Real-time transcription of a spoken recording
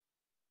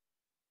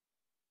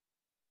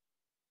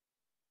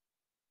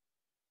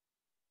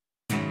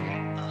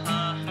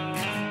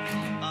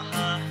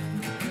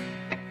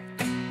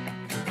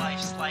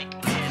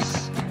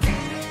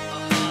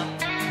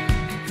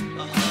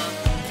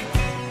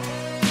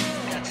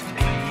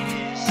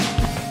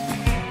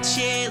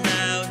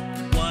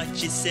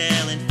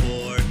selling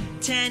for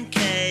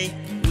 10K?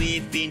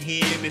 We've been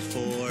here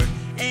before.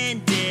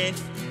 And if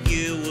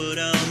you would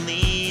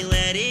only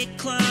let it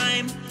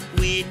climb,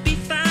 we'd be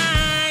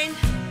fine.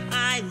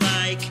 I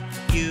like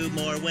you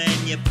more when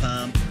you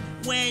pump,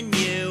 when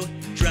you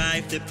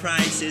drive the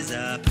prices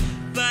up.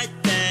 But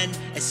then,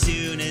 as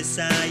soon as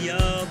I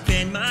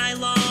open my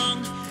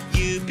long,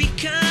 you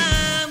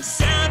become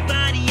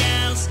somebody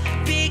else.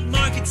 Big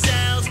market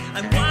sells,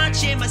 I'm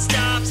watching my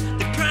stops,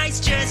 the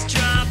price just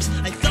drops.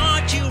 I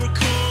thought you were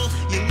cool,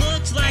 you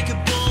looked like a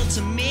bull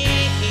to me.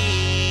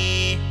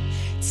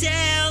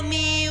 Tell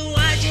me,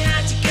 why'd you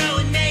have to go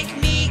and make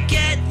me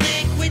get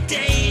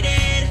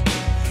liquidated?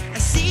 I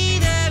see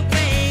the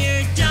way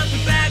you're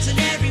dumping bags on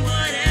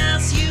everyone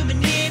else you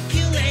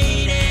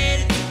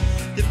manipulated.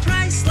 The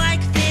price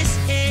like this,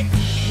 it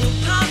will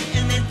pump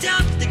and then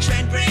dump. The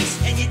trend breaks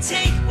and you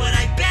take what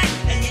I bet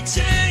and you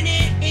turn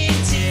it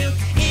into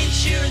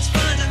insurance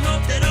fund. I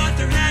hope that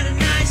Arthur had a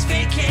nice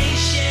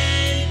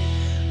vacation.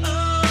 Oh,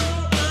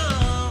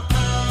 oh,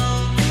 oh,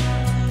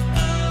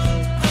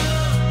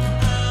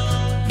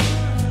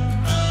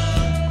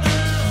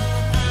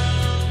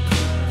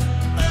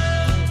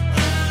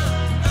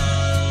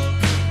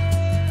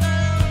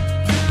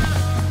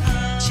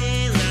 oh,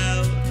 chill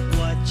out,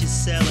 what you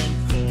selling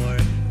for?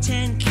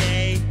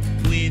 10K,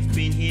 we've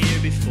been here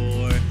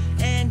before.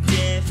 And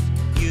if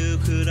you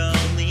could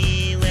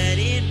only let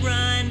it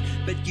run,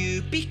 but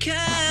you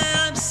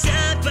become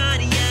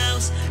somebody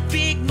else.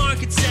 Big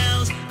market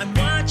sells, I'm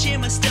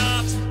watching my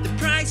stops, the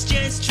price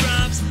just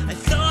drops. I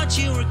thought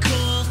you were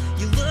cool,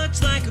 you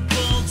looked like a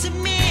bull to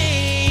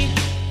me.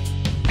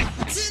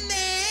 To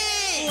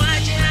me,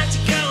 why'd you have to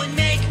go and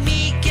make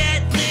me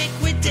get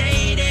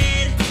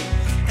liquidated?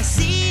 I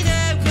see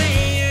the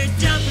way you're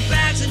dumping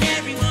bags on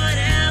everyone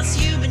else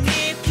you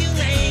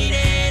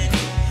manipulated.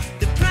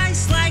 The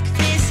price like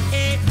this,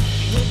 it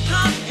will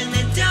pump and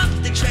then dump.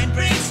 The trend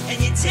breaks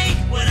and you take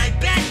what I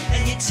bet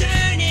and you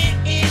turn it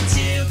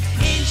into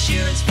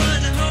insurance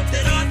fund. I hope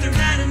that Arthur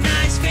had a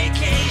nice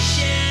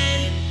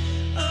vacation.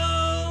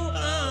 Oh,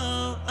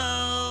 oh,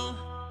 oh.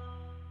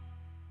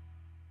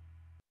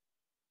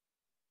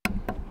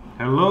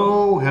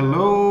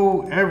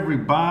 Hello,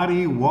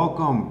 everybody.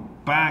 Welcome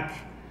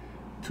back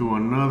to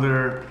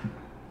another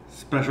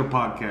special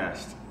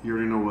podcast. You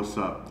already know what's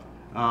up.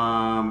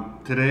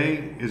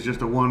 Today is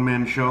just a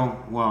one-man show.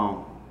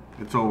 Well,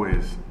 it's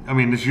always. I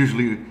mean, it's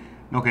usually.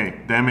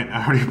 Okay, damn it.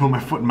 I already put my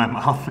foot in my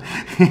mouth.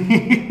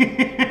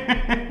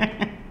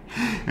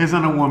 It's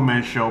not a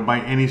one-man show by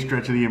any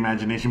stretch of the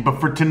imagination.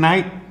 But for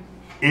tonight,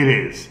 it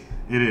is.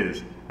 It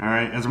is. All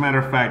right. As a matter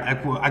of fact,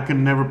 I could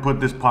never put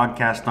this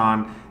podcast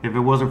on if it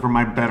wasn't for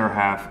my better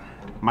half,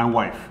 my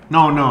wife.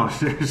 No,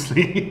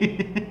 seriously.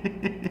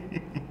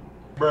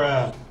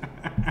 Bruh.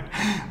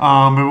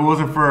 If it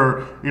wasn't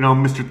for,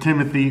 Mr.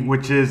 Timothy,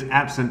 which is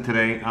absent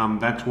today,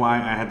 that's why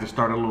I had to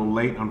start a little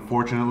late,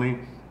 unfortunately.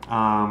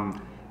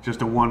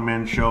 Just a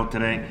one-man show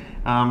today.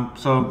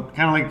 So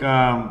kind of like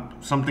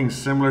something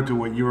similar to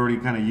what you're already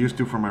kind of used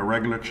to from my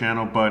regular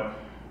channel. But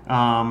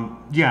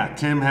yeah,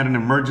 Tim had an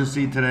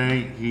emergency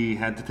today. He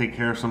had to take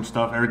care of some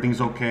stuff. Everything's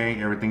okay.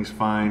 Everything's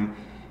fine.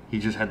 He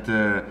just had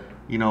to,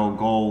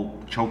 go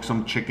choke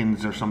some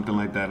chickens or something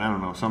like that. I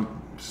don't know,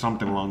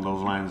 something along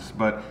those lines.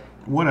 But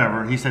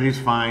whatever. He said he's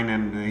fine,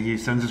 and he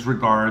sends his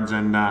regards.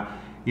 And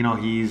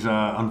he's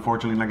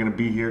unfortunately not going to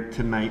be here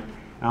tonight.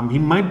 He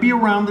might be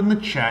around in the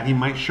chat. He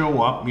might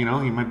show up. He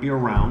might be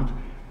around.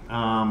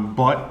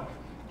 But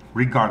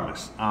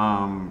regardless,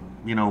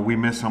 we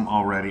miss him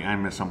already. I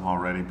miss him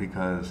already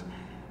because,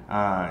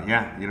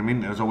 yeah, you know what I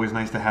mean? It was always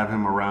nice to have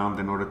him around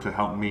in order to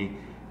help me,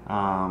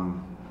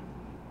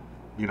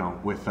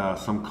 with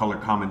some color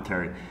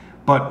commentary.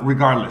 But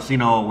regardless,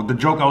 the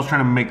joke I was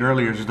trying to make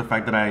earlier is just the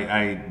fact that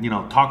I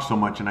talk so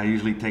much and I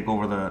usually take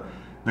over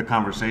the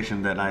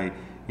conversation that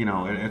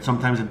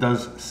sometimes it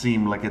does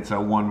seem like it's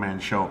a one-man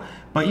show.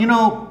 But,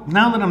 now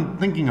that I'm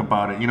thinking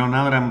about it,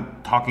 now that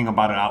I'm talking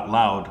about it out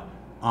loud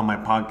on my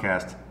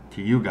podcast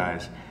to you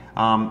guys,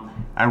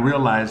 I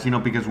realize,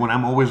 because when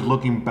I'm always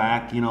looking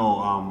back,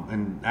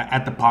 and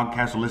at the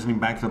podcast or listening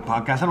back to the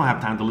podcast, I don't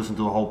have time to listen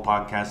to the whole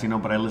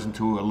podcast, but I listen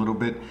to a little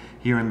bit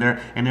here and there.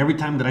 And every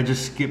time that I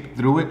just skip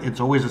through it, it's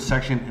always a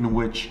section in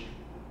which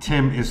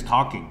Tim is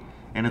talking.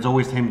 And it's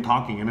always him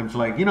talking. And it's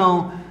like,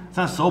 it's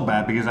not so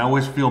bad because I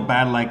always feel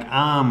bad like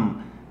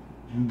I'm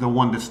the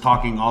one that's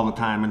talking all the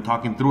time and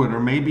talking through it.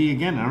 Or maybe,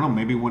 again, I don't know,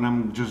 maybe when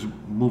I'm just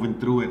moving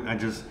through it, I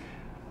just,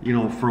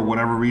 for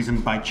whatever reason,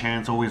 by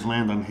chance, always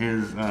land on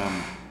his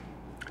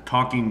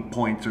talking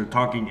points or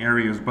talking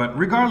areas. But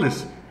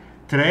regardless,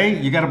 today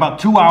you got about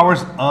 2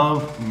 hours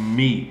of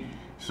me.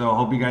 So I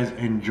hope you guys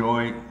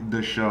enjoy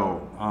the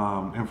show.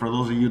 And for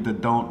those of you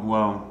that don't,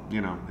 well,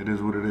 it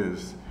is what it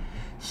is.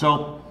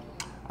 So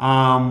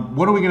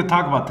what are we going to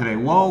talk about today?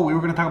 Well, we were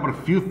going to talk about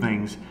a few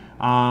things.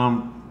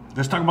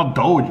 Let's talk about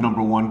Doge,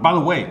 number one. By the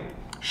way,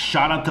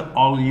 shout out to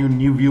all of you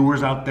new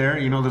viewers out there.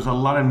 There's a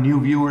lot of new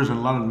viewers and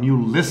a lot of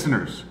new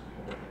listeners.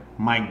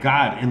 My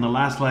God, in the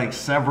last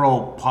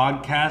several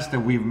podcasts that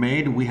we've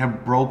made, we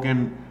have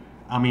broken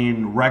I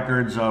mean,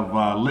 records of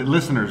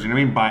listeners, you know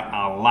what I mean, by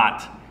a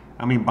lot.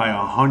 I mean, by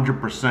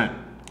 100%,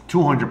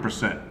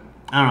 200%. I don't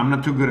know, I'm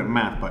not too good at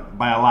math, but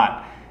by a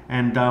lot.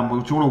 And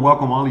we just want to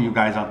welcome all of you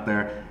guys out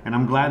there. And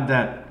I'm glad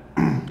that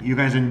you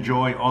guys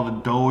enjoy all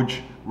the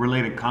Doge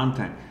related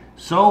content.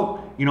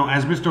 So, you know,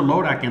 as Mr.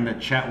 Lodak in the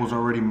chat was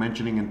already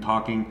mentioning and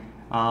talking,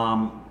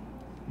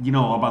 you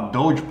know, about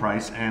Doge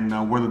price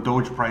and where the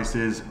Doge price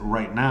is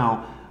right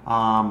now.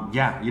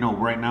 Yeah, you know,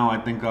 right now I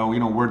think, you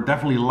know, we're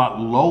definitely a lot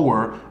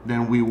lower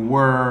than we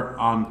were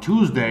on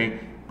Tuesday,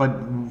 but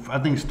I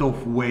think still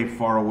way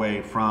far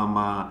away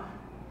from,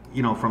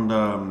 you know, from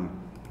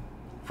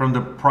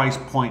the price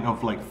point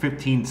of like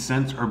 15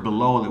 cents or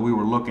below that we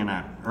were looking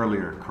at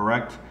earlier,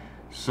 correct?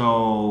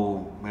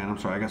 So, man, I'm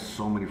sorry, I got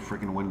so many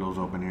freaking windows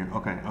open here.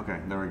 Okay,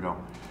 there we go.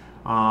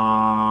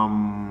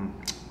 Damn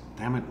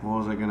it, what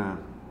was I gonna...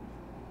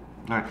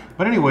 All right,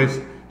 but anyways,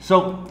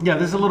 so yeah,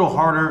 this is a little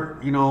harder,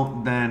 you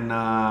know, than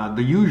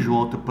the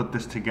usual to put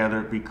this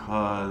together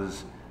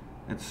because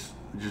it's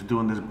just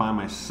doing this by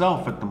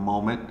myself at the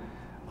moment.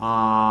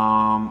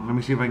 Let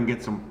me see if I can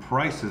get some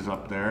prices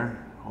up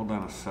there. Hold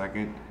on a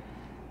second.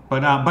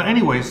 But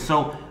anyways,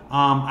 so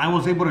I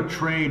was able to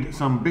trade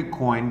some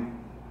Bitcoin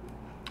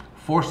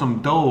for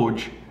some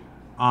Doge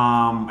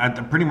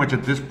at pretty much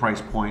at this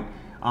price point.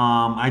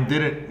 I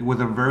did it with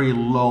a very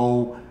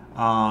low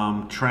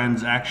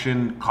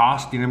transaction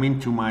cost, you know what I mean,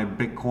 to my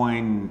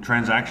Bitcoin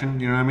transaction,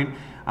 you know what I mean.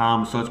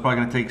 So it's probably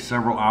going to take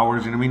several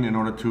hours, you know what I mean, in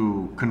order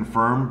to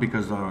confirm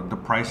because the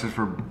prices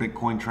for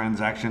Bitcoin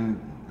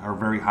transaction are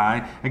very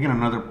high. Again,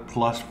 another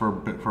plus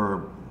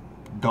for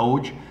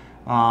Doge.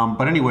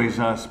 But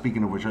anyways,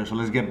 speaking of which, so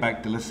let's get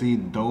back to, let's see,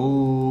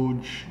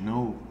 Doge,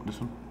 no, this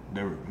one,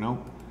 there we go, no.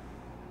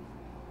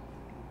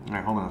 All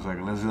right, hold on a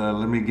second,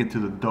 let me get to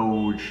the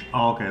Doge.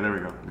 Oh, okay, there we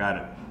go, got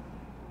it,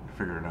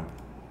 figure it out.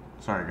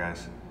 Sorry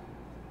guys,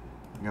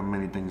 I got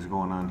many things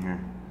going on here.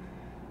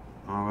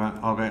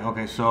 All right,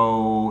 okay,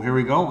 so here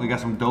we go. We got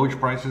some Doge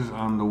prices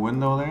on the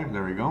window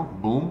there we go,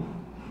 boom.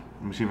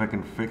 Let me see if I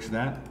can fix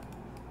that.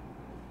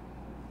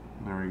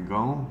 There we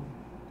go.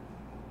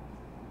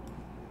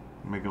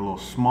 Make it a little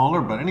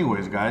smaller, but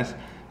anyways, guys.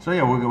 So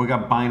yeah, we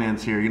got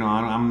Binance here. You know,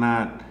 I'm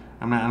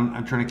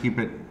trying to keep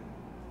it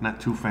not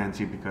too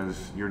fancy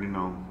because you already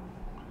know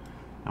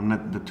I'm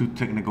not the too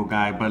technical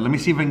guy. But let me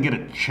see if I can get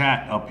a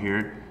chat up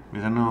here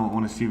because I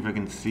want to see if I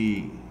can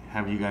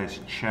have you guys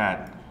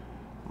chat.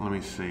 Let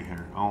me see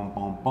here.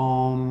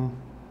 Boom.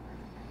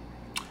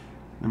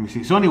 Let me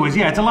see. So anyways,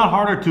 yeah, it's a lot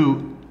harder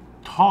to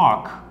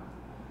talk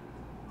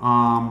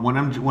when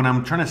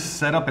I'm trying to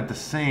set up at the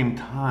same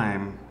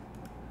time.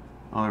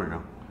 Oh, there we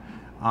go.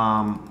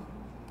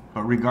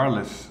 But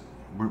regardless,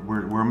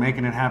 we're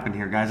making it happen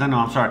here, guys. I know,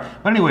 I'm sorry.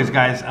 But anyways,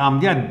 guys,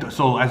 yeah,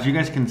 so as you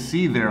guys can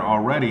see there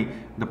already,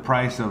 the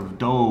price of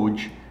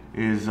Doge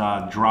is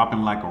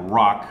dropping like a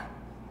rock.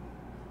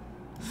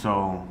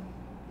 So,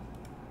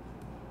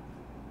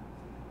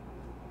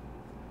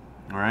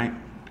 all right.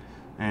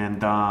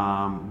 And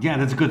yeah,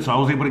 that's good. So I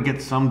was able to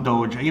get some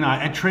Doge. You know,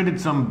 I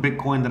traded some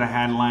Bitcoin that I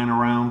had lying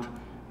around.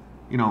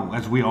 You know,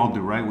 as we all do,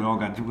 right? We all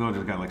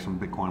just got like some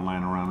Bitcoin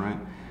lying around, right?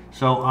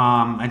 So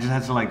I just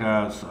had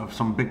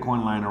some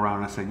Bitcoin lying around.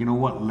 And I said, you know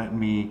what? Let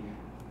me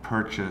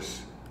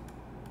purchase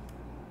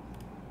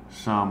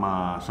some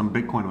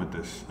Bitcoin with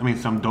this. I mean,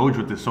 some Doge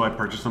with this. So I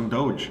purchased some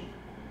Doge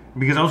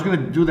because I was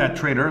gonna do that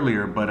trade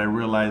earlier, but I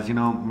realized, you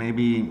know,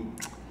 maybe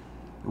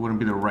it wouldn't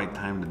be the right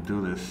time to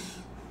do this.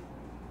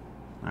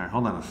 All right,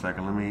 hold on a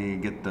second. Let me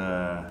get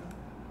the.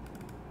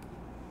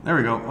 There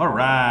we go. All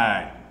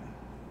right.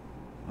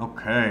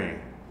 Okay,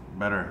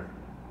 better,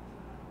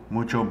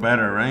 mucho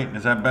better, right?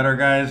 Is that better,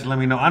 guys? Let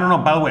me know. I don't know,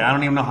 by the way, I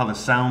don't even know how the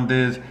sound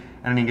is. I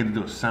didn't even get to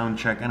do a sound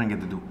check. I didn't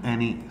get to do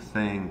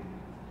anything.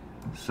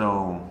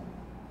 So,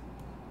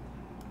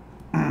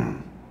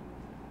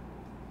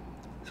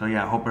 so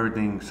yeah, I hope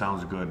everything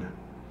sounds good.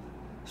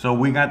 So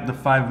we got the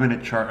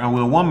 5-minute chart,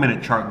 with a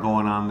 1-minute chart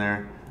going on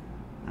there.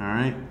 All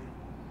right.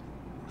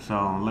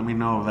 So let me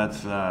know if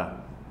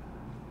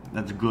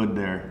that's good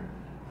there.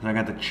 So I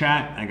got the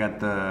chat, I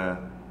got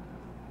the.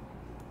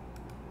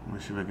 Let me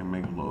see if I can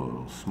make it a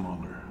little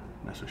smaller.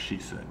 That's what she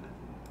said.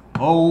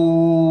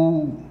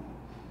 Oh!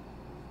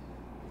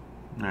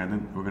 Alright,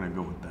 then we're gonna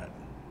go with that.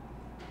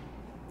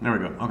 There we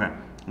go. Okay.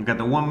 We got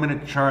the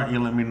 1-minute chart.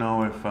 You let me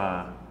know if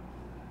I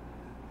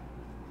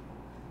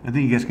think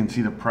you guys can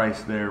see the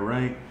price there,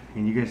 right?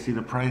 Can you guys see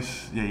the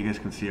price? Yeah, you guys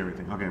can see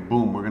everything. Okay,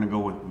 boom. We're gonna go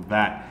with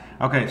that.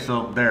 Okay,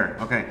 so there.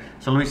 Okay,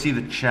 so let me see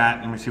the chat.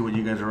 Let me see what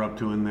you guys are up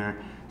to in there.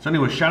 So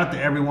anyway, shout out to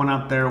everyone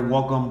out there.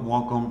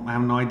 Welcome. I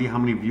have no idea how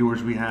many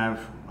viewers we have.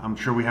 I'm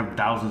sure we have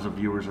thousands of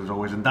viewers as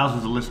always and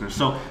thousands of listeners.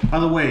 So by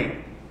the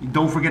way,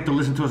 don't forget to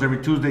listen to us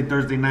every Tuesday,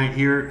 Thursday night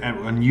here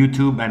on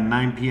YouTube at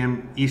 9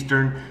 p.m.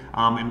 Eastern.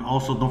 And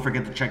also don't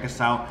forget to check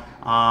us out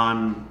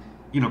on,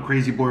 you know,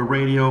 Crazy Boy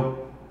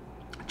Radio.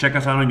 Check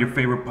us out on your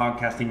favorite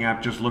podcasting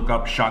app. Just look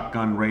up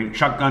Shotgun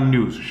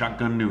News,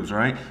 all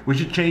right? We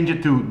should change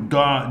it to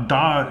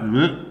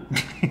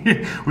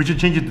we should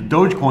change it to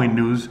Dogecoin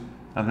News.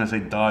 I was gonna say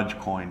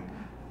Dogecoin,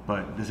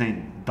 but this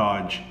ain't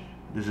Dodge.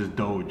 This is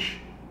Doge.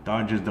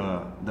 Dodge is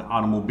the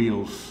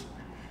automobiles.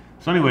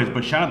 So anyways,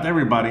 but shout out to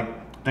everybody.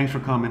 Thanks for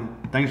coming.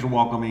 Thanks for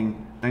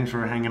welcoming. Thanks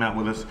for hanging out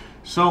with us.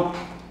 So,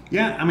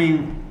 yeah, I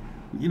mean,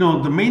 you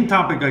know, the main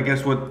topic, I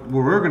guess, what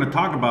we're going to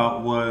talk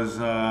about was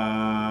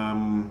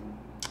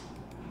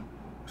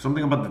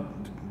something about the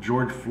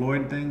George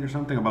Floyd thing or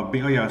something about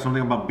being,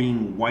 something about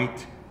being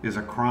white is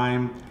a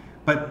crime.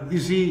 But you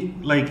see,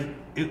 like,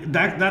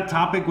 that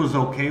topic was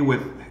okay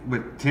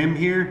with Tim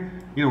here.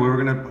 You know, we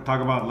were going to talk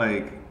about,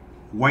 like,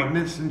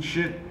 whiteness and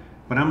shit,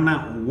 but I'm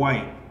not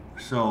white.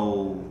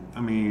 So,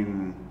 I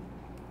mean,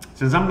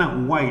 since I'm not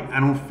white, I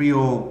don't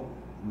feel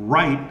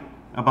right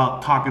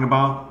about talking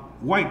about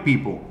white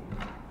people.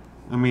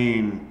 I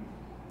mean,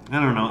 I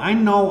don't know. I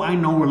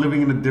know we're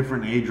living in a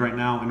different age right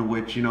now in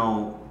which, you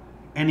know,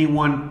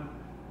 anyone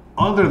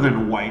other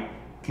than white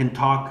can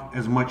talk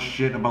as much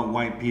shit about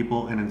white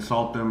people and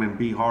insult them and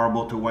be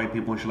horrible to white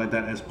people and shit like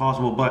that as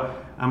possible,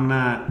 but I'm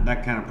not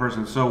that kind of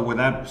person. So with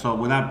that,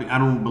 I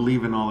don't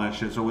believe in all that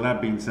shit. So with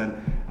that being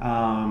said,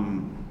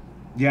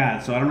 yeah,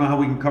 so I don't know how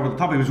we can cover the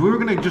topic, because we were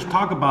gonna just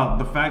talk about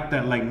the fact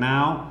that, like,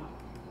 now,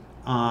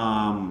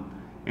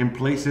 in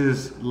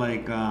places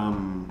like,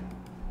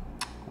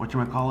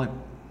 whatchamacallit,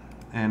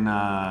 and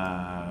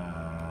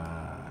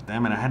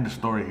damn it, I had the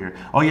story here.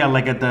 Oh yeah,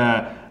 like at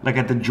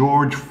the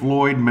George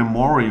Floyd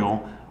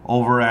Memorial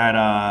over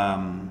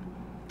in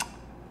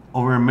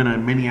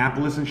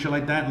Minneapolis and shit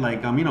like that.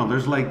 Like, you know,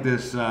 there's like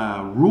this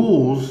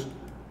rules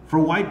for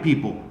white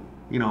people.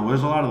 You know,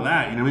 there's a lot of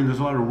that. You know what I mean? There's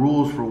a lot of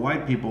rules for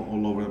white people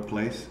all over the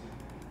place.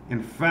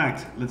 In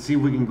fact, let's see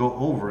if we can go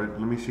over it.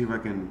 Let me see if I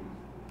can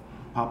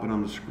pop it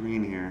on the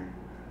screen here.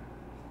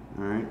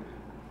 All right.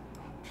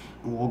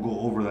 We'll go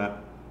over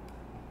that.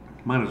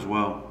 Might as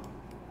well.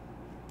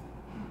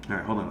 All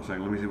right, hold on a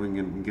second. Let me see if we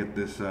can get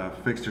this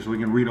fixed here so we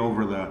can read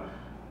over the...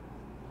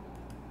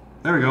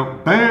 There we go.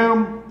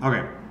 Bam!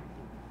 Okay.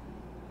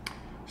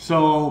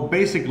 So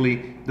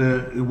basically,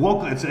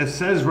 it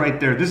says right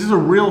there, this is a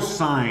real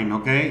sign,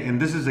 okay?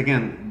 And this is,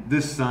 again,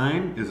 this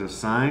sign is a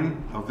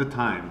sign of the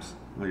times.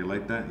 Oh, you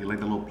like that? You like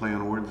the little play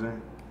on words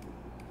there?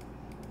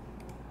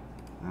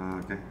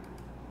 Okay.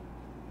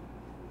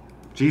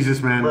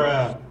 Jesus, man.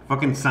 Bruh.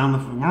 Fucking sound the...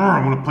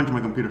 I'm gonna punch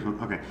my computer.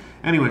 Okay.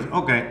 Anyways,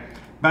 okay.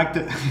 Back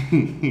to...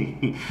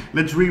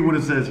 Let's read what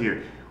it says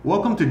here.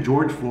 Welcome to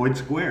George Floyd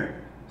Square.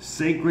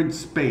 Sacred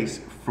space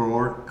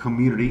for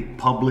community,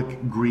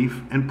 public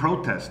grief, and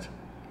protest.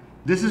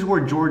 This is where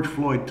George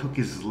Floyd took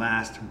his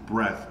last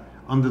breath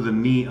under the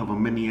knee of a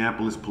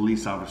Minneapolis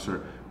police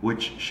officer,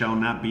 which shall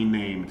not be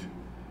named,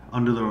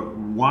 under the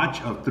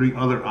watch of 3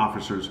 other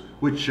officers,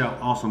 which shall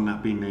also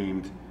not be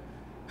named.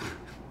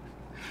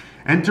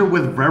 Enter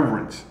with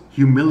reverence,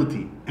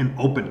 humility, and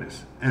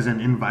openness as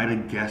an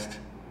invited guest.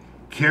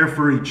 Care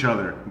for each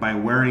other by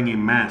wearing a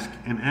mask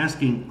and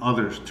asking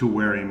others to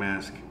wear a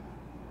mask.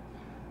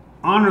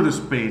 Honor the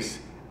space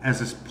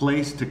as a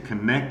place to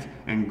connect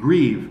and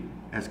grieve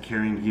as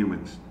caring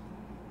humans.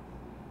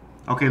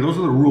 Okay, those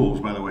are the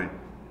rules, by the way.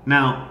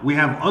 Now, we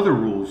have other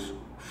rules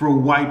for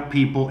white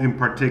people in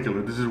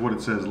particular. This is what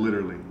it says,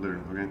 literally,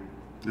 okay?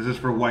 This is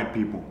for white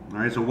people, all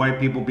right? So white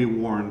people, be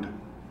warned.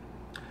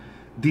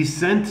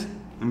 Dissent,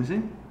 let me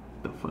see.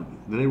 The fuck?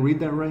 Did I read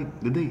that right?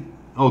 Did they?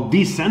 Oh,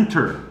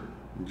 decenter.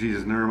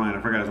 Jesus, never mind.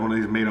 I forgot. It's one of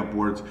these made-up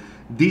words.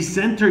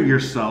 Decenter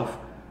yourself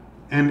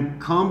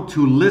and come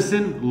to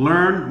listen,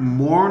 learn,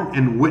 mourn,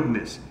 and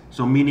witness.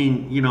 So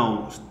meaning, you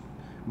know,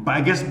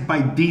 I guess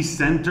by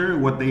decenter,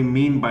 what they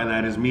mean by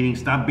that is meaning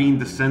stop being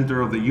the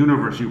center of the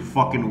universe, you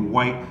fucking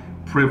white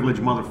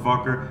privileged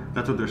motherfucker.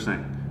 That's what they're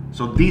saying.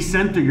 So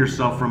decenter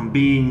yourself from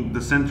being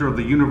the center of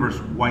the universe,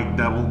 white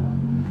devil,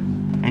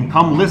 and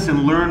come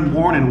listen, learn,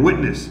 mourn, and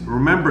witness.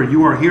 Remember,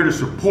 you are here to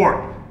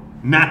support,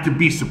 not to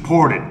be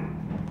supported.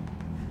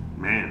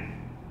 Man,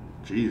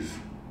 jeez.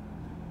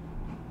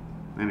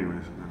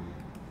 Anyways.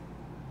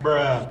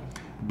 Bruh.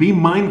 Be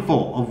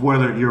mindful of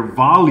whether your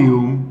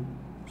volume,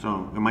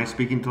 so am I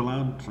speaking too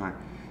loud? Sorry.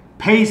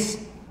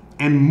 Pace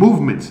and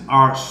movements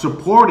are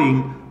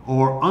supporting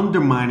or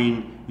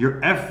undermining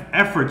your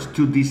efforts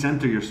to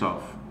decenter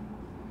yourself.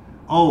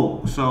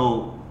 Oh,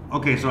 so,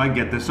 okay, so I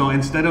get this. So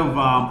instead of,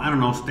 I don't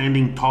know,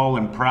 standing tall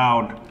and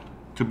proud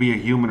to be a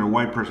human or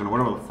white person or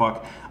whatever the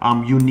fuck,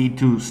 you need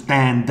to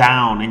stand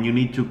down and you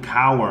need to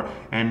cower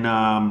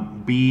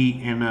and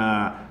be in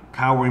a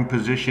cowering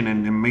position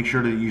and make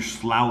sure that you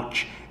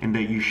slouch and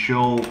that you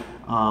show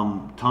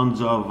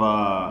tons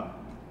of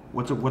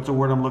what's a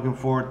word I'm looking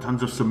for?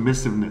 Tons of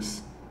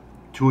submissiveness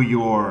to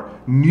your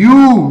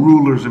new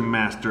rulers and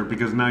master,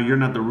 because now you're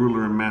not the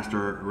ruler and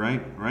master,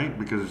 right?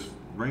 Because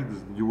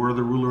you were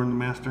the ruler and the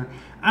master.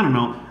 I don't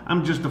know.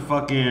 I'm just a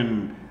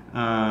fucking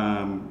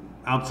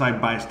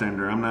outside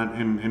bystander. I'm not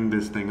in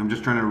this thing. I'm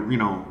just trying to, you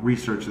know,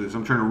 research this.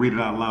 I'm trying to read it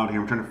out loud here.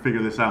 I'm trying to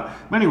figure this out.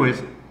 But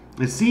anyways,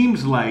 it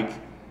seems like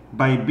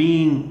by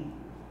being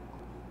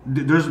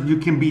you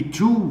can be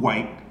too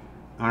white,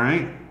 all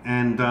right,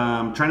 and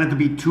try not to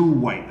be too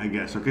white, I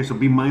guess. Okay, so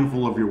be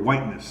mindful of your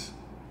whiteness.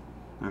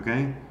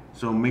 Okay,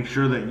 so make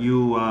sure that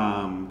you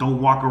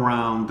don't walk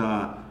around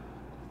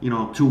you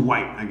know, too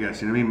white, I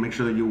guess. You know what I mean? Make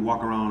sure that you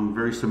walk around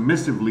very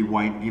submissively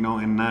white, you know,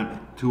 and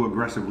not too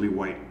aggressively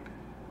white,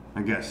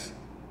 I guess.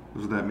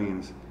 That's what that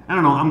means. I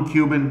don't know. I'm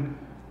Cuban,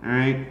 all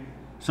right?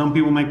 Some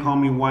people might call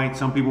me white.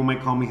 Some people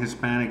might call me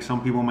Hispanic.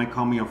 Some people might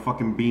call me a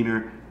fucking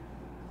beaner.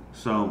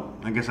 So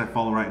I guess I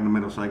fall right in the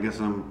middle. So I guess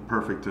I'm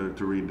perfect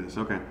to read this.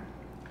 Okay.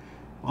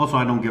 Also,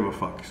 I don't give a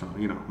fuck. So,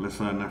 you know, let's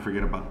not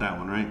forget about that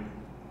one, right?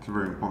 It's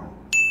very important.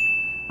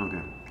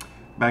 Okay.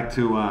 Back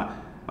to,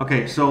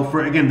 okay, so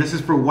for, again, this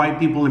is for white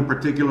people in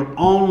particular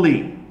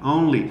only.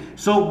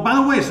 So, by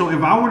the way, so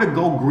if I were to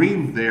go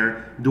grieve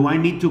there, do I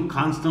need to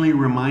constantly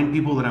remind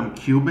people that I'm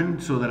Cuban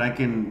so that I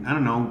can, I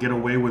don't know, get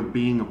away with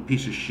being a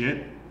piece of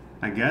shit,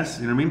 I guess?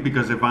 You know what I mean?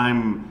 Because if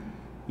I'm,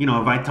 you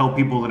know, if I tell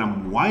people that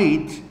I'm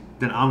white,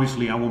 then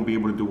obviously I won't be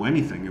able to do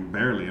anything,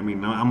 barely. I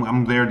mean,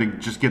 I'm there to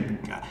just get,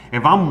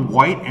 if I'm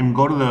white and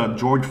go to the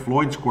George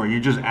Floyd Square, you're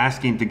just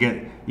asking to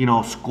get, you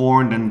know,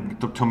 scorned and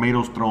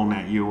tomatoes thrown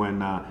at you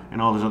and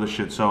all this other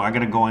shit. So I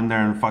gotta go in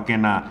there and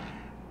fucking,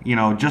 you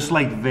know, just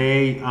like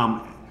they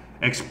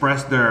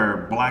express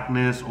their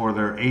blackness or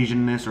their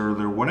Asianness or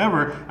their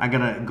whatever, I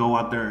gotta go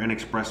out there and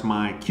express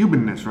my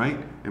Cubanness, right?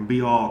 And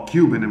be all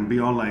Cuban and be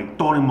all like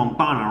Tony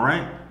Montana,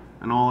 right?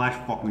 And all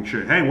that fucking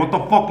shit. Hey, what the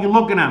fuck you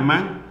looking at,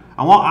 man?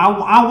 I want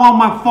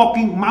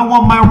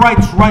my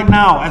rights right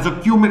now as a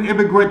Cuban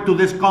immigrant to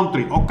this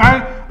country,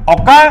 okay?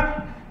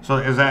 So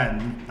is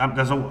that,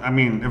 I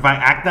mean, if I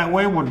act that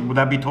way, would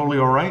that be totally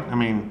all right? I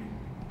mean,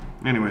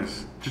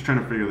 anyways, just trying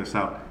to figure this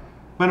out.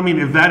 But I mean,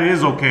 if that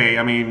is okay,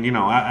 I mean, you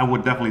know, I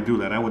would definitely do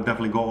that. I would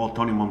definitely go all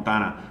Tony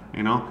Montana,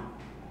 you know?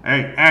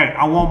 Hey,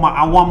 I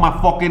want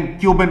my fucking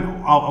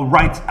Cuban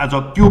rights as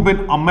a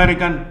Cuban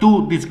American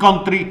to this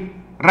country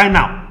right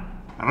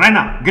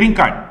now, green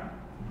card.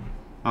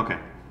 Okay.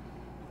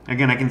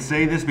 Again, I can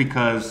say this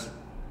because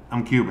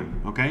I'm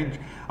Cuban, okay?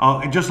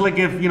 Just like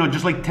if, you know,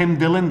 just like Tim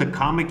Dillon, the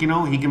comic, you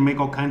know, he can make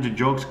all kinds of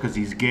jokes because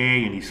he's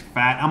gay and he's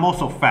fat. I'm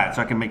also fat,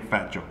 so I can make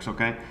fat jokes,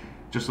 okay?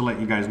 Just to let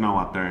you guys know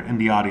out there and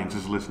the audience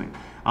is listening.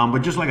 But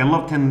just like I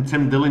love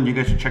Tim Dillon, you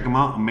guys should check him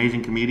out,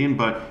 amazing comedian.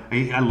 But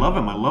I love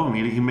him.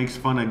 He makes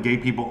fun of gay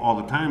people all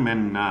the time.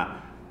 And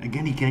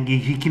again, he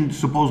can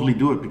supposedly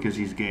do it because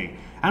he's gay.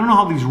 I don't know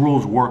how these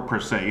rules work per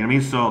se, you know what I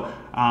mean? So,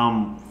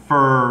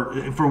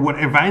 for what,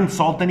 if I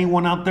insult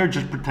anyone out there,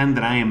 just pretend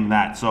that I am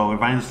that. So if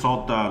I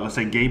insult, let's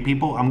say gay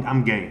people,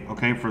 I'm gay,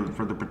 okay, for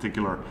the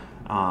particular,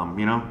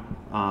 you know,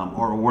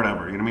 or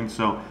whatever, you know what I mean?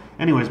 So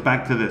anyways,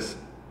 back to this.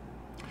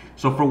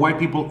 So for white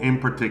people in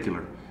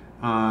particular,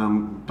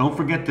 don't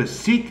forget to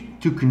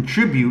seek to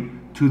contribute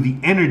to the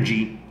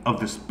energy of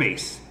the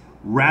space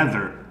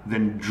rather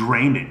than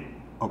drain it,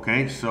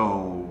 okay?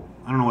 So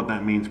I don't know what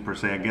that means per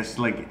se. I guess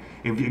like,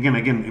 if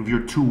if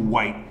you're too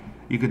white,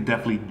 you could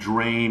definitely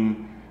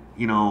drain,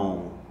 you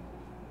know,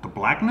 the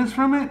blackness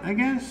from it, I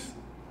guess.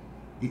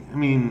 I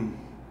mean,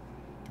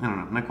 I don't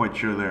know, I'm not quite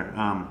sure there.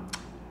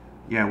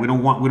 Yeah, we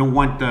don't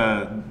want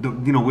the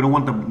you know, we don't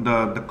want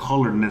the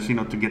coloredness, you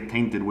know, to get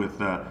tainted with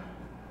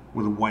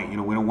white. You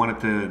know, we don't want it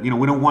to, you know,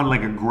 we don't want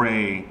like a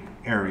gray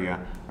area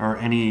or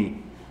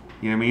any,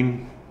 you know what I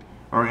mean,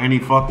 or any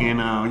fucking, you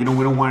know,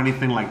 we don't want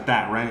anything like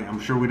that, right? I'm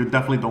sure we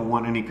definitely don't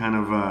want any kind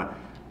of,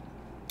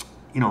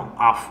 you know,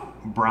 off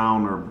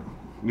brown or,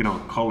 you know,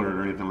 colored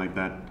or anything like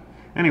that.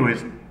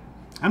 Anyways,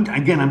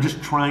 I'm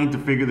just trying to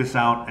figure this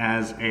out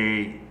as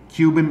a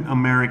Cuban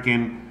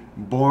American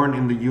born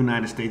in the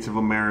United States of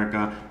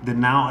America that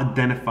now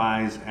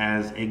identifies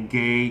as a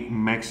gay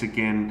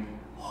Mexican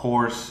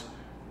horse,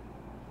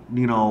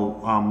 you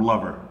know,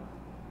 lover.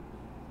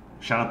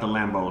 Shout out to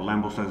Lambo.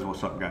 Lambo says,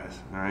 "What's up, guys?"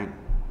 All right.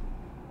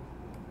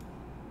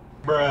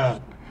 Bruh.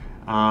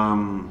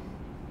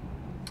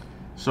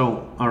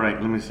 So, all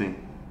right, let me see.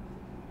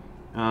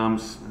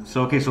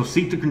 So, okay, so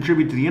seek to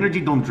contribute to the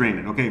energy, don't drain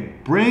it. Okay,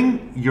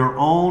 bring your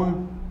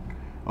own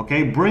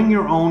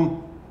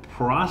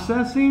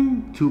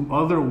processing to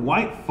other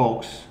white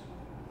folks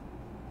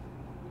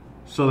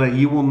so that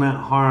you will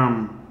not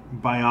harm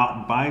by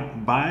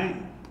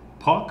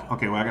puck.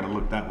 Okay, well, I gotta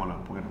look that one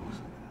up. I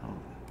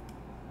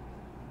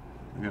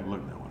gotta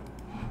look that one up.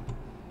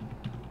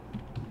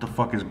 What the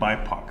fuck is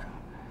BIPOC?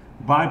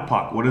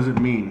 BIPOC, what does it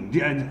mean?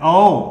 Yeah,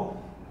 oh,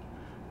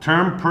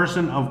 term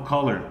person of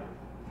color.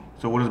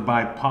 So what is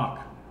BIPOC?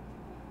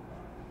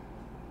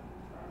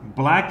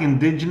 Black,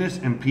 indigenous,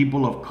 and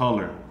people of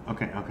color.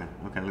 Okay,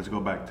 let's go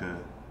back to,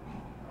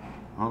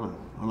 hold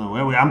on,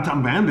 wait,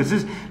 man, this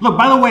is, look,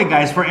 by the way,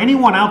 guys, for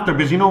anyone out there,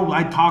 because, you know,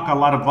 I talk a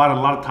lot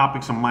of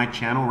topics on my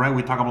channel, right?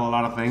 We talk about a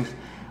lot of things.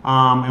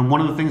 And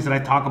one of the things that I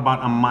talk about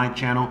on my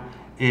channel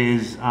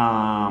is, you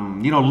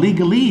know,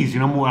 legalese. You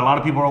know, a lot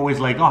of people are always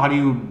like, oh, how do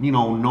you, you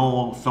know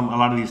a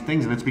lot of these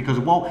things? And it's because,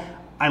 well,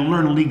 I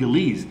learned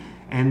legalese.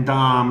 And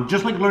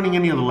just like learning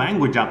any other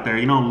language out there,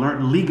 you know,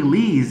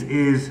 legalese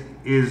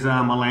is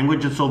a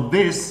language. And so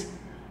this,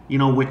 you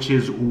know, which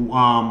is,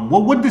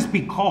 what would this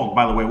be called,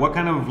 by the way? What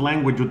kind of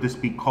language would this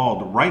be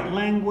called? Right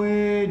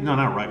language? No,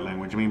 not right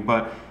language. I mean,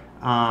 but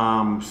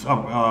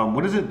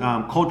what is it?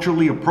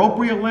 Culturally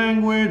appropriate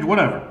language?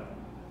 Whatever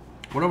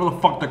the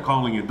fuck they're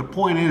calling it. The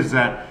point is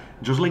that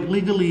just like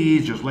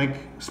legalese, just like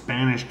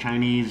Spanish,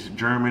 Chinese,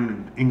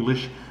 German,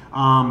 English.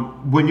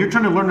 When you're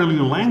trying to learn a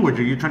new language,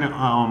 or you're trying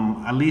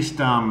to at least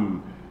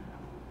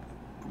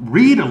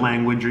read a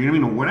language, or you know what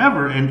I mean, or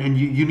whatever, and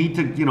you need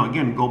to, you know,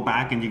 again, go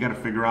back and you got to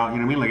figure out, you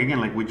know what I mean, like again,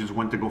 like we just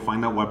went to go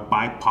find out what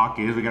BIPOC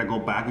is. We got to go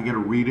back, we got to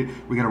read it,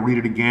 we got to read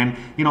it again.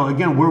 You know,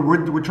 again,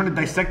 we're trying to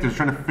dissect this,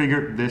 trying to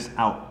figure this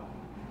out.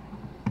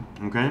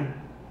 Okay.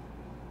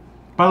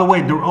 By the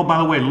way,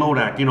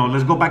 Lodak, you know,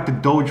 let's go back to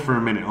Doge for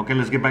a minute. Okay,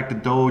 let's get back to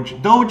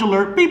Doge. Doge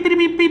alert. Beep, beep,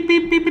 beep, beep,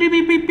 beep, beep,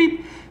 beep, beep,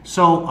 beep.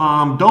 So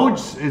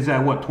Doge is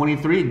at what,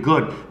 23?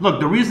 Good.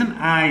 Look, the reason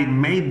I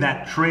made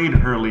that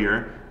trade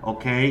earlier,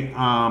 okay,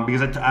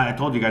 because I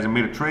told you guys I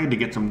made a trade to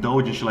get some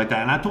Doge and shit like that,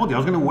 and I told you I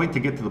was gonna wait to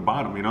get to the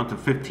bottom, you know, to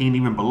 15,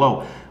 even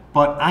below.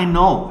 But I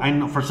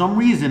know for some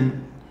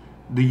reason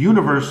the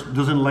universe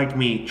doesn't like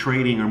me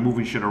trading or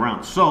moving shit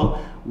around. So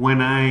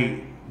when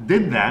I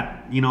did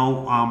that, you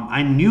know,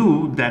 I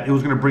knew that it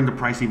was going to bring the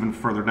price even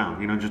further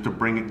down, you know, just to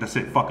bring it, that's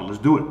it, fuck it, let's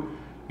do it, you know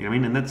what I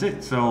mean, and that's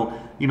it. So,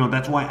 you know,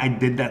 that's why I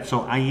did that.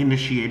 So I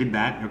initiated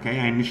that,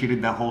 okay, I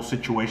initiated that whole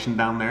situation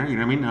down there, you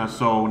know what I mean.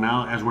 So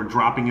now as we're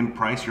dropping in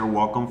price, you're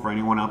welcome, for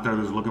anyone out there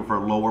that's looking for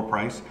a lower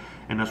price,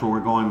 and that's where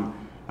we're going,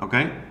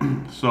 okay.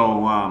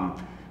 So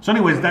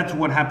anyways, that's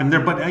what happened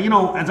there. But you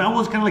know, as I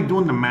was kind of like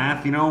doing the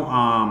math, you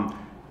know,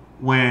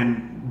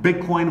 when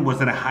Bitcoin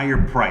was at a higher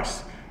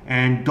price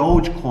and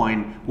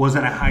Dogecoin was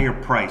at a higher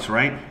price,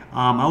 right?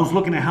 I was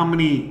looking at how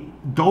many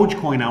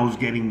Dogecoin I was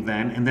getting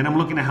then, and then I'm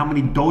looking at how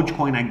many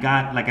Dogecoin I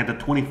got like at the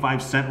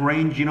 25-cent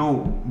range, you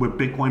know, with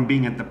Bitcoin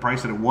being at the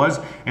price that it was,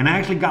 and I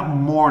actually got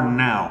more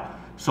now.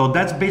 So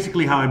that's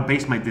basically how I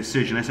based my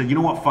decision. I said, you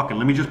know what, fuck it,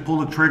 let me just pull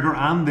the trigger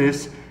on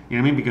this, you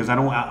know what I mean, because I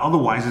don't,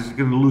 otherwise it's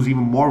going to lose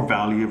even more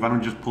value if I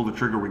don't just pull the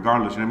trigger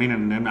regardless, you know what I mean,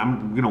 and then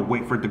I'm, you know,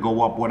 wait for it to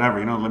go up, whatever,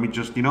 you know, let me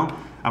just, you know,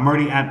 I'm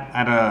already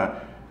at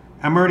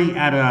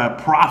a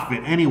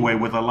profit anyway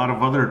with a lot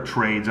of other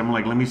trades. I'm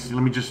like, let me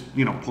just,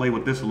 you know, play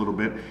with this a little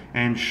bit.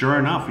 And sure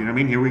enough, you know what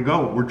I mean, here we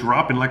go. We're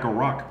dropping like a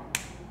rock.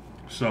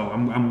 So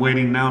I'm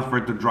waiting now for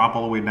it to drop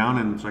all the way down,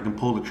 and so I can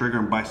pull the trigger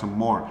and buy some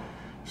more.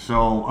 So,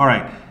 all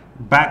right,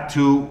 back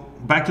to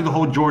the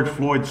whole George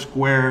Floyd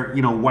Square,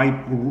 you know,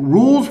 white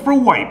rules for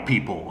white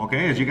people.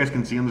 Okay, as you guys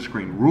can see on the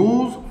screen,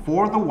 rules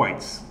for the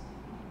whites.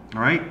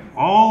 All right,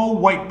 all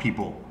white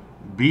people,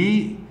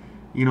 be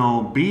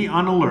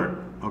on alert.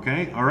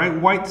 Okay, all right,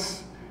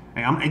 whites.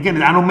 Hey,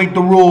 again, I don't make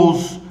the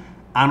rules.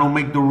 I don't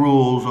make the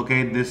rules.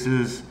 Okay,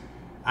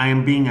 I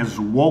am being as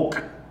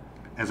woke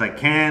as I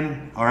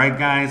can. All right,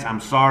 guys,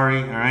 I'm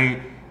sorry. All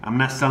right, I'm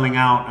not selling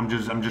out. I'm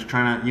just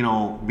trying to, you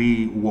know,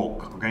 be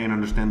woke. Okay, and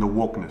understand the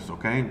wokeness.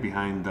 Okay,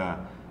 behind,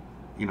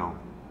 you know.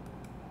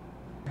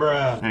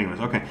 Bruh.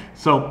 Anyways, okay,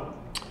 so.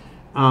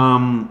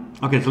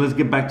 Okay, so let's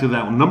get back to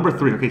that one. Number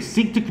 3. Okay,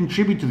 seek to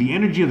contribute to the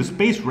energy of the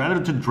space rather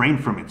than to drain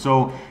from it.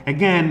 So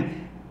again,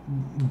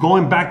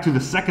 going back to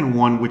the second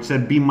one, which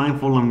said be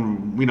mindful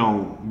and, you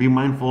know, be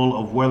mindful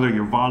of whether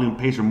your volume,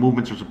 pace, or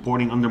movements are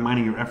supporting,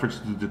 undermining your efforts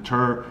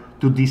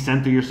to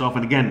decenter yourself.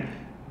 And again,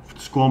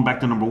 scrolling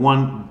back to number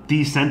 1,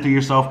 decenter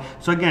yourself.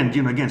 So again,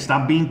 you know,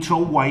 stop being so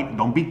white.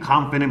 Don't be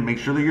confident. Make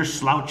sure that you're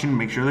slouching.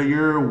 Make sure that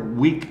you're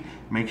weak.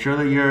 Make sure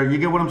that you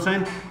get what I'm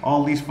saying?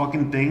 All these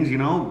fucking things, you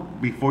know,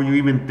 before you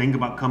even think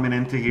about coming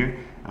into here.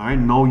 All right,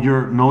 know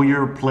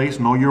your place,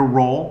 know your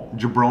role,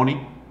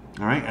 jabroni.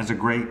 All right, as a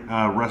great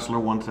wrestler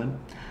once said.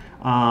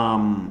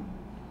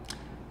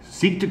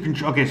 Seek to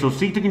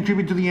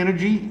contribute to the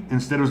energy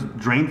instead of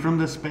drain from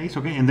the space.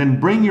 Okay, and then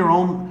bring your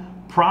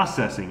own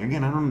processing.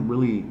 Again, I don't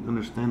really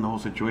understand the whole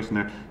situation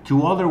there.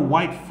 To other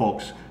white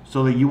folks,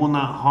 so that you will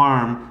not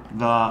harm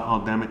the.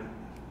 Oh damn it.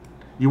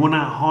 You will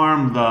not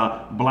harm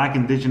the black,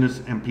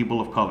 indigenous, and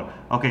people of color.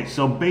 Okay,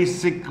 so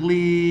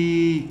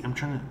basically,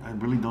 I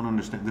really don't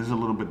understand. This is a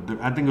little bit,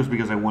 I think it was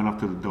because I went off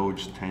to the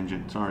Doge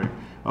tangent, sorry.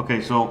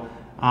 Okay, so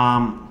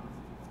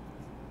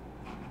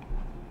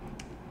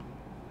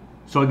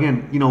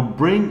again, you know,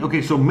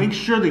 so make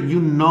sure that you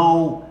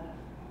know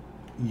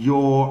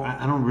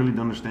I don't really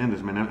understand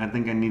this, man. I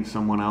think I need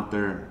someone out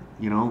there,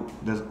 you know,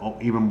 that's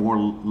even more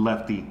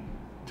lefty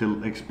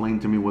to explain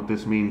to me what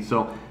this means.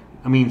 So,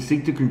 I mean,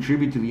 seek to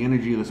contribute to the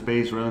energy of the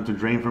space rather than to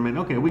drain from it.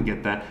 Okay, we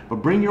get that. But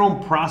bring your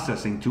own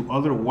processing to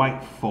other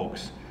white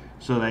folks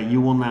so that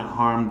you will not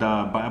harm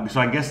the... So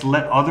I guess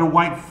let other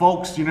white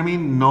folks, you know what I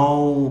mean,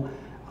 know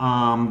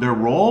their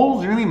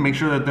roles, you know what I mean? Make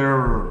sure that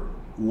they're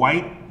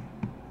white.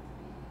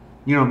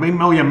 You know,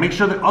 make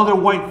sure that other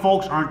white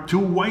folks aren't too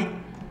white.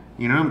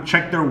 You know,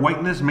 check their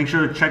whiteness. Make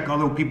sure to check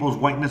other people's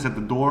whiteness at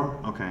the door.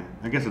 Okay,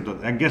 I guess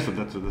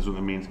that's what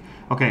it means.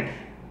 Okay.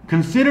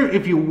 Consider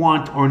if you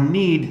want or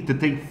need to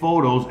take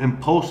photos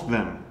and post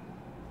them.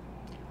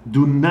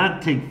 Do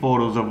not take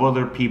photos of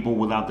other people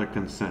without their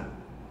consent.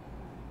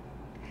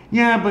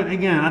 Yeah, but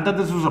again, I thought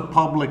this was a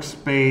public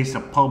space, a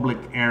public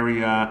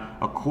area.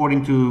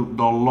 According to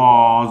the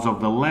laws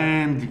of the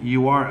land,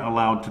 you are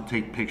allowed to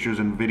take pictures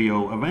and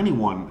video of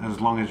anyone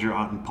as long as you're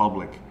out in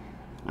public.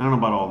 I don't know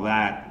about all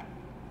that,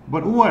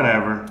 but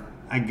whatever.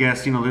 I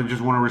guess, you know, they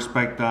just want to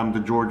respect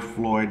the George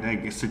Floyd, I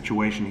guess,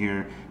 situation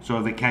here. So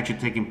if they catch you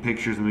taking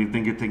pictures and they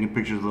think you're taking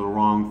pictures of the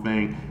wrong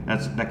thing,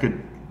 that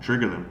could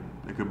trigger them.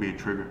 That could be a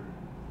trigger.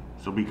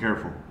 So be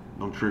careful.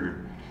 Don't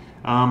trigger.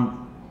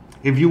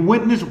 If you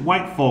witness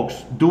white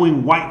folks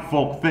doing white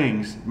folk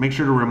things, make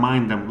sure to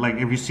remind them. Like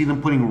if you see them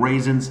putting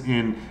raisins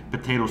in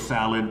potato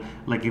salad,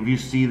 like if you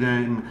see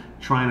them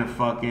trying to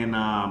fucking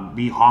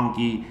be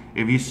honky,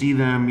 if you see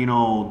them, you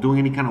know, doing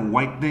any kind of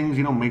white things,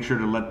 you know, make sure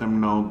to let them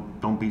know,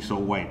 don't be so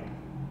white.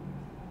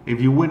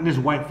 If you witness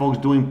white folks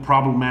doing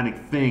problematic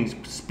things,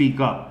 speak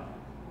up.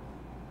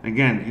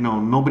 Again, you know,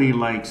 nobody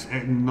likes,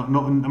 I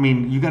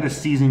mean, you got to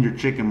season your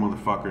chicken,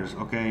 motherfuckers,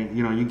 okay?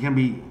 You know, you can't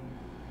be,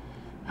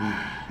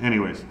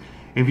 anyways.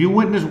 If you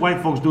witness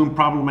white folks doing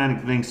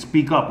problematic things,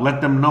 speak up. Let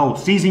them know.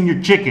 Season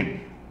your chicken.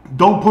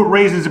 Don't put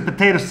raisins in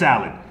potato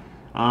salad.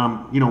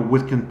 You know,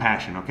 with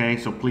compassion, okay?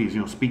 So please,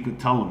 you know,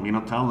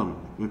 tell them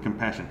with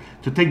compassion.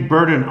 To take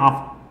burden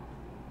off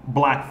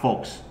black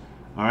folks,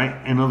 all right?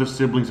 And other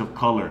siblings of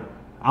color.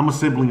 I'm a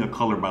sibling of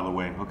color, by the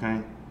way,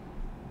 okay?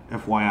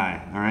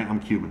 FYI, all right? I'm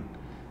Cuban,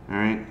 all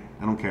right?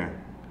 I don't care.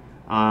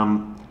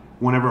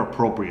 Whenever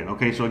appropriate,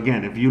 okay? So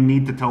again, if you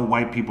need to tell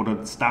white people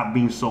to stop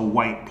being so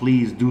white,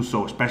 please do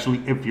so,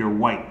 especially if you're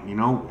white, you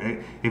know?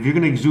 If you're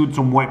gonna exude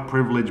some white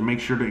privilege, make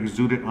sure to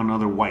exude it on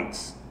other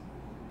whites.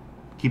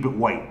 Keep it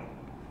white,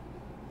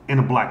 in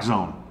a black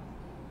zone.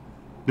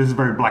 This is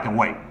very black and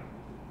white.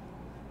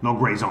 No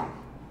gray zone.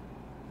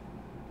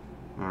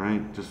 All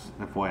right, just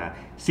FYI.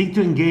 Seek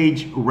to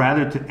engage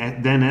rather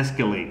than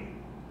escalate.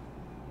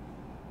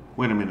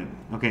 Wait a minute.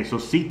 Okay, so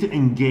seek to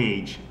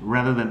engage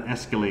rather than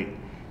escalate.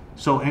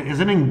 So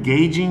isn't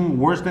engaging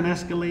worse than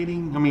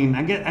escalating? I mean,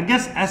 I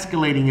guess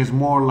escalating is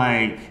more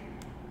like,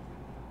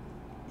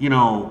 you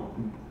know,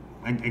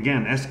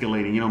 again,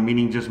 escalating, you know,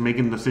 meaning just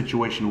making the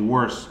situation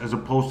worse as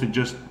opposed to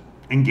just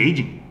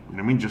engaging. You know what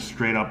I mean? Just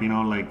straight up, you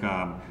know, like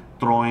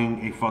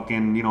throwing a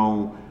fucking, you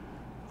know,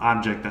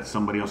 object at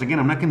somebody else. Again,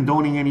 I'm not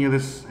condoning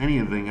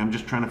anything. I'm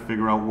just trying to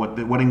figure out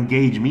what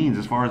engage means.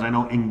 As far as I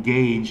know,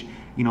 engage,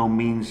 you know,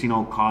 means, you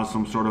know, cause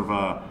some sort of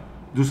a,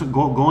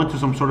 go into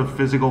some sort of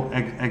physical,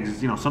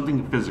 you know,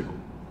 something physical,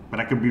 but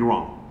I could be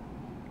wrong.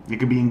 It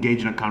could be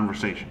engaged in a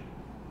conversation,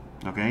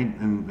 okay?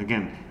 And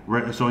again,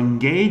 so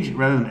engage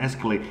rather than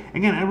escalate.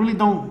 Again, I really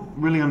don't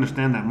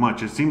understand that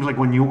much. It seems like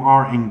when you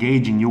are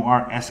engaging, you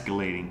are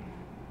escalating,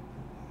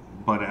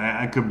 but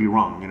I could be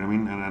wrong, you know what I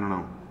mean? And I don't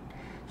know.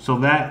 So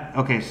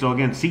okay, so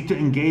again, seek to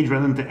engage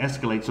rather than to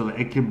escalate so that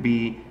it could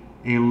be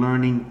a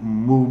learning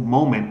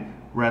moment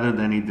rather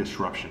than a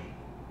disruption,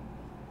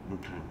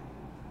 okay?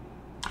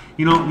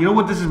 You know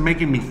what this is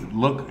making me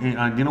look.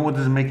 You know what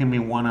this is making me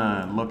want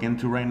to look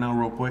into right now,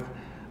 real quick.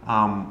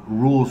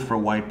 Rules for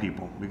white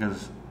people,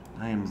 because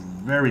I am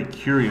very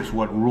curious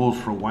what rules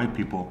for white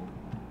people.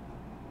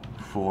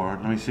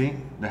 Let me see.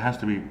 There has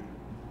to be.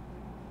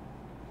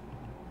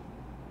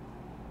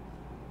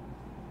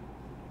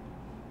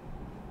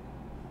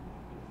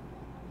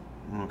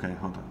 Okay,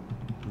 hold on.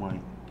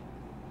 White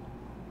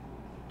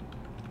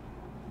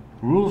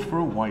rules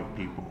for white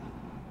people.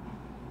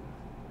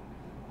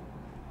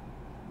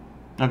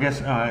 I guess,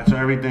 so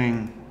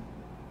everything,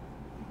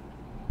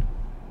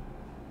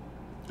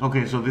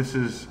 okay, so this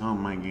is, oh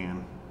my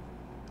God.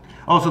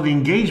 Oh, so the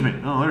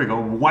engagement, oh, there we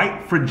go.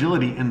 White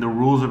fragility and the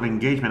rules of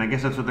engagement. I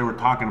guess that's what they were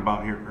talking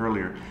about here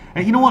earlier.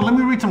 And you know what, let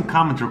me read some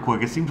comments real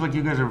quick. It seems like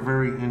you guys are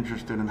very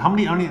interested in, how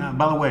many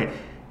by the way,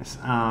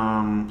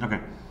 okay.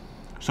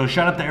 So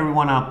shout out to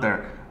everyone out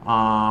there.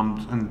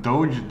 And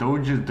Doge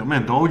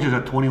is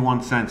at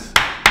 21 cents.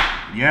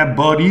 Yeah,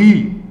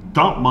 buddy,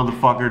 dump,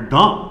 motherfucker,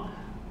 dump.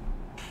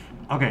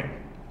 Okay.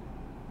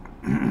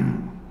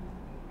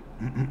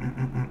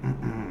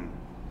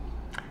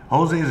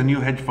 Jose is a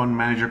new hedge fund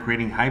manager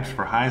creating hypes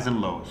for highs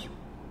and lows.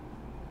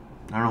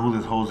 I don't know who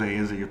this Jose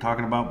is that you're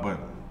talking about, but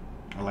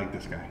I like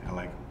this guy. I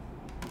like him.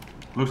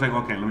 Looks like,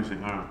 okay, let me see.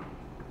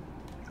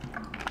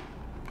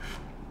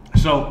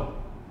 So,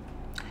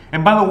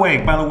 and by the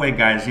way,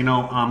 guys, you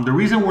know, the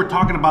reason we're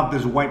talking about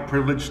this white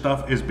privilege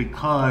stuff is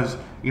because,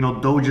 you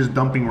know, Doge is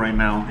dumping right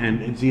now,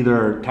 and it's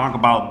either talk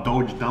about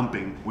Doge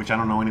dumping, which I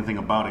don't know anything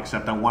about,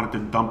 except I wanted to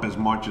dump as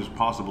much as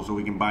possible so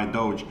we can buy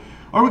Doge,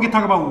 or we can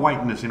talk about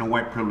whiteness, you know,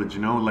 white privilege,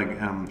 you know, like,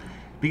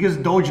 because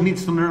Doge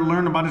needs to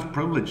learn about his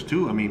privilege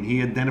too. I mean,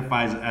 he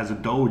identifies as a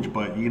Doge,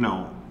 but, you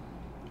know,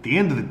 at the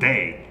end of the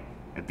day,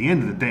 you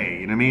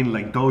know what I mean?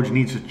 Like, Doge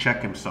needs to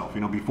check himself, you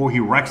know, before he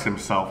wrecks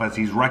himself, as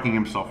he's wrecking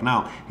himself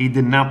now. He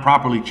did not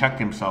properly check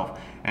himself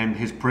and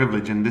his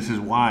privilege, and this is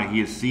why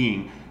he is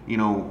seeing, you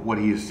know, what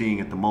he is seeing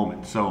at the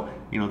moment. So,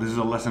 you know, this is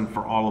a lesson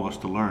for all of us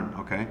to learn,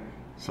 okay?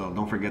 So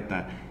don't forget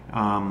that.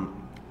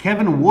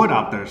 Kevin Wood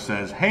out there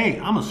says, hey,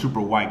 I'm a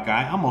super white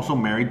guy. I'm also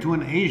married to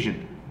an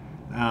Asian.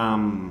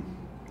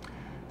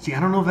 See, I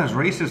don't know if that's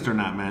racist or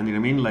not, man. You know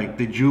what I mean? Like,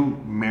 did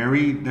you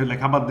marry, like,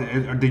 how about,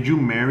 did you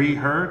marry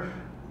her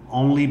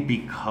only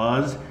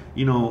because,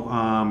 you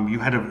know, you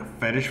had a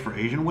fetish for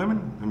Asian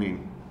women? I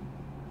mean,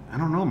 I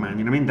don't know, man.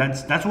 You know what I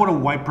mean? That's what a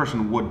white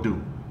person would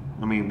do.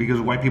 I mean, because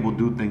white people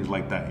do things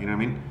like that. You know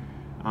what I mean?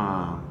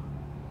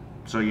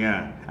 So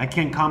yeah, I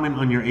can't comment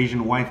on your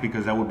Asian wife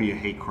because that would be a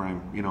hate crime,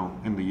 you know,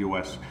 in the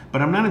U.S.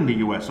 But I'm not in the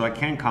U.S., so I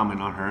can't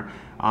comment on her.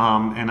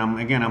 And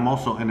I'm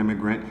also an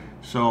immigrant,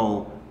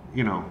 so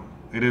you know,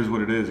 it is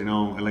what it is, you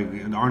know. Like,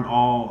 aren't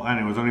all?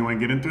 Anyways, I don't even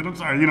want to get into it. I'm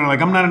sorry, you know, like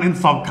I'm not an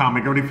insult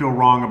comic. I already feel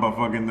wrong about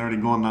fucking already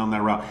going down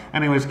that route.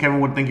 Anyways, Kevin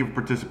Wood, thank you for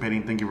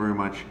participating. Thank you very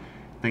much.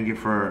 Thank you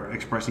for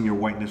expressing your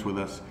whiteness with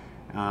us.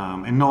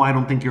 And no, I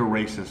don't think you're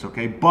racist,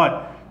 okay?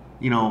 But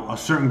you know, a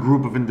certain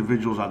group of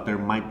individuals out there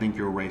might think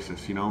you're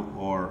racist, you know,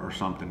 or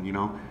something, you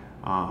know.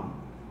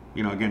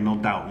 You know, again, no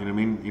doubt, you know what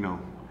I mean? You know.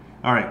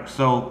 All right,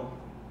 so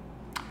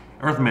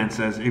Earthman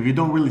says, if you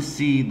don't really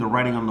see the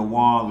writing on the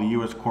wall, the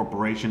U.S.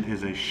 corporation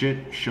is a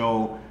shit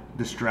show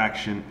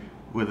distraction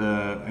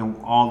and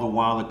all the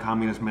while the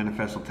Communist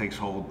Manifesto takes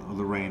hold of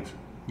the reins.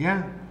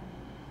 Yeah.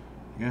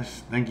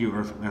 Yes, thank you,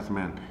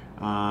 Earthman.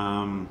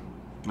 All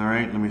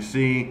right, let me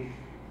see.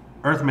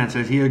 Earthman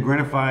says he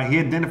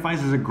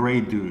identifies as a gray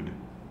dude.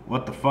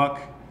 What the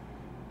fuck?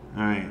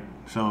 All right,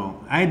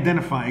 so I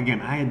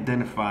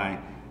identify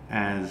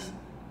as,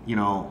 you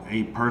know,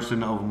 a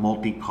person of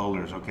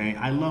multicolors, okay?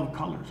 I love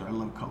colors.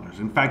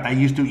 In fact, I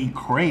used to eat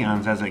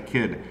crayons as a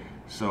kid.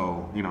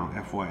 So, you know,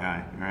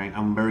 FYI, right?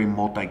 I'm very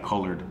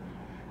multicolored.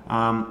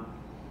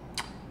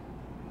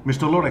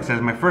 Mr. Lodek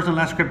says, my first and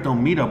last crypto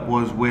meetup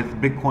was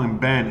with Bitcoin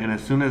Ben, and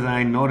as soon as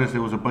I noticed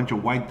there was a bunch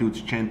of white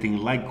dudes chanting,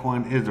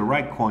 Litecoin is the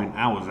right coin,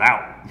 I was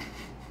out.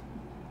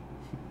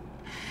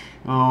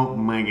 Oh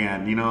my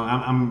God, you know,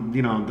 I'm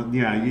you know,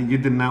 yeah, you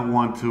did not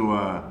want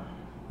to,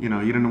 you know,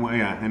 you didn't want,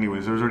 yeah,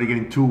 anyways, I was already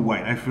getting too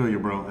white. I feel you,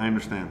 bro, I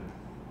understand.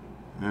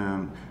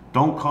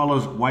 Don't call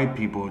us white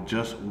people,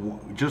 just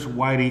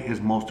whitey is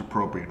most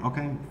appropriate.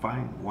 Okay,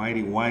 fine,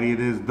 whitey it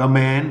is. The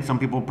man, some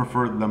people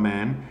prefer the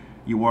man.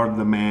 You are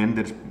the man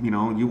that's, you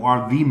know, you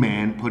are the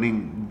man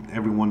putting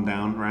everyone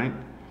down, right?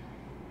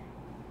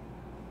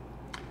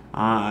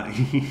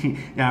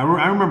 Yeah,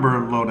 I remember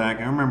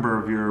Lodak. I remember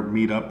of your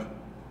meetup.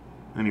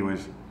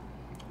 Anyways,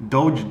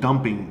 Doge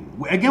dumping.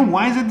 Again,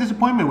 why is it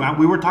disappointment?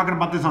 We were talking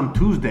about this on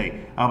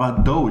Tuesday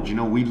about Doge. You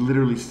know, we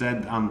literally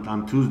said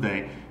on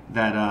Tuesday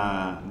that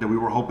that we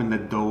were hoping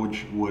that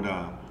Doge would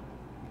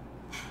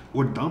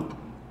dump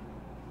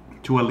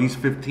to at least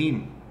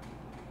 15.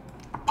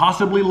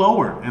 Possibly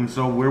lower, and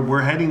so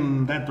we're heading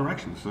in that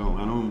direction. So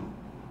I don't,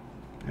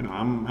 you know,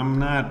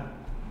 I'm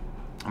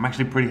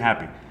actually pretty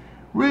happy,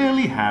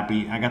 really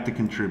happy. I got to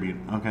contribute.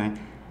 Okay,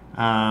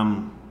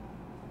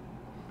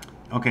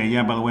 okay,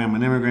 yeah. By the way, I'm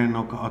an immigrant.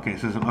 Okay,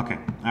 so okay,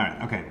 all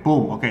right, okay,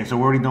 boom. Okay, so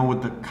we're already done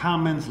with the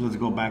comments. Let's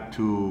go back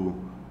to.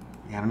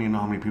 Yeah, I don't even know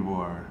how many people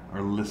are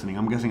listening.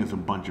 I'm guessing it's a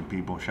bunch of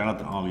people. Shout out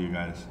to all of you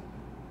guys.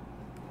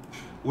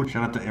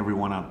 Shout out to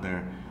everyone out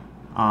there.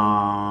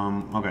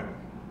 Okay.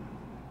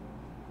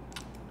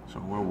 So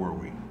where were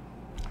we?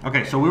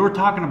 Okay, so we were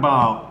talking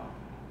about,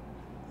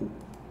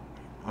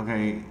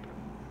 okay,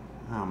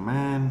 oh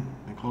man,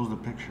 I closed the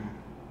picture.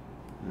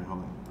 Wait,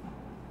 hold on.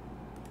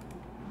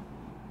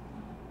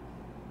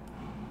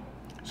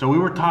 So we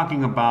were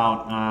talking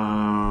about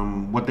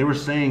what they were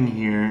saying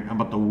here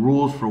about the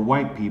rules for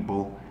white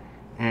people,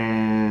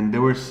 and they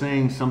were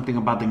saying something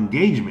about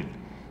engagement.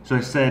 So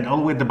it said all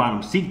the way at the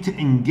bottom, seek to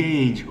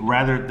engage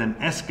rather than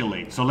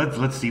escalate. So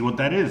let's see what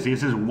that is. See, it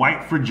says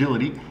white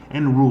fragility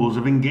and rules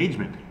of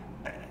engagement.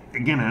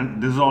 Again,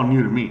 this is all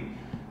new to me.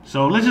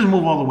 So let's just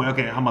move all the way.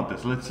 Okay, how about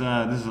this? Let's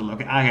this is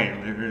okay.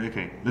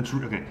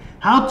 Okay.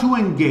 How to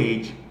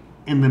engage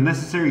in the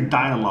necessary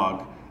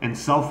dialogue and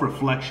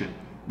self-reflection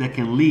that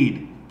can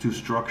lead to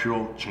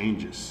structural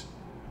changes.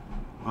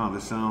 Wow,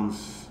 this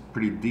sounds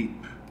pretty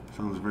deep.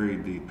 Sounds very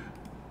deep.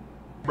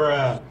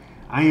 Bruh.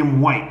 I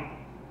am white.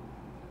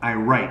 I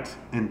write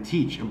and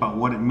teach about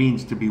what it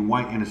means to be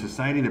white in a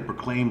society that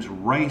proclaims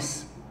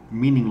race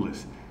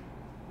meaningless,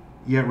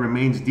 yet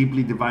remains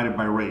deeply divided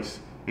by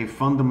race. A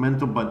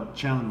fundamental but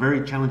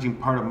very challenging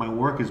part of my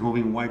work is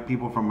moving white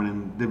people from an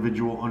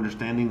individual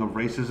understanding of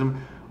racism,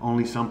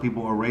 only some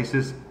people are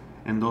racist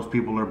and those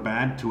people are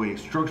bad, to a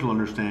structural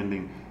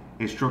understanding.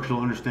 A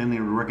structural understanding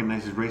that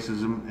recognizes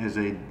racism as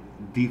a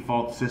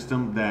default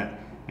system that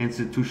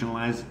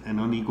institutionalized an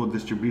unequal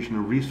distribution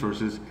of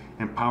resources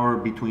and power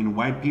between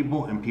white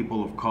people and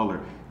people of color.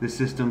 This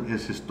system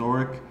is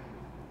historic,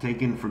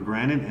 taken for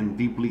granted, and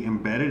deeply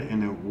embedded,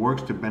 and it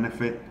works to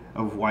benefit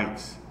of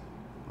whites.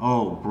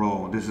 Oh,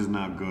 bro, this is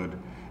not good.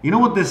 You know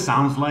what this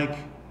sounds like?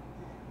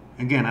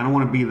 Again, I don't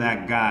want to be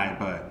that guy,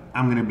 but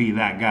I'm going to be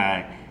that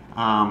guy.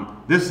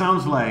 This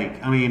sounds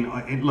like, I mean,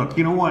 look,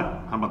 you know what?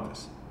 How about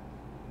this?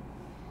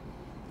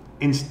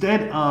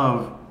 Instead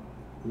of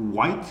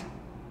white,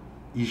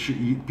 they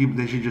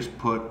should just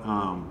put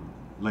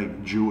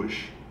like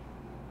Jewish,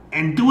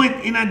 and do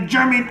it in a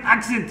German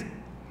accent.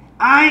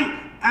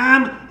 I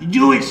am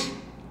Jewish.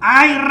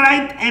 I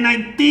write and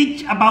I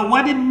teach about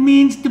what it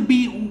means to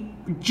be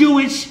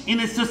Jewish in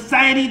a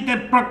society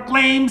that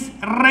proclaims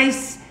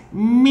race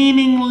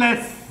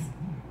meaningless.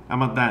 How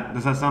about that?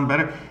 Does that sound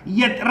better?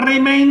 Yet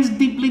remains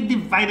deeply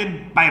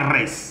divided by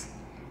race.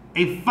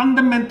 A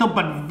fundamental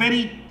but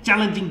very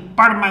challenging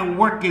part of my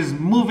work is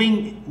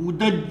moving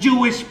the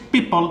Jewish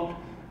people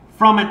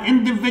from an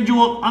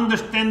individual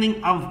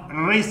understanding of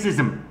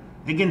racism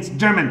against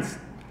Germans.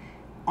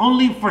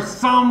 Only for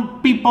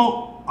some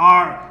people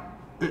are,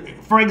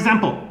 for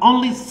example,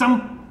 only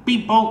some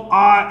people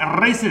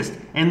are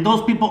racist, and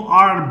those people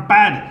are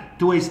bad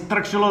to a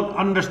structural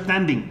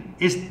understanding.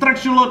 A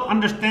structural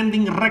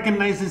understanding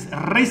recognizes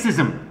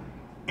racism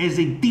as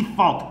a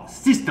default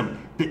system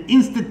that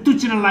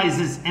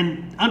institutionalizes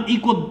an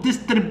unequal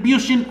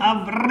distribution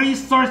of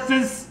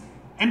resources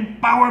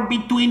and power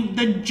between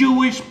the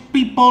Jewish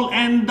people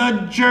and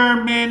the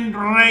German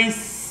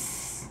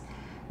race.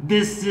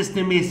 This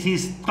system is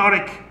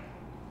historic,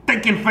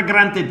 taken for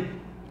granted,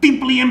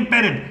 deeply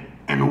embedded,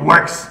 and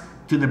works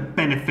to the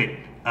benefit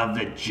of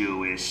the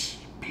Jewish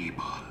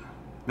people.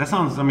 That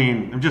sounds, I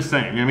mean, I'm just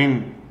saying, I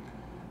mean,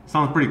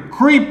 sounds pretty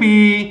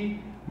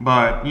creepy,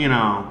 but, you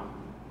know,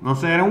 don't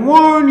say I didn't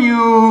warn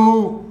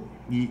you,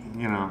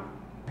 you know.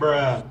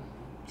 Bruh.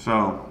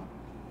 So,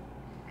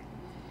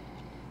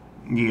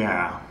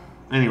 yeah.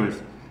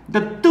 Anyways,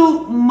 the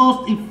two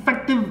most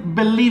effective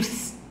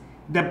beliefs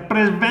that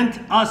prevent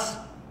us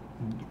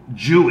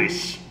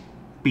Jewish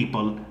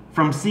people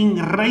from seeing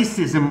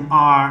racism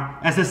are,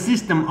 as a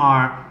system,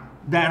 are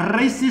that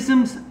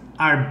racisms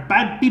are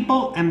bad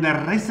people and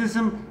that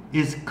racism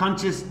is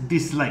conscious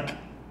dislike.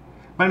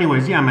 But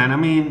anyways, yeah, man, I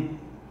mean,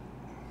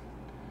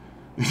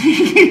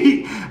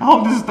 I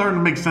hope this is starting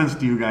to make sense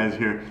to you guys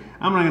here.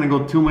 I'm not going to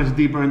go too much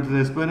deeper into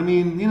this, but I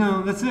mean, you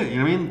know, that's it. You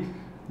know what I mean?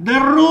 The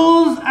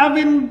rules of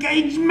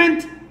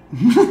engagement.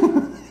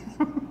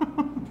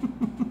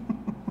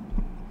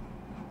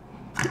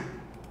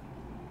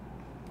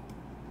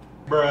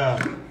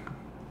 Bruh.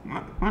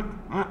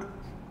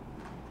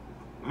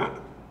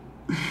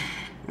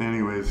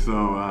 Anyway,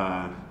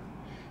 so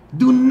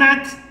do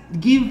not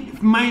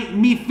give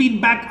me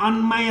feedback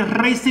on my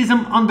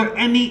racism under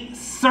any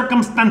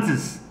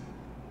circumstances.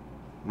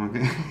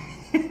 Okay.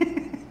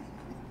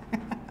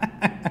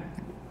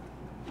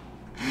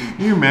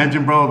 Can you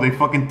imagine, bro? They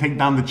fucking take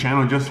down the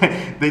channel just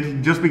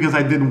because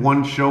I did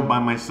one show by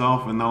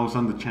myself, and all of a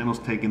sudden the channel's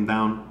taken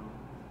down.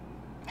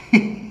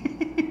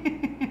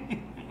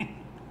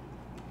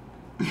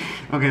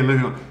 Okay,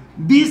 look.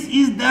 This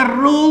is the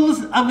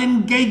rules of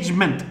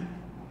engagement.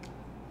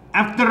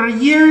 After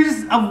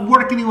years of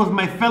working with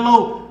my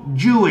fellow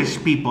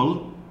Jewish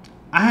people,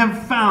 I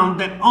have found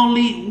that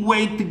only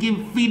way to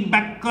give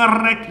feedback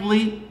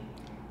correctly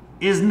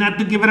is not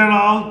to give it at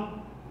all.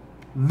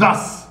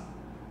 Thus,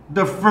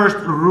 the first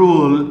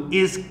rule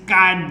is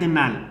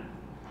cardinal.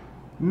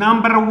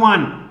 Number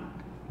one,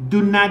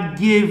 do not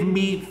give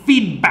me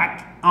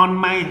feedback on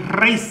my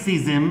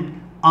racism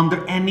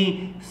under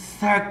any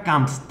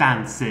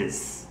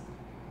circumstances.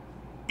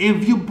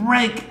 If you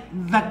break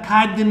the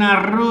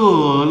cardinal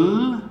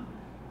rule,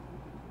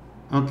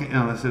 okay,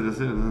 no, that's it, it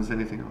doesn't say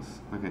anything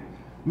else. Okay.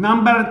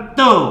 Number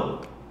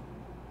two,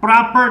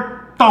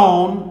 proper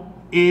tone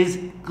is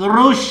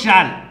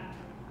crucial.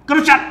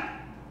 Crucial.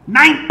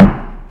 9.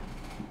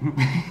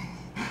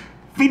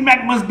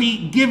 Feedback must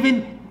be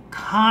given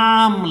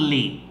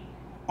calmly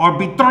or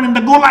be thrown in the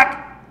gulag.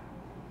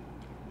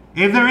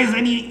 If there is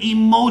any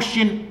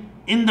emotion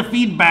in the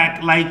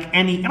feedback, like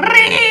any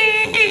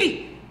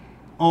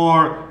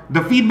or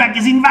the feedback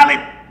is invalid,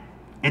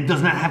 it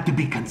does not have to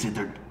be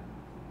considered.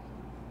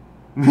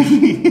 Bro,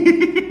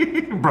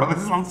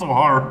 this sounds so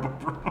horrible,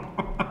 bro.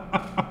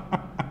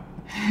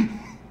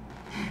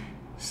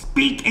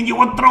 Speak and you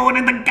will throw it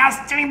in the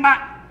gas chamber.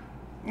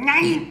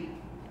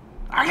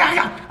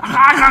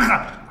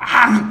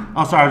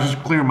 Oh, sorry, I was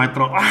just clearing my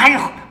throat.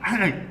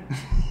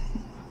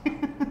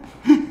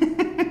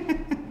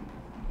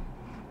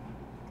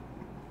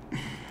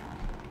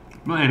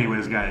 Well,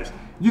 anyways, guys,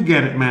 you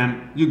get it,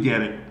 man. You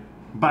get it.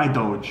 Bye,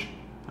 Doge.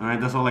 All right,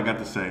 that's all I got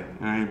to say.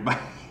 All right, bye.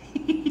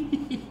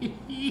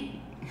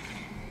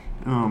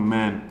 Oh,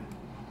 man.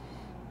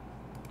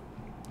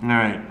 All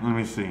right, let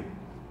me see.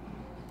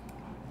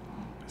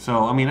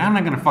 So, I mean, I'm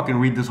not going to fucking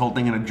read this whole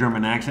thing in a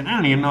German accent. I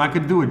don't even know I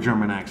could do a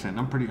German accent.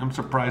 I'm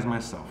surprised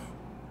myself.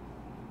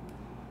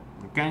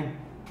 Okay?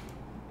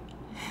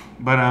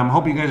 But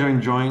hope you guys are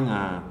enjoying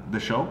the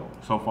show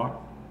so far.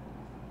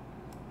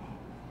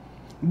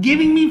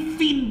 Giving me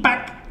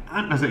feedback.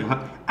 As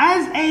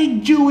a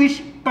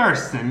Jewish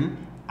person,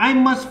 I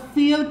must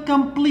feel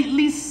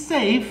completely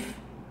safe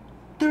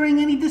during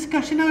any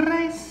discussion of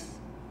race.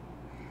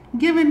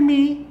 Giving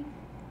me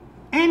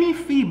any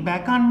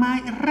feedback on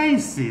my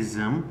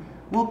racism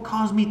will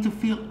cause me to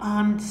feel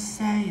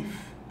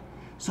unsafe.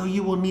 So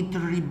you will need to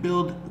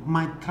rebuild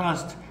my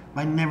trust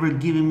by never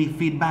giving me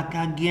feedback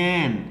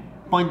again.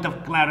 Point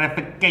of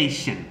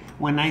clarification.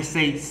 When I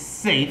say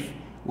safe,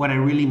 what I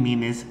really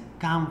mean is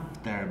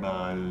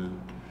comfortable.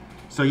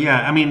 So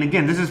yeah, I mean,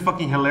 again, this is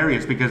fucking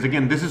hilarious because,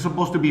 again, this is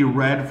supposed to be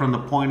read from the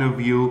point of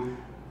view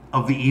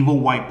of the evil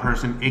white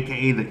person,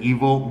 aka the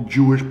evil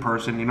Jewish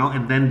person, you know,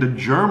 and then the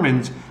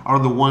Germans are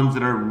the ones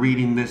that are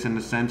reading this in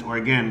a sense, or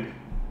again,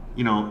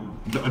 you know,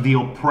 the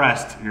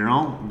oppressed, you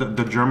know,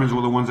 the Germans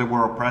were the ones that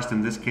were oppressed.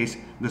 In this case,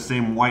 the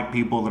same white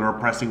people that are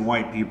oppressing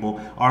white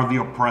people are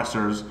the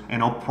oppressors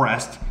and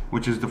oppressed,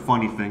 which is the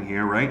funny thing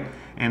here, right?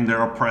 And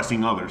they're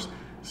oppressing others.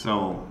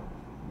 So,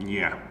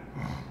 yeah.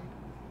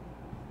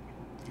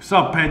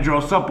 Sup,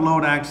 Pedro? Sup,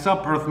 Lodax?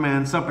 Sup,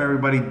 Earthman? Sup,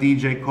 everybody?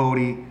 DJ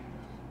Cody?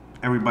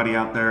 Everybody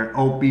out there?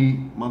 Opie?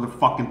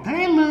 Motherfucking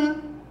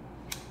Taylor?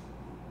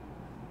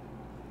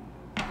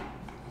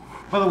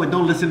 By the way,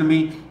 don't listen to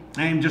me.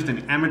 I am just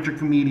an amateur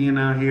comedian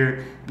out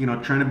here, you know,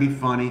 trying to be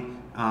funny.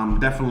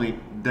 Definitely,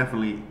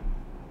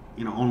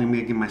 you know, only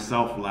making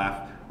myself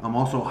laugh. I'm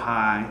also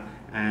high,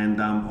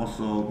 and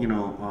also, you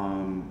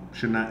know,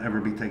 should not ever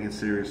be taken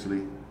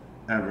seriously,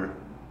 ever.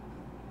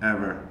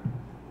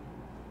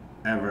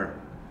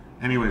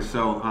 Anyway,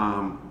 so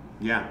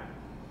yeah.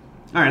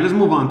 All right, let's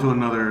move on to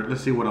another.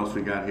 Let's see what else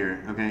we got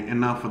here. Okay,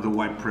 enough of the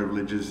white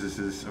privileges. This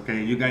is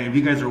okay. You guys, if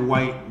you guys are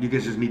white, you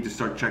guys just need to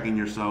start checking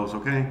yourselves.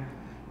 Okay.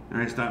 All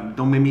right, stop.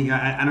 Don't make me.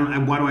 I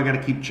don't. Why do I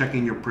gotta keep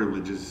checking your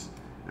privileges?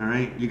 All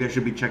right, you guys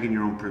should be checking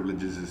your own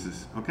privileges. This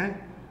is okay.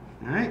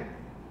 All right,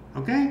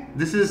 okay.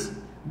 This is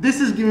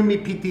giving me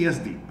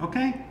PTSD.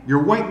 Okay, your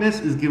whiteness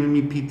is giving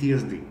me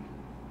PTSD.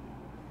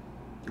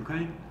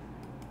 Okay.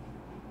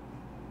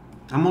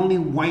 I'm only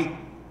white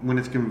when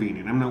it's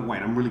convenient. I'm not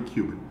white. I'm really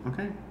Cuban.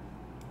 Okay.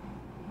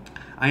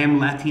 I am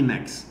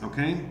Latinx.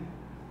 Okay,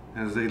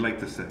 as they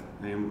like to say.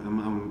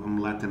 I'm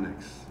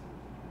Latinx,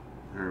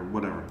 or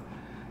whatever.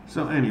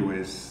 So,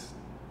 anyways,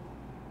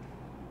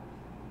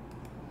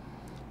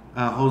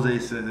 Jose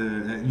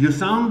said, you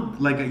sound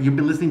like you've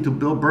been listening to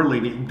Bill Burr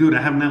lately. Dude,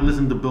 I have not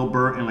listened to Bill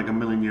Burr in like a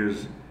million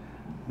years.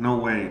 No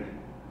way.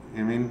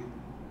 I mean,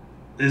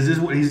 is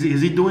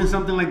he doing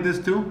something like this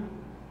too?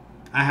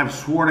 I have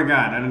swore to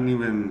God,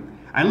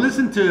 I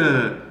listened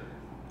to,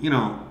 you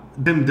know,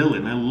 Tim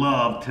Dillon. I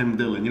love Tim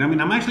Dillon. You know what I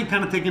mean? I'm actually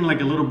kind of taking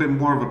like a little bit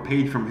more of a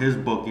page from his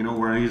book, you know,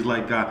 where he's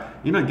like,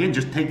 you know, again,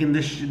 just taking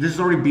this is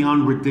already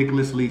beyond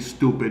ridiculously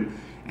stupid.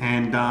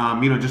 And,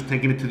 you know, just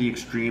taking it to the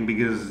extreme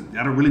because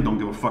I really don't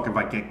give a fuck if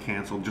I get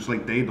canceled, just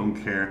like they don't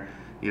care.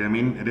 You know what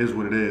I mean? It is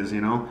what it is,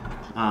 you know?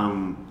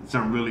 It's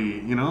not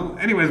really, you know?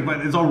 Anyways,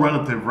 but it's all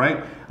relative,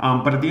 right?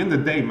 But at the end of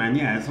the day, man,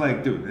 yeah, it's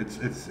like, dude,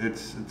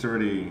 it's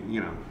already,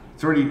 you know,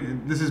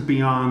 this is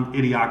beyond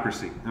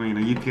idiocracy. I mean,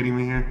 are you kidding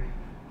me here?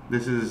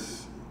 This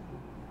is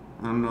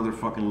another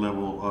fucking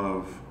level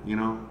of, you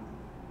know,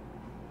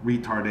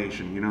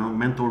 retardation, you know,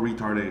 mental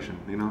retardation,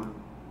 you know?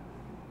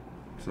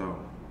 So,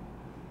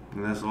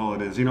 and that's all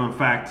it is. You know, in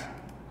fact,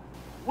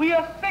 we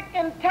are sick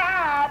and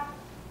tired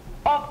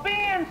of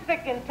being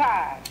sick and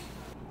tired.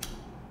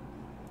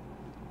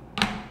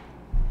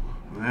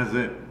 And that's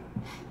it.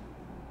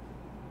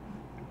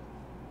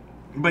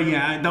 But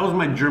yeah, that was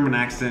my German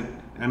accent.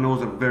 I know it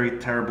was a very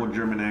terrible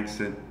German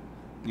accent.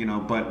 You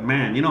know, but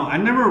man, you know, I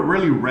never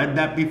really read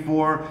that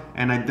before,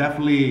 and I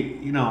definitely,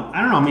 you know,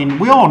 I don't know, I mean,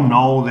 we all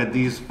know that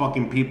these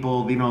fucking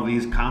people, you know,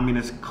 these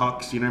communist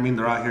cucks, you know what I mean,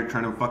 they're out here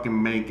trying to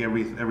fucking make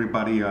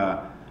everybody,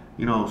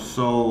 you know,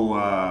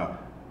 so,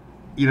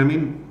 you know what I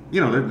mean, you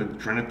know, they're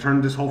trying to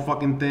turn this whole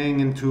fucking thing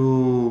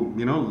into,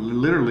 you know,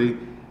 literally,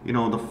 you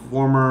know, the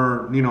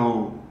former, you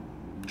know,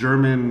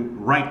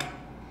 German Reich,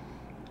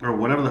 or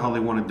whatever the hell they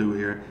want to do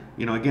here.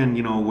 You know, again,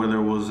 you know, whether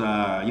it was,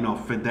 you know,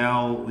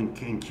 Fidel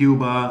in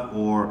Cuba,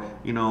 or,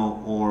 you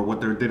know, or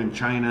what they did in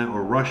China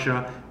or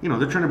Russia, you know,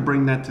 they're trying to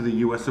bring that to the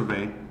US of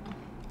A.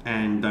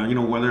 And, you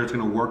know, whether it's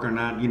going to work or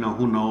not, you know,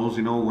 who knows,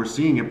 you know, we're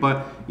seeing it.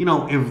 But, you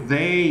know, if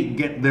they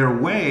get their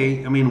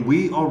way, I mean,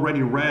 we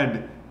already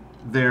read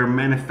their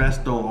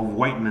manifesto of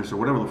whiteness or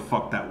whatever the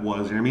fuck that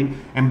was, you know what I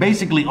mean? And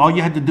basically all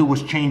you had to do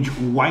was change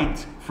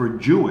white for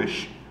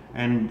Jewish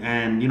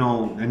and you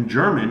know, and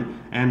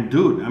German. And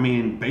dude, I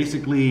mean,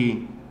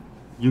 basically...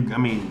 I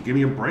mean, give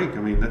me a break. I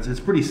mean, it's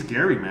pretty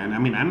scary, man. I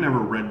mean, I never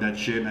read that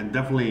shit. I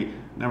definitely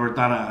never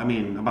thought,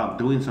 about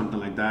doing something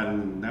like that,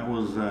 and that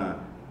was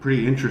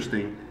pretty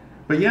interesting.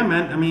 But yeah,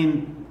 man, I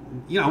mean,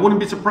 you know, I wouldn't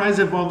be surprised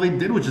if all they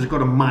did was just go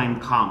to Mein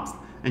Kampf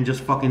and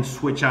just fucking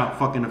switch out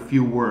fucking a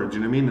few words,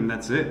 you know what I mean? And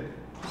that's it.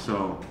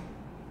 So,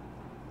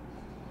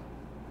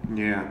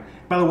 yeah.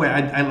 By the way,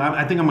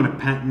 I think I'm gonna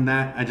patent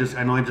that.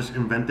 I know I just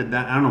invented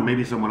that. I don't know,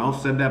 maybe someone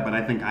else said that, but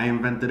I think I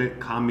invented it.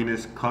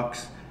 Communist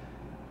cucks.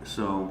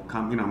 So,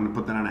 you know, I'm gonna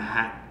put that on a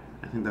hat.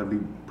 I think that'd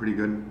be pretty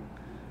good,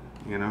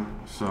 you know.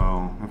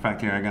 So, in fact,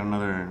 here I got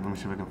another. Let me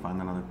see if I can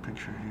find another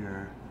picture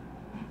here.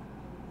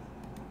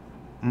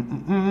 What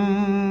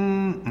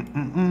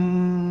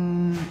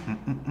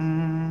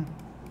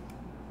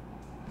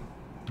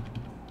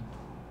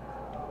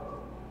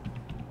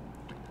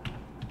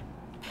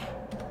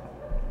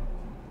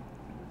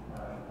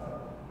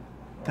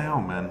the hell,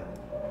 man?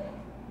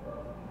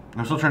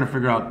 I'm still trying to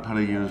figure out how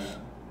to use,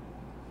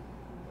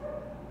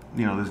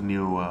 you know, this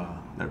new,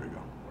 there we go.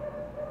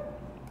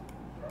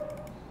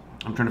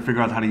 I'm trying to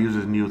figure out how to use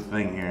this new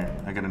thing here.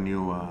 I got a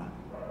new,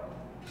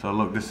 so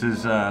look, this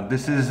is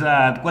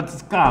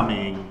what's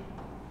coming.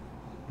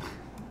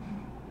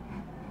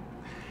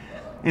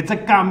 It's a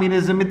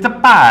communism, it's a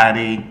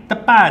party. The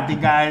party,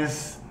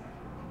 guys.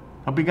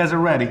 Hope you guys are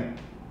ready.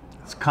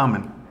 It's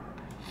coming.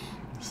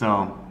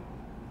 So,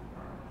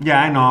 yeah,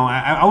 I know.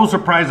 I was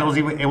surprised.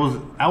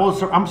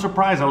 I'm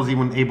surprised I was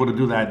even able to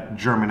do that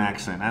German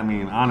accent. I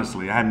mean,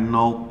 honestly, I had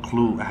no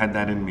clue I had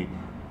that in me.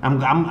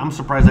 I'm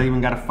surprised I even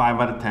got a 5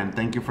 out of 10.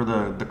 Thank you for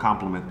the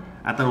compliment.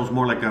 I thought it was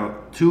more like a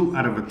 2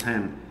 out of a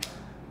 10.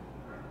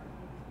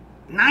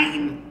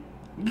 9.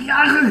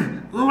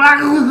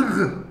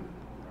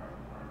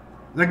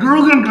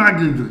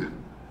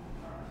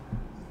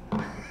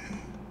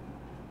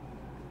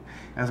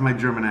 That's my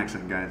German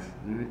accent, guys.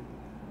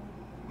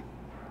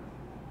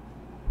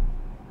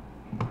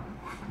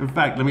 In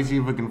fact, let me see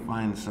if I can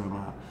find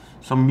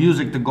some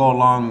music to go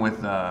along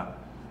with. No,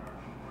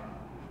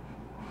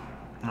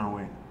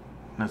 wait.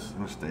 Let's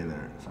stay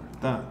there.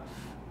 Sorry.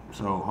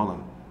 So hold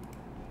on.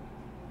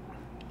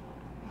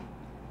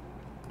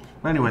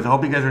 But anyways, I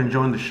hope you guys are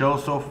enjoying the show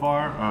so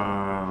far.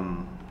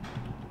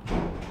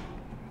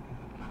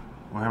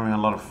 We're having a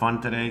lot of fun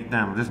today.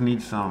 Damn, this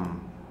needs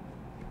some.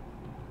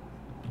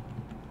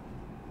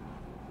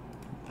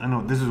 I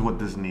know this is what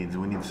this needs.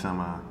 We need some.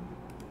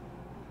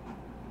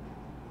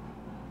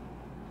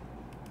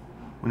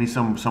 We need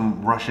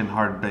some Russian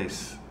hard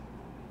bass.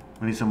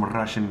 We need some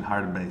Russian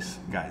hard bass,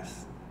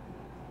 guys.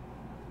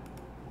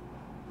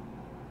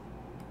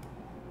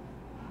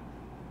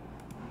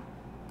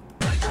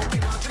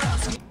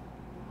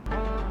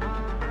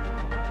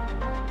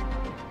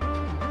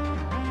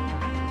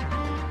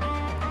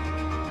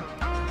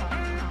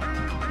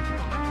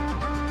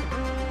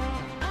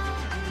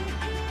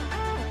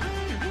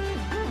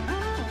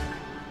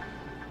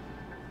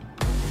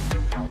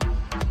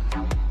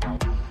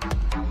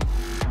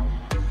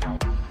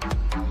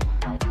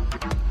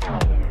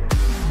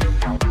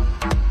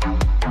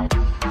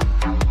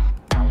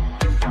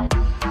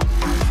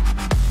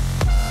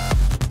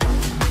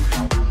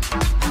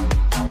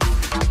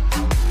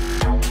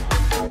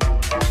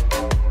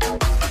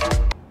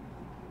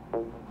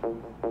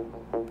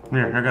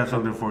 Here, I got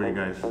something for you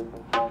guys.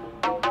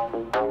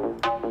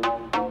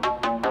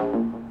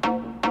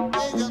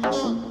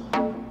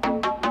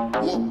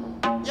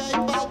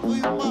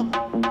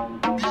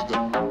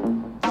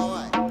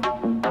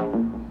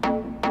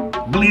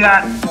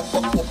 Блядь!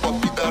 Опа,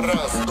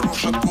 пидорас,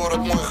 рушит город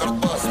мой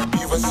хардбас.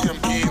 Пиво,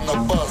 семки и на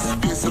бас,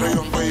 весь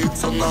район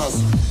боится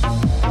нас.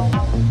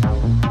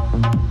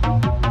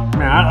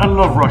 Man, I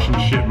love Russian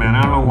shit, man.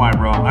 I don't know why,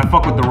 bro. I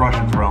fuck with the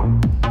Russians, bro.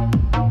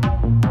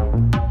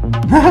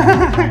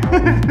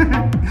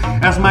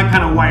 That's my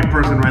kind of white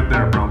person right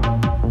there, bro.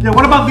 Yeah,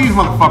 what about these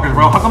motherfuckers,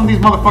 bro? How come these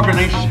motherfuckers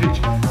ain't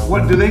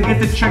what, do they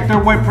get to check their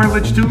white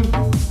privilege too?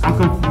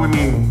 I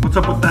mean, what's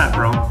up with that,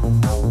 bro?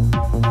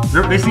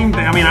 They seem,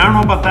 I mean, I don't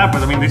know about that,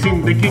 but I mean, you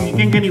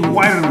can't get any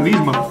whiter than these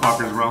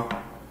motherfuckers, bro.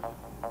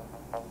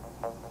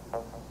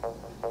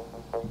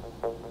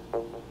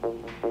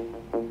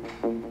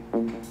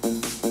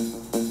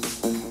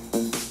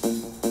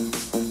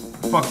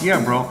 Fuck yeah,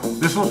 bro.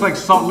 This looks like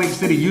Salt Lake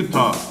City,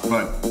 Utah,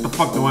 but what the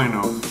fuck do I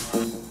know?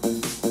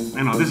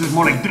 I know, this is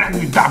more like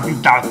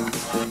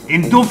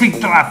in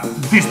Dufitraf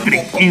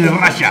district in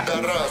Russia.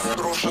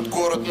 Рушит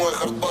город мой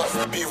хардбас.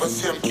 Пиво,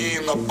 семки и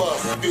на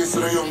бас, весь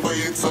район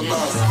боится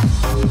нас.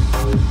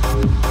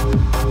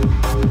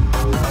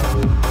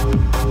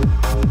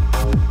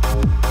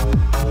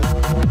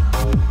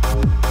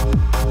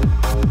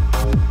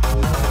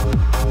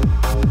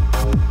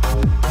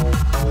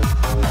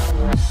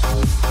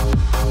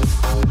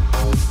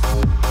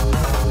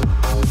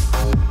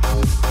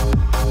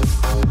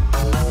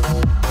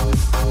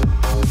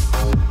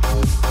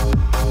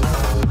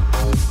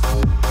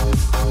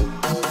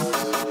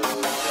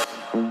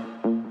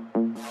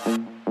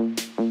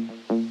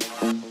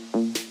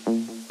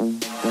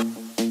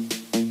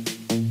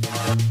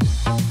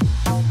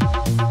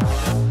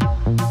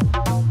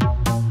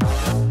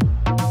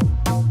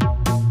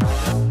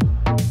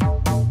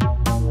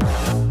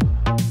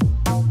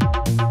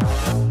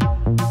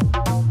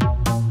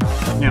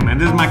 Yeah, man,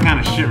 this is my kind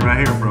of shit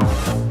right here, bro.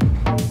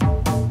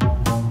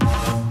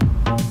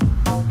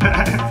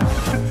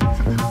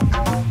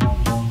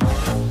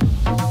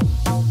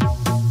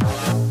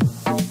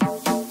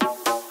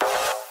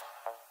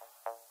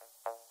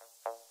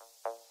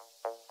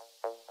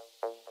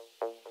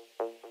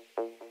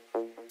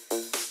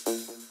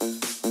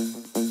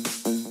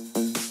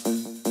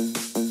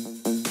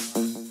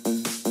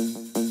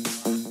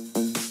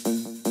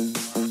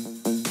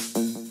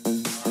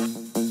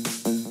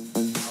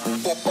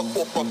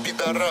 Опа,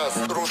 пидорас,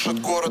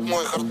 рушит город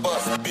мой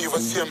хардбас. Пиво,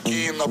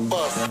 семки и на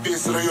бас,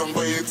 весь район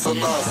боится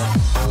нас.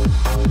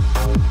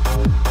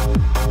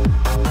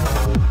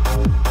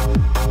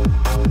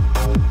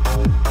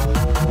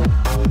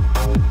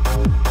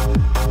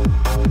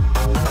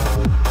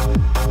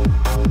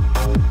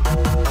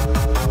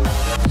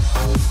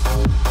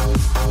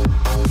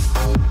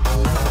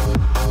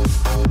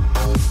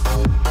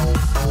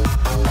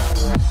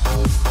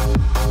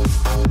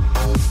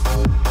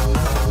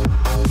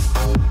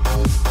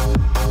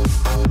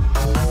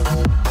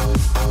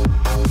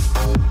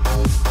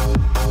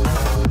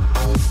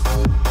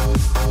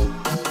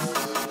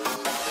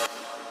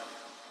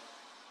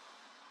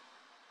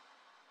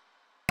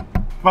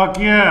 Fuck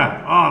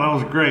yeah. Oh, that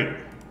was great.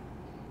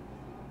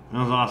 That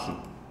was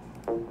awesome.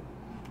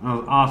 That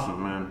was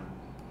awesome, man.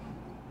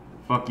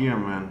 Fuck yeah,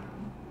 man.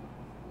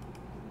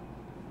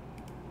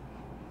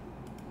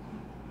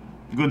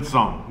 Good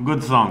song.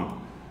 Good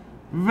song.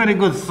 Very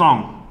good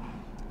song.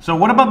 So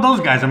what about those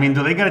guys? I mean,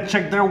 do they gotta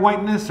check their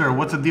whiteness, or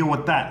what's the deal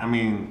with that? I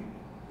mean,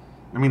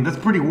 that's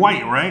pretty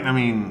white, right? I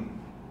mean,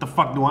 the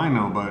fuck do I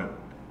know?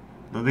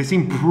 But they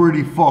seem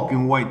pretty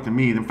fucking white to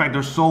me. In fact,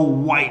 they're so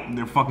white,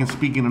 they're fucking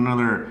speaking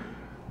another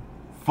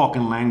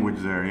fucking language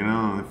there, you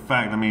know? In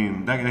fact, I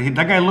mean, that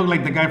guy looked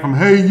like the guy from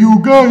Hey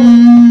You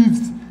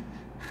Guys!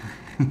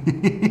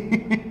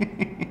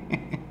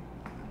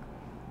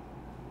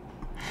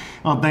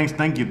 Oh, thanks,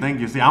 thank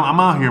you. See, I'm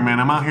out here, man.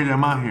 I'm out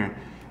here.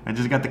 I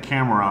just got the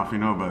camera off, you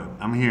know, but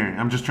I'm here.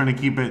 I'm just trying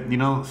to keep it, you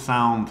know,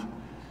 sound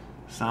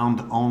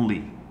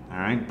only, all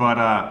right? But,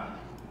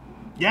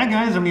 yeah,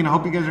 guys, I mean, I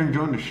hope you guys are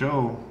enjoying the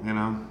show, you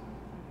know?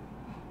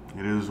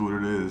 It is what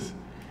it is.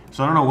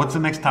 So, I don't know, what's the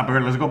next topic?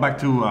 Let's go back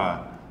to,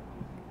 where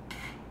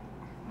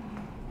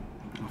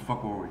the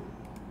fuck were we?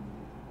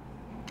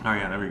 Oh,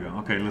 yeah, there we go.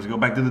 Okay, let's go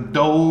back to the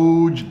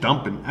Doge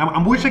dumping.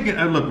 I wish I could,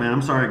 look, man,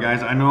 I'm sorry,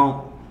 guys. I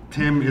know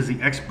Tim is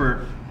the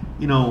expert,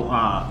 you know,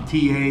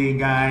 TA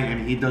guy,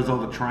 and he does all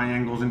the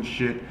triangles and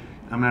shit.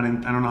 I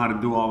don't know how to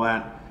do all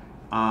that.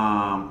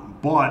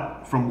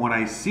 But from what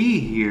I see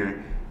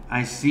here,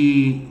 I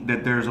see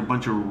that there's a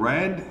bunch of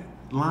red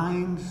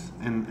lines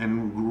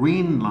and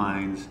green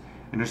lines,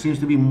 and there seems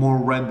to be more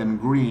red than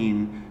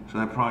green, so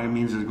that probably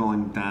means it's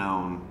going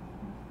down.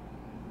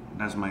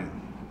 That's my,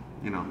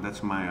 you know,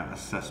 that's my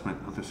assessment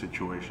of the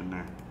situation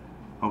there.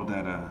 Hope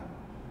that,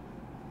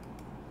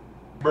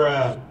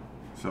 Bruh.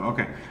 So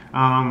okay,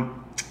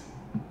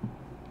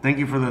 thank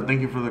you for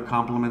the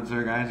compliments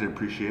there, guys. I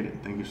appreciate it.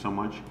 Thank you so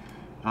much.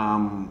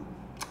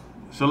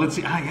 So let's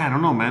see. Yeah, I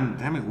don't know, man.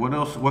 Damn it. What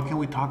else? What can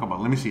we talk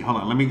about? Let me see. Hold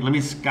on. Let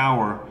me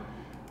scour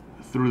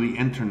through the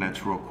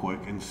internets real quick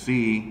and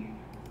see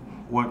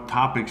what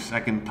topics I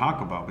can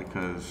talk about,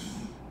 because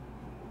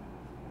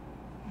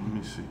let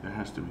me see. There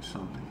has to be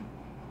something.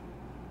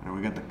 All right,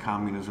 we got the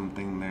communism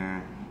thing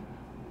there.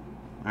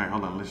 All right,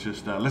 hold on. Let's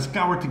just let's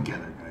scour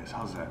together, guys.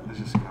 How's that? Let's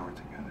just scour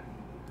together.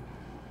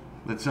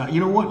 Let's, you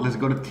know what? Let's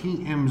go to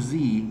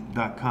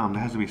TMZ.com.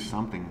 There has to be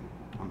something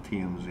on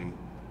TMZ.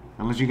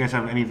 Unless you guys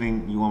have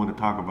anything you want me to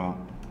talk about.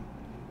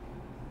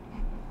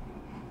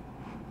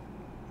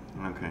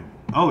 Okay.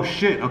 Oh,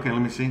 shit. Okay,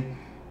 let me see.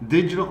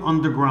 Digital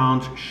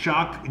Underground's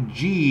Shock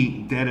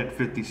G dead at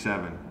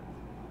 57.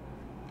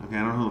 Okay, I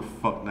don't know who the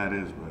fuck that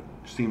is, but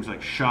it seems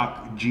like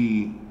Shock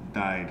G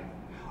died.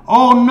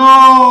 Oh,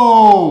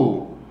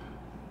 no!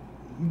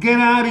 Get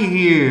out of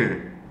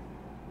here.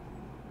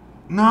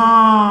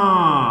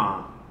 Nah.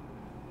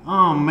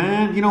 Oh,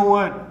 man. You know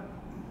what?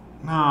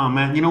 Nah,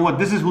 man. You know what?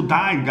 This is who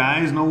died,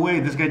 guys. No way.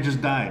 This guy just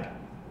died.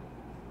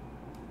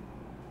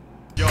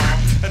 Y'all,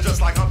 and just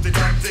like Humpty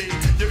Dumpty,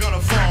 you're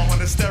gonna fall when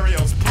the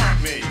stereos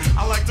pump me.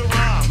 I like to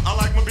rhyme. I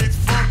like my beats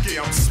funky.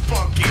 I'm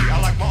spunky. I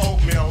like my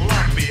oatmeal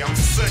lumpy. I'm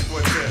sick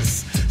with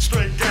this.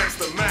 Straight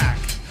gangster Mac.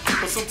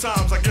 But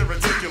sometimes I get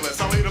ridiculous.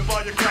 I'll eat up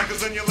all your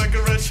crackers and your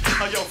licorice.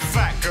 Oh, yo,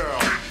 fat girl.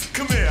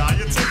 Come here. Are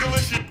you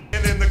ticklish?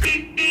 And in the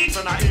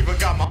and I even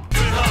got my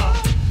come on.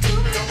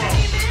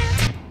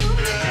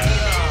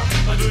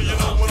 Yeah. Do you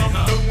know what I'm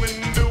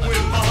doing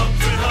my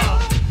Humpty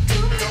Hump?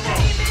 Come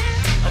on.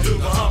 I do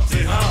the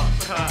Humpty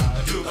Hump.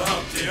 I do the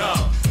Humpty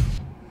Hump.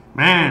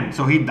 Man,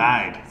 so he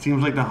died.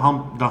 Seems like the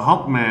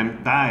hump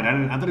man died.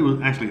 I thought he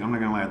was, actually, I'm not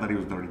gonna lie, I thought he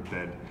was already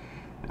dead.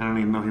 I don't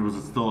even know if he was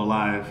still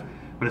alive.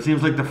 But it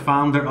seems like the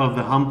founder of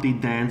the Humpty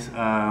Dance,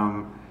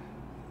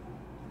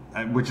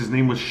 which his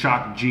name was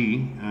Shock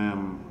G,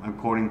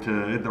 according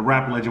to it, the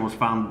rap legend was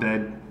found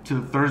dead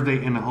to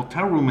Thursday in a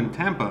hotel room in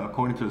Tampa,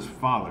 according to his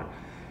father.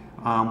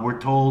 We're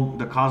told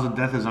the cause of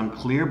death is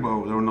unclear,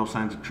 but there were no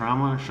signs of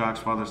trauma. Shock's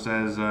father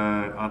says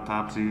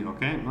autopsy.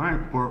 Okay, all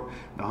right. Poor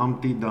the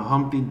Humpty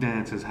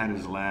Dance has had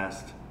his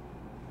last.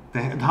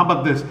 How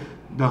about this?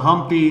 The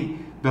Humpty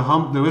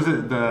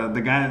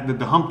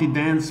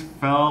Dance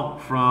fell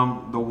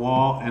from the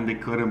wall and they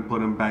couldn't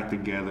put him back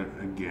together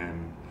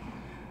again.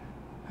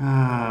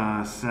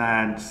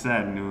 Sad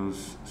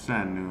news.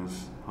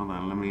 Hold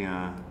on, let me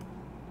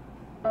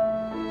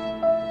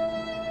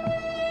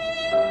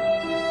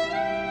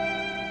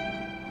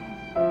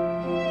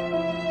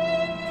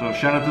So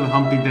shout out to the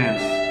Humpty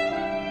Dance.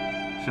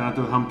 Shout out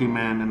to the Humpty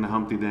Man and the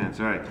Humpty Dance.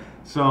 All right.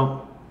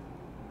 So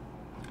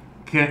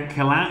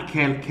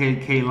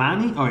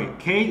Kehlani. All right,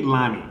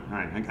 Kehlani. All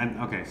right.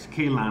 Okay.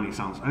 Kehlani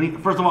sounds. I mean,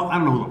 first of all, I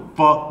don't know who the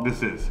fuck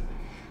this is.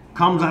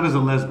 Comes out as a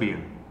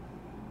lesbian.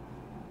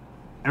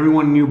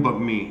 Everyone knew but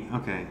me.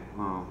 Okay.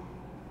 Well,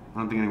 I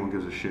don't think anyone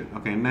gives a shit.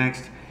 Okay.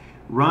 Next,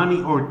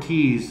 Ronnie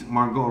Ortiz,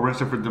 Margot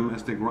arrested for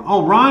domestic.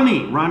 Oh,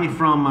 Ronnie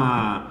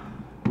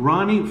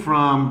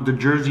from the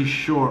Jersey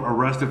Shore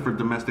arrested for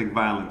domestic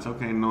violence.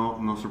 Okay,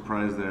 no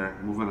surprise there.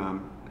 Moving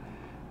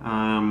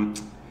on.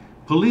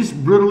 Police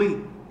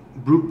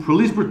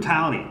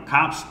brutality.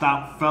 Cops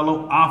stop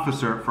fellow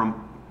officer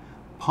from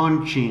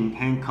punching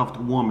handcuffed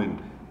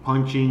woman.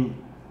 Punching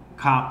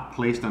cop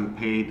placed on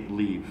paid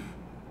leave.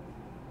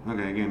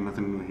 Okay, again,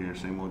 nothing new here.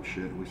 Same old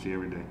shit we see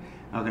every day.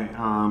 Okay,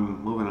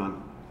 moving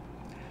on.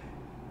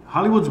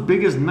 Hollywood's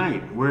biggest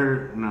night.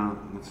 Where? No,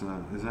 it's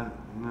is that?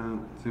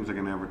 No, seems like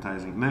an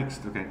advertising.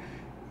 Next, okay.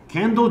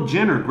 Kendall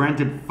Jenner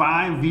granted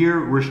 5-year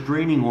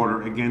restraining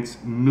order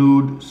against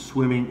nude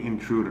swimming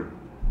intruder.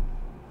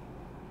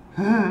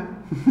 Okay,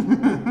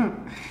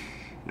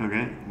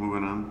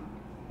 moving on.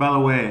 By the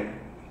way,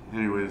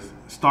 anyways,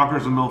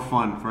 stalkers are no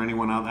fun for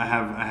anyone out. I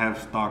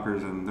have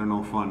stalkers and they're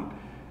no fun.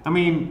 I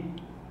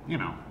mean, you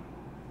know,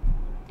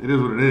 it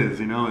is what it is.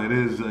 You know, it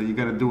is. You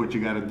got to do what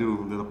you got to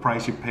do. The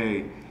price you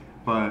pay.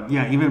 But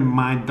yeah, even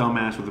my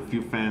dumbass with a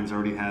few fans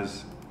already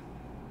has,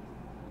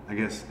 I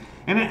guess.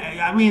 And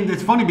I mean,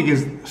 it's funny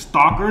because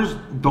stalkers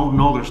don't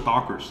know they're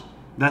stalkers.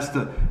 That's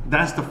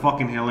the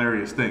fucking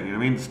hilarious thing. You know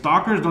what I mean?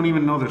 Stalkers don't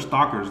even know they're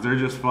stalkers. They're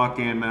just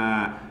fucking.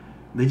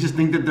 They just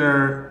think that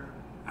they're.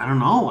 I don't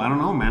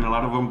know, man. A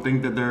lot of them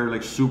think that they're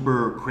like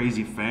super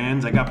crazy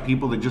fans. I got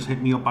people that just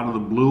hit me up out of the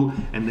blue,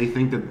 and they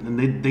think that,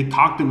 and they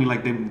talk to me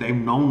like they've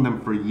known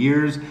them for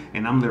years,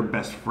 and I'm their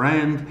best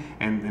friend,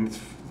 and it's.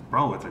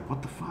 Bro, it's like,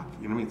 what the fuck?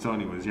 You know what I mean? So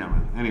anyways, yeah,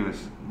 man. Anyways,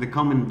 they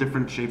come in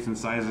different shapes and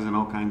sizes and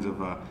all kinds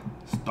of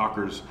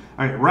stalkers.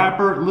 All right,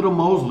 rapper Little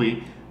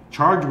Mosey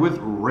charged with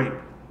rape.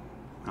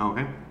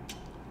 Okay.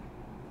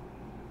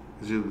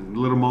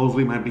 Little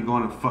Mosey might be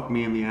going to fuck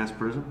me in the ass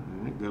prison.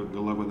 All right, good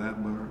luck with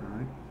that, brother. All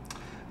right.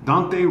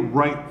 Dante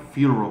Wright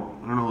funeral.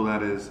 I don't know who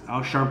that is.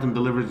 Al Sharpton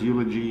delivers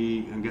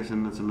eulogy. I'm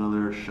guessing that's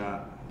another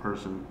shot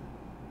person.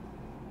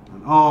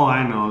 Oh,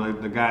 I know.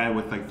 The guy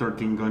with like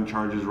 13 gun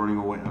charges running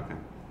away. Okay.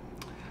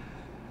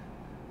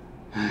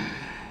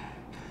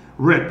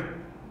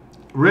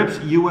 Rip's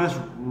U.S.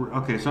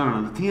 Okay, so I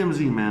don't know. The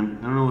TMZ, man.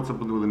 I don't know what's up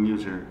with the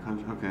news here.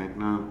 Okay,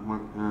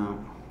 no.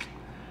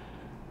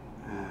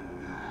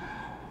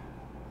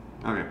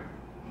 Okay.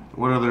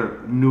 What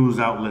other news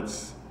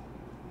outlets?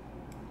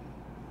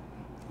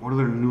 What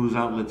other news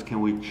outlets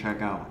can we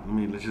check out?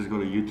 Let's just go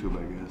to YouTube,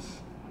 I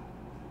guess.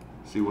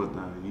 See what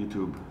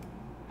YouTube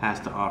has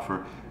to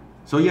offer.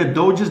 So yeah,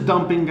 Doge is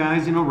dumping,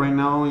 guys. You know, right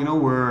now, you know,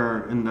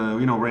 we're in the,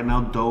 you know, right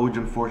now, Doge,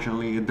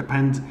 unfortunately, it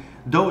depends.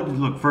 Doge,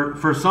 look,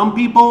 for some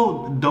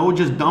people, Doge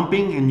is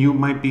dumping, and you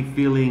might be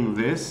feeling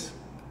this,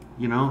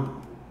 you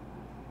know.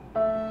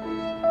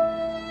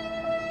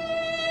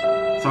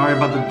 Sorry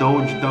about the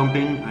Doge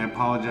dumping. I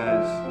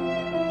apologize.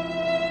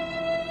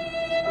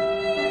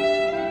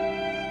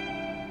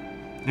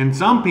 And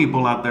some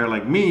people out there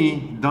like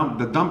me,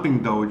 the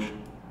dumping Doge.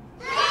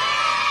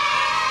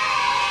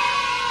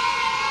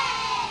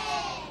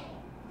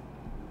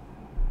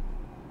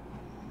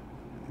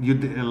 You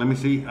did, let me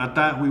see. I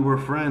thought we were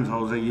friends,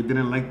 Jose. You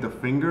didn't like the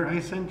finger I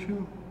sent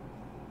you?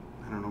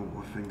 I don't know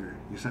what finger.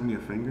 You sent me a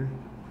finger?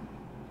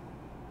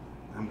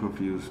 I'm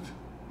confused.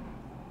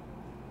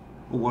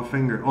 Oh, what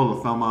finger? Oh,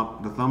 the thumb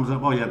up. The thumbs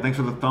up. Oh, yeah. Thanks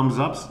for the thumbs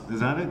ups.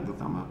 Is that it? The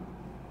thumb up.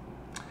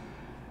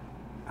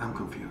 I'm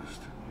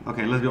confused.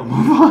 Okay, let's go.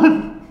 Move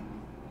on.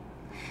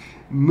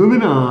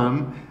 Moving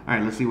on. All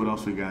right, let's see what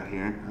else we got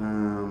here.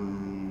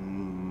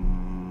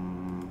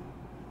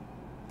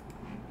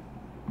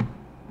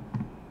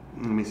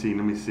 Let me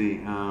see.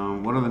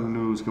 What other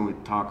news can we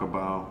talk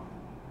about?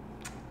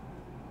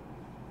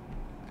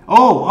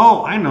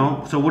 Oh, I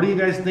know. So what do you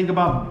guys think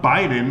about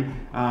Biden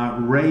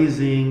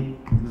raising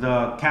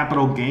the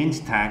capital gains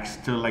tax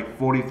to like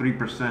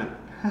 43%?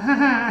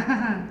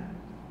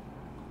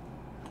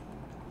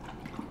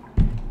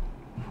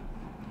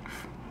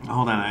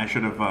 Hold on, I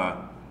should have.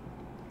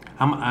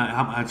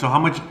 So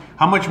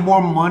how much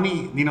more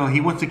money? You know, he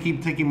wants to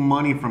keep taking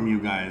money from you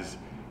guys.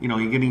 You know,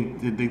 you're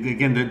getting,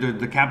 again,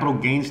 the capital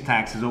gains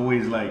tax is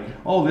always like,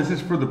 oh, this is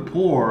for the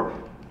poor,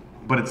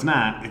 but it's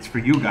not. It's for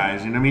you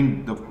guys. You know what I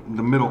mean?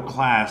 The middle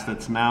class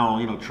that's now,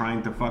 you know,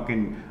 trying to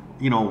fucking,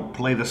 you know,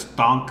 play the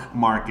stock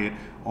market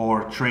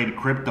or trade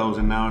cryptos,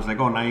 and now it's like,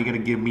 oh, now you got to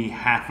give me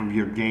half of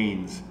your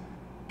gains.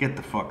 Get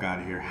the fuck out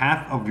of here.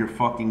 Half of your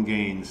fucking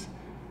gains.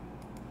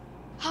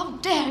 How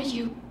dare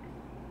you?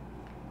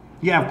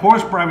 Yeah, of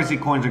course privacy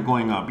coins are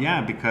going up.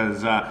 Yeah,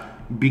 because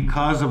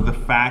of the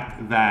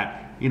fact that,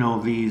 you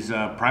know, these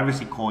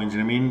privacy coins, you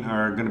know what I mean,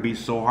 are going to be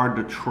so hard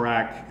to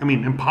track. I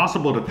mean,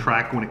 impossible to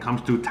track when it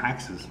comes to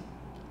taxes.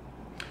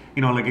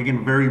 You know, like,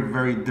 again, very,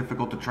 very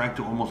difficult to track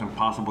to almost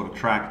impossible to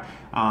track.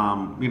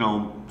 You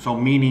know, so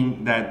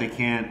meaning that they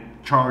can't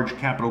charge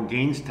capital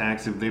gains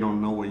tax if they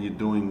don't know what you're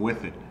doing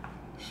with it.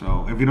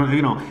 So if you don't,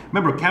 you know,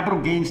 remember, capital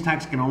gains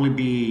tax can only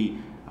be,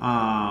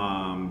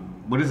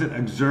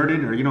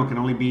 exerted, or, you know, can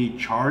only be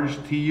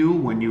charged to you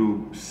when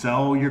you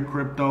sell your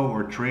crypto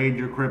or trade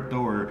your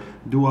crypto or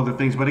do other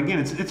things. But again,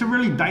 it's a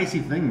really dicey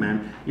thing,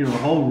 man. You know, the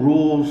whole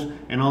rules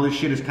and all this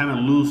shit is kind of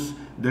loose.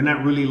 They're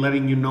not really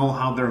letting you know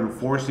how they're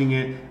enforcing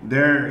it.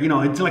 You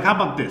know, it's like, how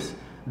about this?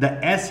 The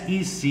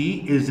SEC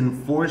is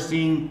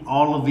enforcing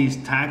all of these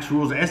tax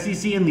rules. The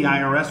SEC and the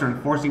IRS are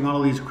enforcing all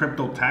of these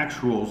crypto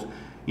tax rules.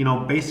 You know,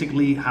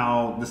 basically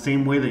how the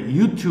same way that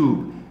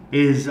YouTube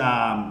is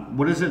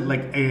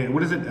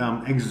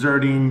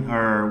exerting,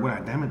 or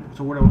what? Damn it! What's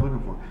the word I was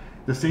looking for?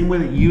 The same way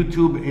that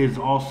YouTube is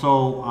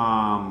also,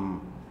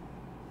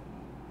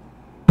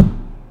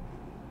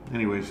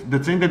 anyways,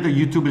 the same that the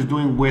YouTube is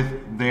doing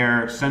with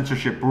their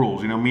censorship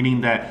rules,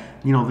 meaning that,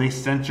 they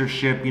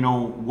censorship,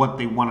 what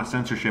they want to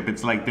censorship.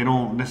 It's like they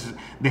don't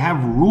they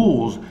have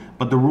rules,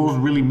 but the rules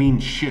really mean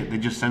shit. They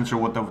just censor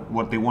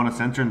what they want to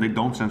censor, and they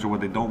don't censor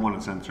what they don't want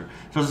to censor.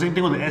 So it's the same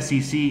thing with the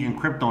SEC and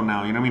crypto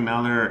now.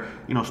 Now they're,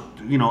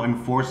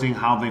 enforcing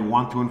how they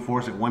want to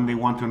enforce it, when they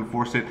want to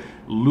enforce it,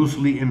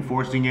 loosely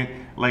enforcing it.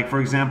 Like,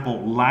 for example,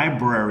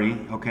 Library,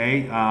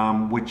 okay,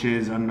 which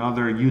is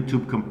another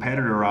YouTube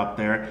competitor out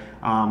there.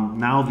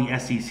 Now the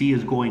SEC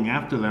is going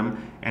after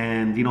them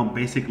and,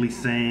 basically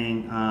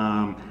saying,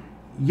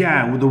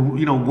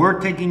 we're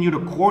taking you to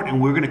court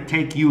and we're going to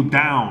take you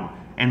down.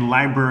 And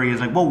Library is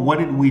like, well, what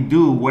did we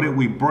do? What did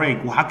we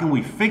break? Well, how can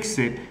we fix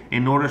it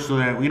in order so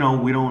that, we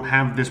don't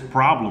have this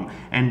problem?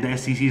 And the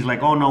SEC is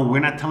like, oh, no, we're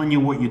not telling you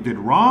what you did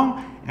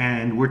wrong.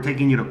 And we're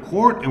taking you to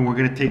court and we're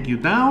going to take you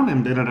down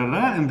and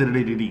da-da-da-da and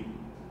da-da-da-da-da.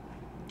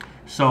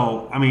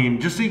 So, I mean,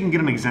 just so you can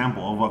get an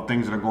example of what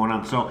things that are going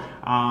on. So,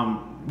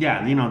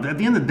 at the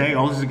end of the day,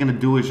 all this is going to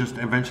do is just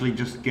eventually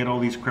just get all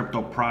these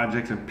crypto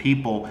projects and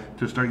people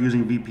to start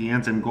using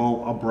VPNs and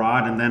go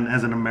abroad. And then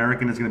as an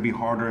American, it's going to be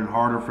harder and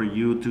harder for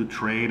you to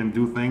trade and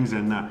do things.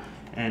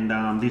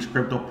 And these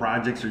crypto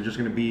projects are just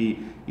going to be,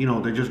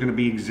 they're just going to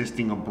be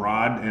existing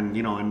abroad. And,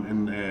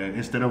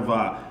 instead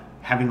of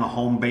having a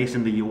home base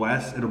in the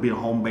U.S., it'll be a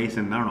home base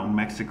in, I don't know,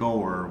 Mexico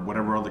or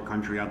whatever other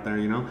country out there,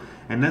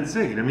 and that's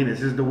it. I mean,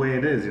 this is the way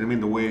it is.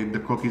 The way the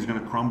cookie's going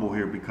to crumble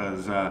here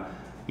because, at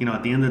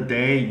the end of the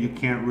day, you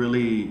can't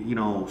really,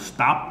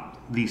 stop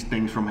these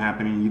things from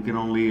happening. You can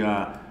only,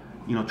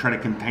 try to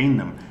contain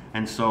them.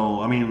 And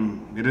so, I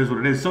mean, it is what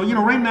it is. So,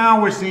 right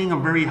now we're seeing a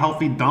very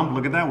healthy dump.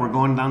 Look at that. We're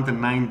going down to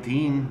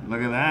 19.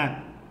 Look at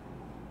that.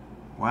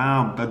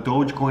 Wow. The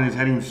Dogecoin is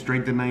heading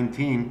straight to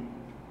 19.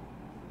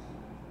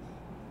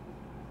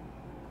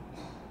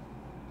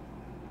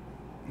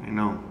 I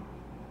know.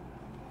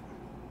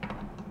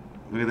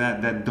 Look at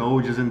that. That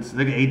Doge is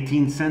look at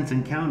 18 cents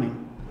and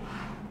counting.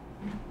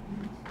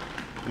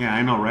 Yeah,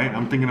 I know, right?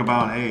 I'm thinking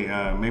about, hey,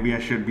 maybe I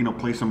should,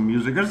 play some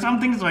music or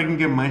something so I can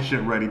get my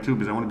shit ready too,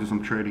 because I want to do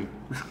some trading.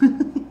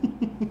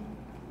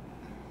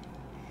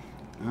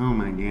 Oh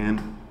my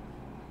God.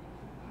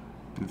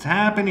 It's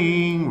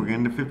happening. We're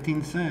getting to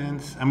 15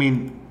 cents. I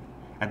mean,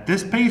 at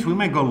this pace, we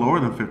might go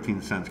lower than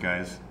 15 cents,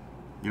 guys.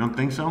 You don't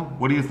think so?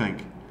 What do you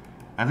think?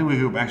 I think we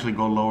could actually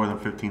go lower than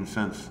 15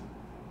 cents.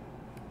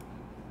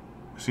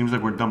 Seems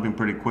like we're dumping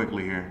pretty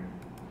quickly here.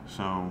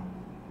 So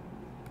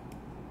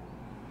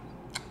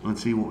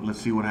let's see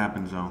what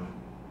happens though.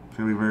 It's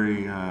gonna be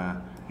very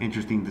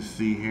interesting to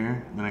see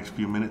here in the next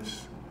few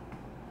minutes.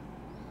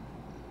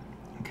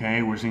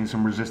 Okay, we're seeing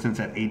some resistance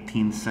at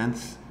 18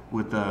 cents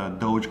with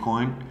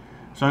Dogecoin.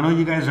 So I know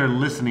you guys are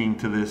listening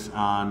to this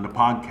on the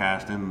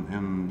podcast,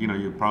 and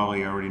you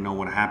probably already know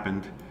what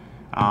happened.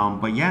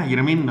 But yeah, you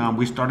know what I mean?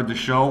 We started the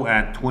show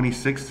at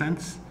 26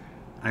 cents.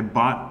 I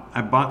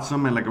bought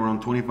some at like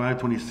around 25,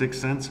 26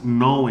 cents,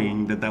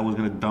 knowing that was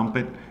going to dump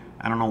it.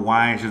 I don't know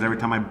why. It's just every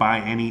time I buy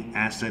any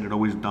asset, it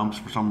always dumps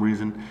for some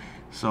reason.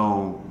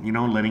 So,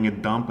 letting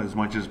it dump as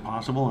much as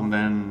possible, and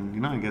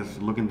then, I guess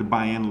looking to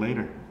buy in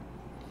later.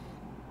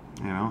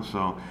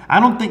 So I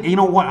don't think,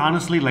 what,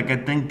 honestly, like I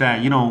think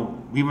that,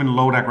 even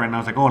Lodak right now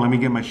is like, oh, let me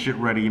get my shit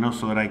ready,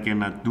 so that I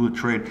can do a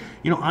trade.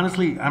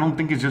 Honestly, I don't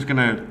think it's just going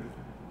to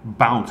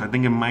bounce. I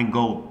think it might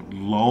go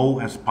low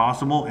as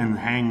possible and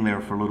hang there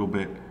for a little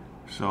bit.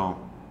 So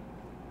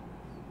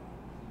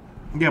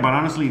yeah, but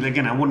honestly,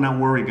 again, I would not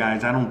worry,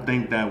 guys. I don't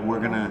think that we're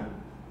gonna.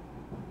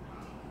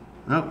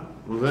 Oh,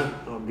 what was that?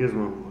 Oh,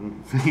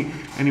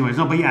 Gizmo. Anyways,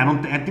 no, but yeah,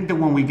 I think that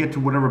when we get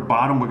to whatever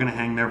bottom, we're gonna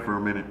hang there for a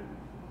minute.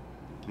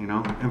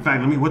 In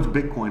fact, what's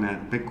Bitcoin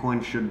at?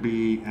 Bitcoin should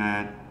be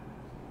at,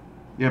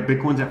 yeah,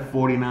 Bitcoin's at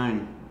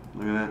 49.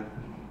 Look at that.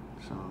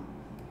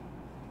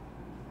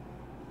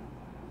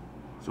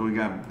 So we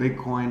got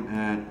Bitcoin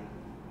at,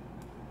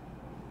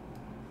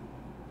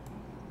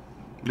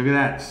 look at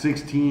that,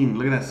 16.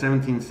 Look at that,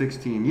 17,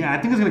 16. Yeah, I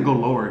think it's gonna go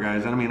lower,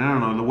 guys. I don't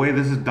know. The way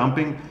this is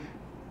dumping,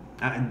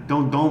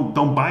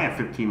 don't buy at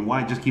 15.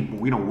 Why? Just keep,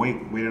 wait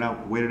it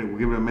out. We'll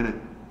give it a minute.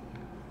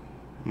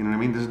 You know what I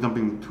mean? This is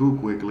dumping too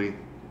quickly.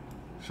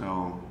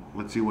 So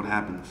let's see what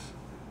happens.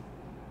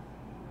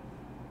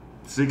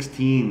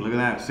 16. Look at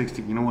that,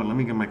 16. You know what? Let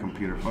me get my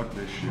computer. Fuck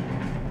this shit.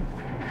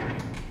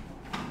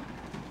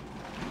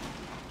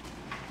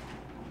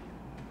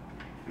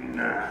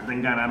 Nah,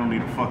 thank God I don't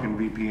need a fucking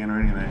VPN or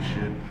any of that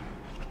shit.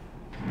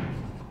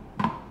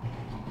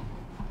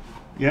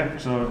 Yep,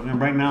 so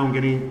right now I'm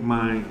getting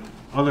my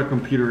other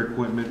computer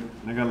equipment.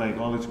 I got like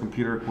all this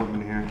computer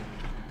equipment here.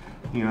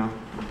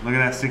 Look at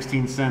that,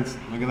 16 cents.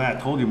 Look at that, I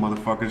told you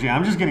motherfuckers. Yeah,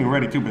 I'm just getting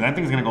ready too, but I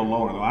think it's gonna go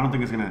lower though. I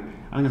think it's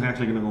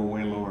actually gonna go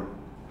way lower.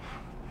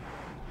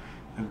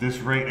 At this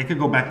rate, it could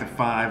go back to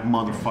 5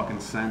 motherfucking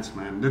cents,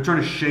 man. They're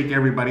trying to shake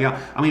everybody out.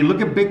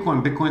 Look at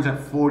Bitcoin. Bitcoin's at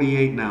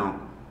 48 now.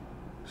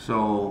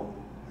 So,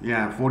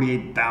 yeah,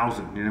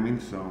 48,000, you know what I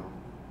mean? So,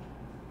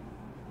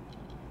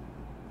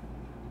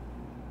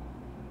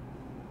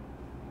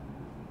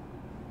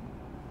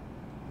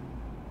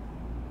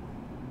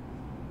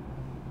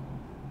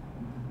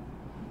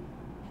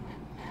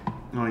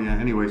 Oh yeah.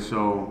 Anyway,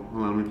 so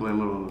hold on, let me play a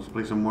little. Let's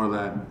play some more of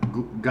that.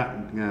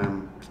 Let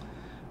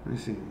me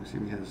see. Let's see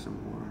if we have some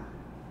more.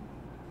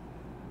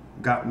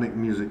 Gopnik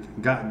music.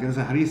 How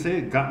do you say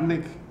it?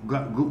 Gopnik.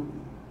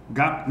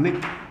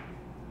 Gopnik.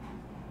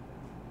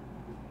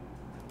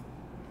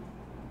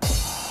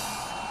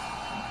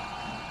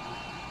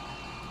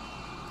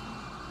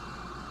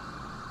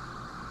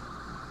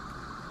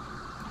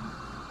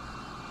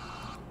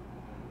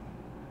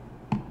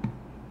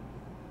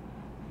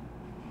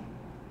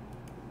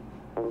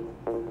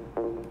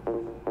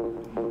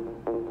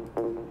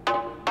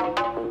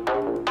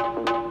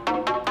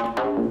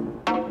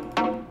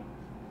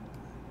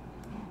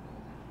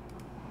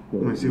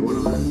 Let me see what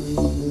other.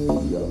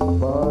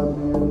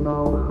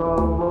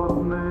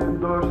 Холодный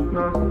дождь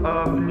нас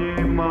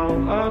обнимал,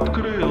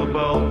 открыл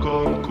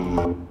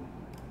балкон,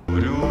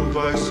 курю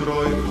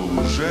вайсрой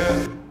уже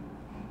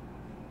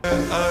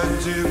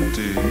один,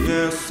 ты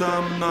не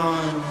со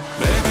мной.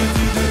 Baby,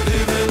 did you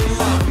even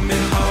love me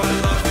how I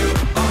love you?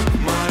 All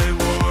my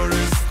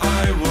worries,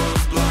 I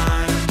was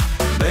blind.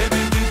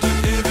 Baby, did you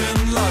even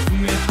love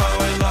me how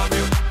I love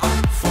you?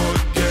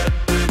 Forget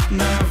it,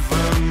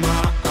 never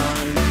mind.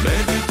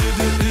 Baby, did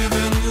you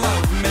even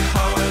love me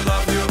how I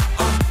love you?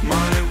 All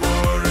my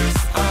worries,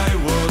 I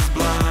was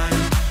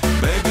blind.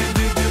 Baby,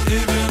 did you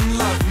even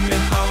love me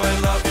how I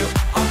love you?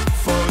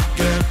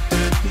 Forget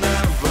it,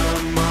 never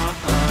mind.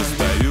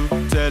 Достаю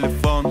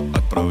телефон,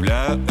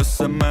 отправляю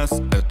СМС.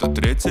 Это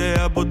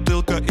третья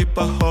бутылка и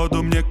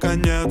походу мне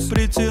конец.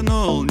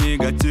 Притянул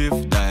негатив,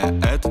 да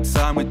я этот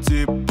самый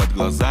тип. Под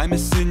глазами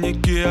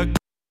синяки.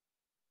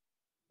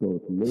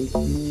 Тот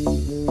летний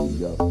день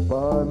я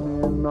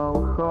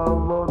вспоминал,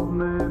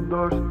 холодный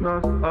дождь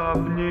нас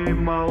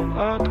обнимал,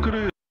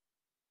 открыл.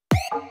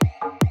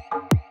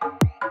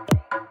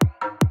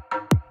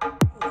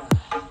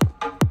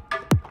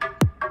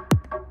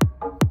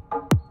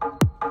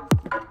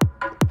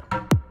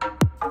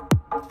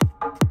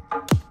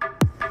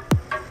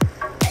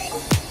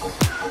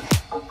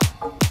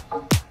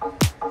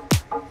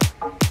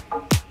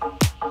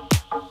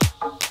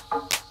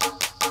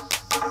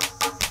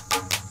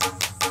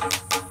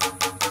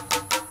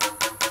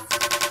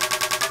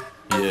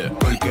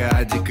 Только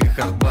адик и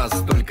хардбас,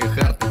 только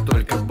хард и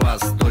только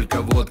бас,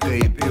 только водка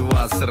и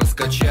пивас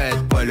раскачает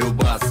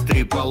полюбас.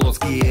 Три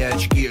полоски и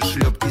очки,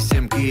 шлепки,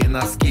 семки и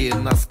носки.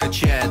 Нас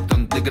качает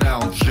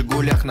андеграунд, в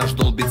Жигулях наш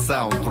долбит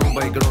саунд.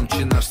 Врубай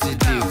громче наш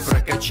CD,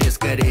 прокачай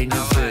скорее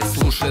низы.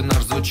 Слушай,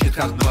 наш звучит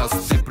хардбас,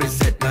 ты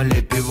присядь,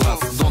 налей пивас.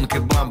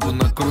 Донкой бамбу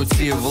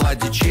накрути,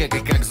 Влади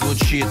чекай, как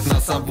звучит. На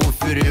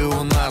сабвуфере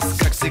у нас,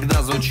 как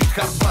всегда, звучит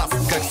хардбас.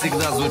 Как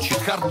всегда звучит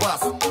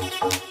хардбас.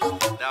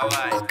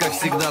 Давай. Как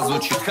всегда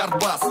звучит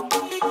хардбас.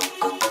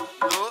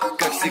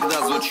 Как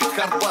всегда звучит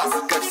хардбас.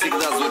 Как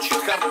всегда звучит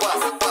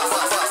хардбас.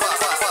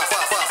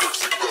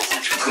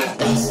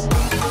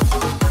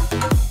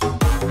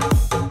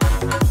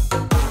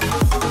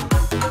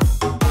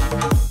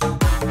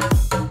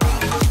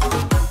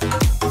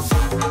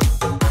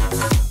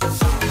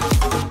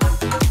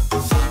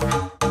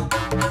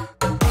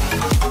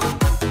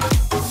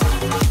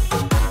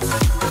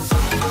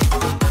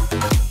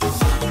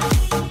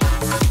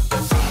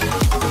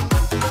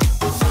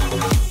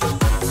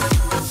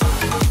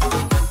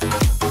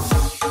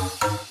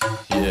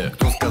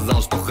 Кто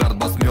сказал, что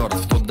хардбас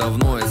мертв, тот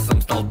давно и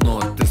сам стал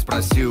дно. Ты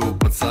спроси у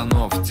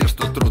пацанов, те,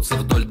 что трутся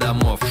вдоль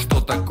домов,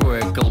 что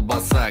такое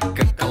колбаса,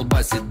 как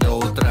колбасить до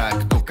утра.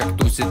 Кто как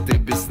тусит и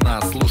без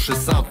сна, слушай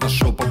саунд на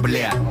шопа,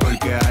 бля.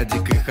 Только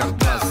адик и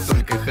хардбас,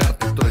 только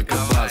хард и только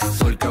бас,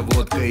 только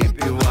водка и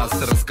пивас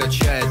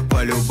раскачает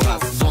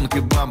полюбас. Донк и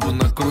бамбу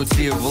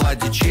накрути,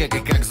 Влади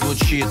чекай, как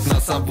звучит. На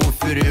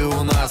сабвуфере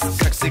у нас,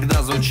 как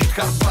всегда, звучит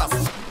хардбас.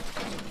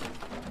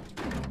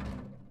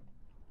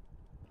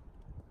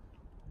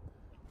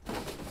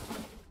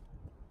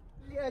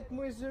 Блять,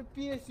 мы же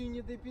песню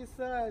не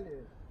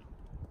дописали.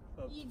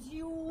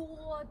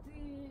 Идиоты!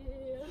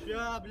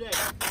 Ща, блядь.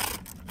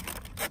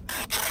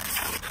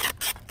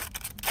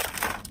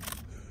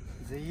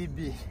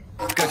 Заебись.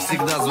 Как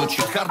всегда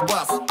звучит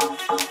хардбас.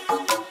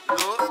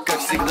 Как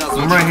всегда I'm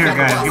звучит right here,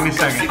 guys. хардбас. Give me a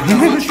Как second.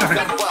 всегда звучит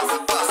хардбас.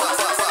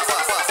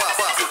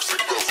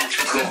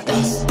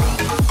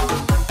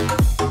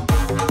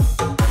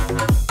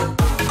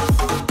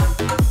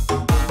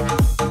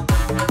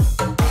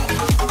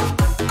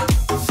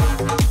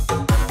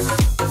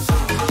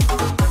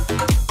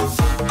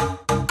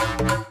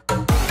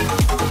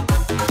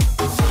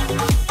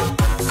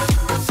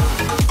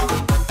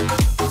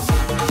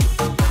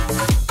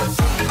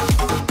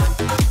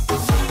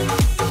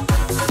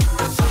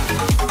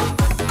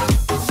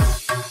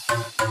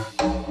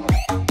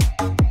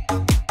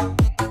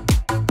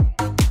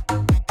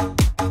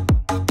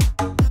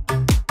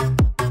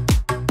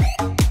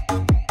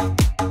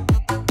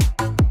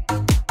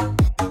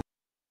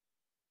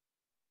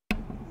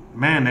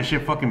 Man, that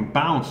shit fucking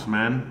bounced,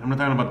 man. I'm not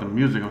talking about the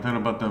music. I'm talking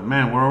about the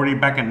man. We're already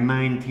back at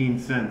 19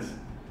 cents.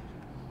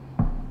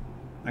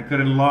 I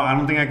couldn't log. I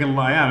don't think I can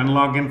log. Yeah, I didn't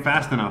log in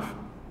fast enough.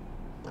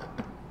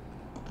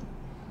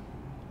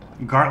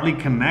 Gartley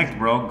Connect,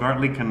 bro.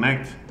 Gartley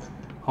Connect.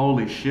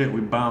 Holy shit,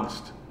 we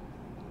bounced.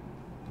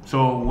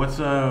 So what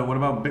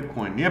about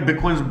Bitcoin? Yeah,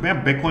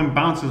 Bitcoin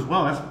bounced as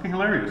well. That's fucking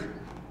hilarious.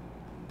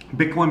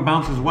 Bitcoin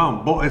bounced as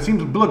well. It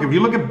seems, look, if you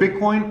look at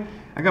Bitcoin,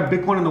 I got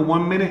Bitcoin in the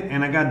 1 minute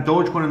and I got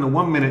Dogecoin in the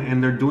 1 minute,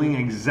 and they're doing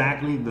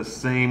exactly the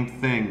same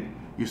thing.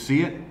 You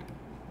see it?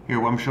 Here,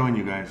 what I'm showing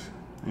you guys.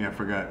 Yeah, I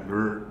forgot.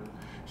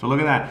 So look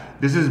at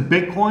that. This is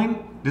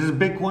Bitcoin. This is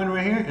Bitcoin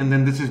right here, and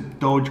then this is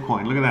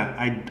Dogecoin. Look at that.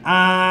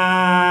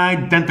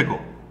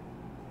 Identical.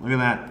 Look at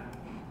that.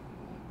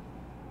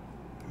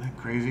 Isn't that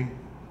crazy?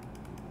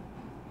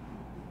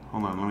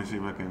 Hold on, let me see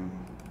if I can.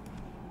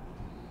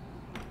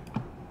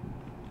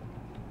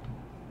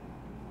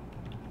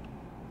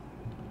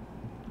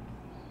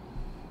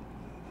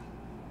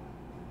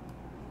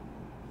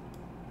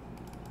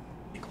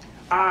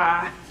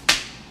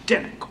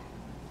 Identical.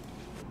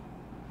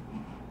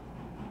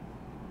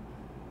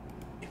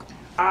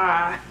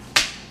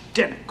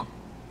 Identical.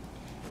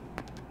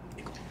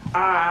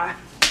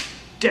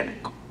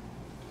 Identical.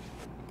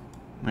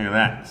 Look at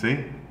that,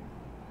 see?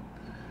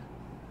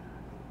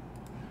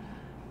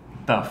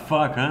 The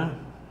fuck, huh?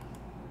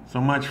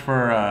 So much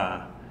for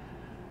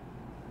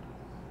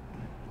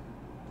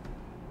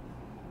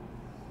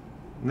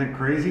isn't that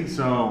crazy?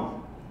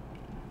 So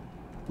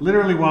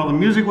literally while the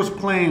music was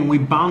playing, we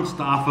bounced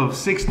off of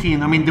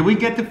 16. I mean, did we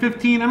get to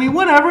 15? I mean,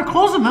 whatever,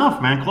 close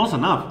enough, man, close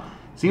enough.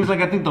 Seems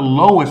like I think the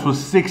lowest was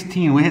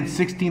 16. We hit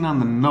 16 on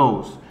the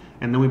nose.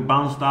 And then we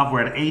bounced off.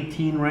 We're at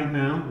 18 right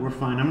now. We're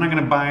fine. I'm not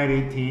going to buy at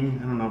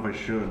 18. I don't know if I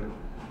should.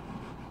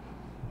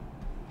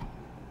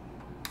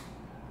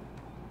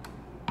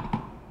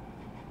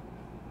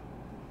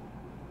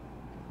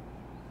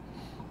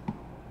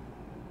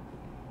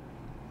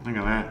 Look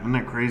at that. Isn't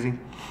that crazy?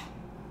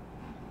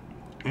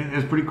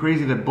 It's pretty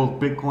crazy that both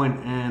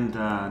Bitcoin and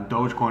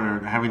Dogecoin are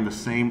having the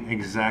same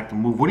exact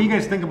move. What do you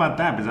guys think about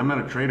that? Because I'm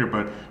not a trader,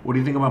 but what do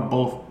you think about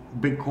both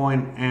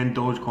Bitcoin and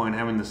Dogecoin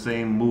having the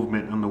same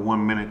movement on the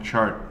 1 minute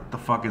chart? What the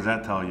fuck does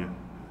that tell you?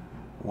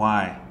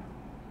 Why?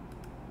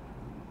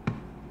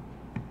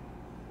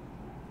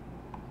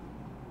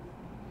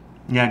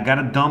 Yeah,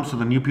 gotta dump so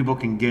the new people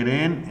can get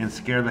in and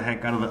scare the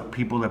heck out of the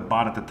people that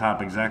bought at the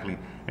top. Exactly.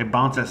 It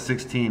bounced at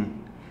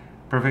 16.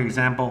 Perfect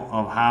example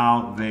of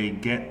how they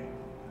get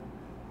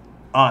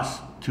us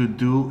to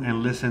do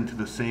and listen to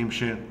the same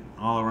shit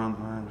all around.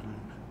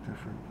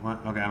 Different.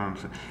 What? Okay, I don't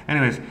understand.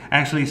 Anyways,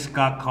 actually,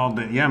 Scott called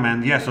it. Yeah,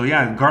 man. Yeah, so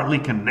yeah, Gartley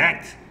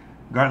Connect.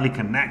 Gartley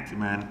Connect,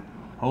 man.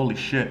 Holy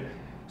shit.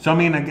 So, I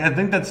mean, I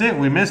think that's it.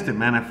 We missed it,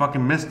 man. I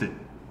fucking missed it.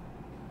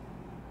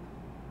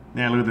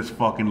 Yeah, look at this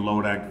fucking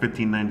Lodak,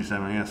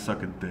 1597. Yeah,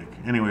 suck a dick.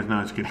 Anyways,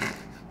 no, just kidding.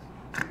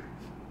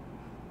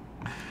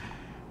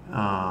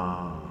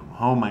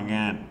 Oh my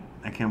god.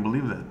 I can't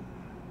believe that.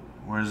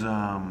 Where's,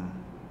 there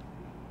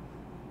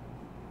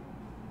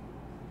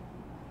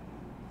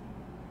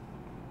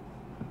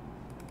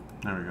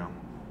we go.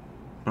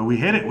 But we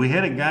hit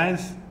it,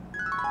 guys.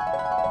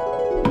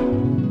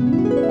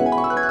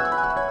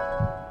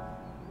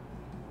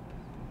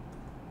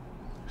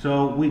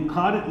 So we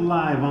caught it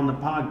live on the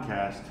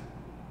podcast,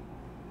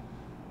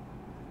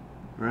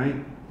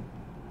 right?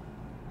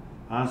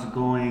 I was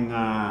going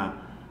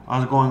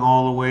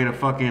all the way to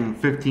fucking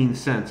 15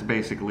 cents,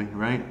 basically,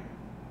 right?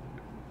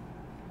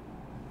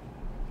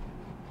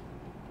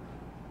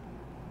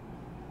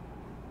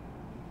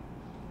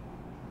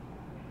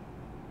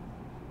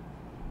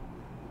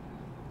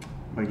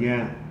 But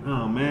yeah,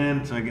 oh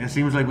man, so it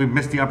seems like we've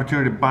missed the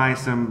opportunity to buy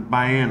some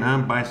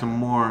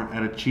more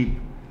at a cheap.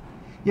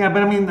 Yeah,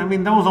 but I mean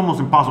that was almost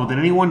impossible. Did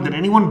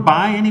anyone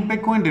buy any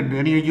Bitcoin? Did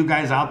any of you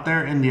guys out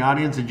there in the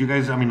audience? Did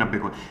not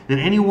Bitcoin? Did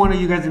any one of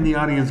you guys in the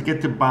audience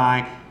get to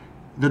buy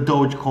the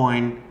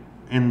Dogecoin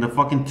in the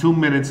fucking 2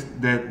 minutes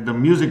that the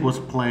music was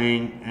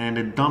playing and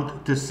it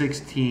dumped to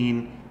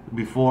 16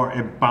 before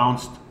it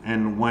bounced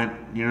and went?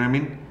 You know what I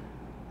mean?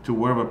 To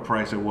whatever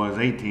price it was,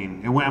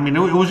 18. It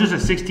was just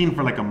at 16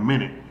 for like a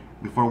minute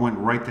before it went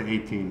right to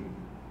 18.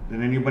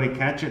 Did anybody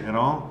catch it at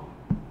all?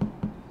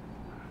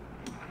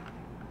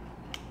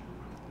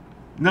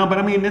 No, but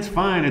I mean, it's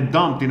fine. It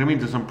dumped, you know what I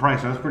mean, to some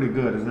price. So that's pretty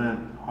good. Isn't that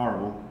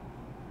horrible?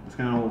 That's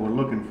kind of what we're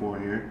looking for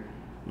here.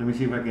 Let me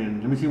see what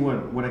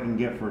I can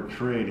get for a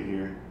trade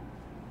here.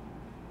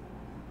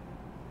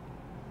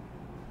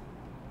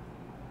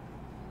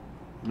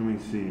 Let me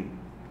see.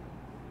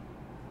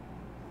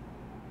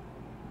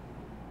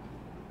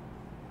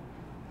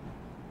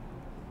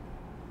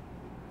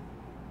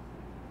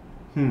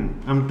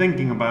 I'm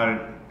thinking about it.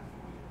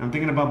 I'm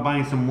thinking about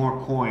buying some more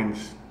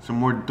coins, some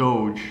more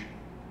Doge.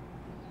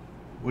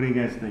 What do you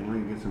guys think? Let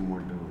me get some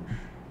more Doge.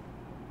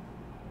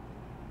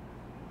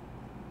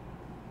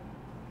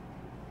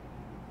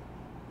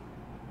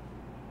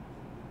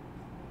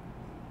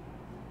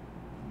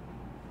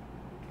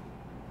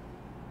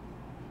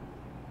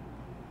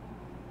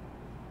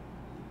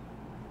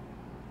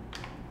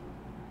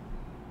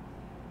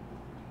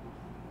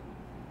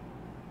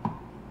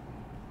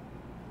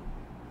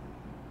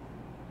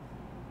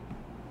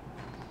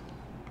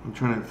 I'm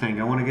trying to think.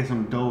 I want to get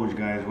some Doge,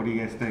 guys. What do you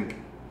guys think?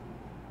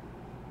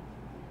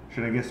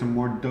 Should I get some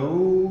more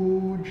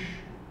Doge?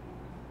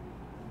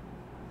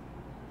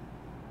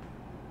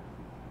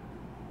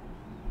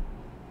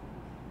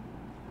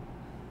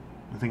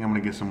 think I'm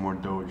gonna get some more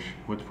Doge.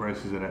 What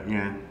price is it at?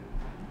 Yeah,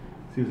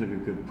 seems like a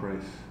good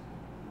price.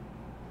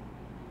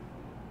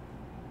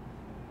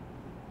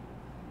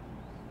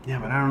 Yeah,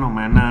 but I don't know,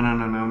 man. No,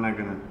 I'm not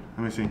gonna.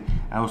 Let me see.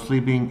 I was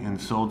sleeping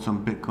and sold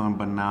some Bitcoin,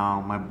 but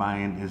now my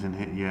buy-in isn't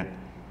hit yet.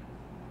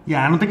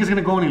 Yeah, I don't think it's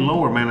gonna go any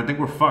lower, man. I think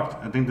we're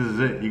fucked. I think this is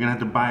it. You're gonna have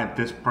to buy at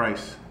this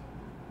price.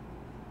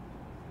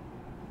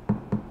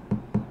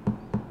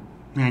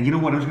 Man, you know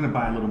what? I'm just gonna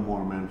buy a little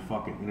more, man.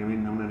 Fuck it. You know what I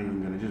mean? I'm not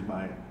even gonna just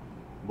buy it.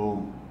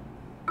 Boom.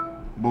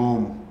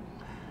 Boom.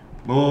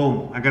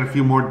 Boom. I got a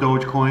few more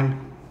Dogecoin.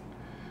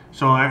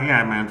 So,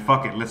 yeah, man,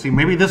 fuck it. Let's see.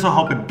 Maybe this will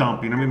help it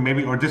dump, you know what I mean?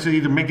 Maybe, or this will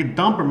either make it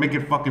dump or make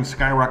it fucking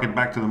skyrocket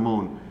back to the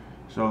moon.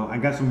 So, I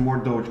got some more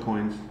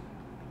Dogecoins.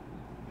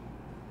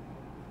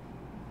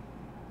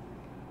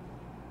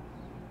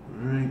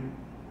 Alright.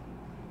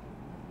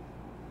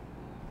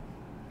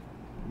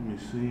 Let me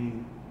see.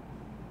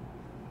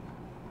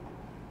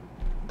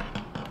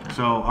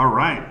 So,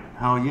 alright.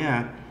 Hell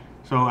yeah.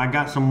 So, I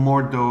got some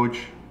more Doge.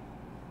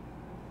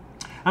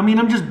 I mean,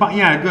 I'm just buying.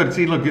 Yeah, good.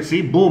 See, look, you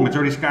see, boom, it's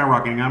already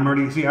skyrocketing. I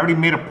already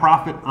made a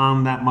profit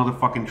on that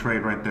motherfucking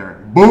trade right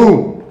there.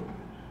 Boom!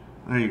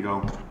 There you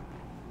go.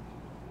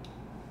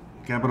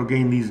 Capital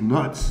gain these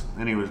nuts.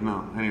 Anyways,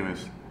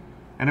 I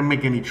didn't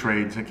make any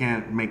trades. I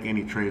can't make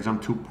any trades. I'm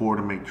too poor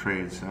to make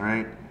trades, all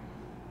right?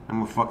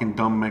 I'm a fucking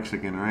dumb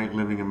Mexican, all right?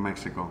 Living in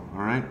Mexico,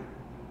 all right?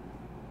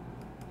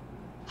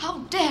 How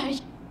dare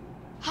you?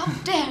 How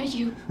dare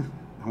you?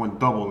 I went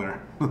double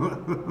there.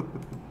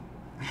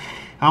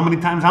 How many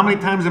times am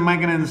I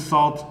going to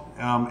insult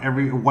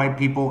every white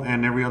people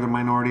and every other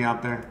minority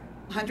out there?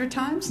 100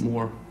 times?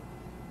 More.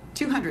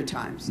 200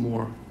 times?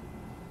 More.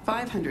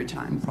 500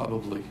 times?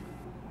 Probably.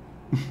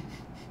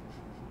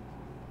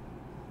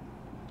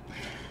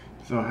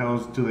 So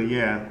hells to the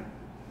yeah.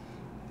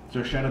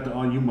 So shout out to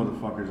all you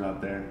motherfuckers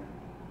out there.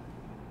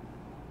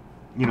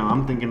 You know,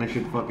 I'm thinking I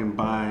should fucking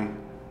buy.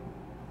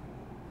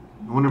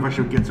 I wonder if I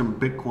should get some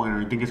Bitcoin,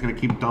 or you think it's going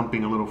to keep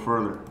dumping a little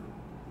further?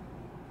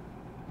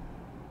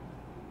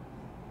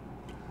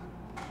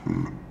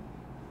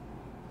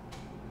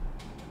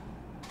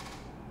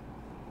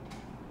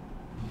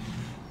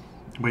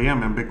 But yeah,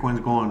 man, Bitcoin's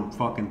going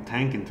fucking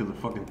tanking to the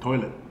fucking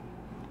toilet.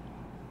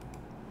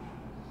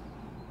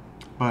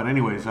 But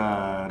anyways,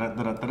 hope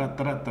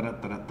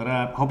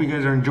you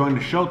guys are enjoying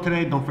the show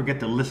today. Don't forget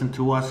to listen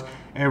to us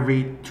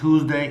every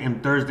Tuesday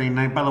and Thursday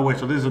night. By the way,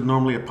 so this is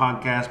normally a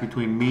podcast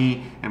between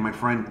me and my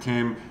friend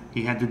Tim.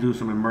 He had to do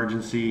some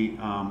emergency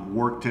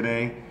work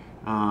today.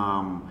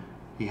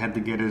 He had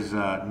to get his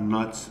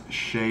nuts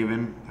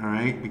shaven, all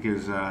right,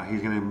 because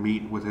he's gonna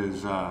meet with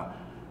his,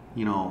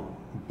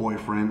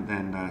 boyfriend,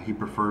 and he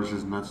prefers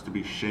his nuts to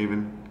be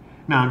shaven.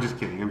 No, I'm just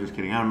kidding.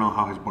 I don't know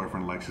how his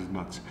boyfriend likes his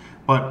nuts,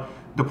 but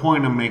the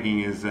point I'm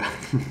making is that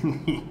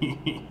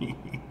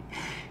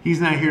he's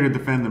not here to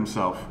defend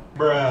himself.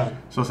 Bruh.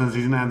 So since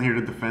he's not here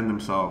to defend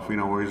himself,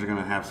 we're just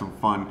gonna have some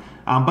fun.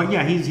 But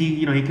yeah,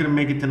 he couldn't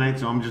make it tonight,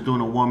 so I'm just doing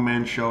a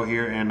one-man show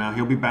here, and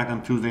he'll be back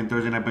on Tuesday and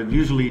Thursday night. But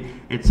usually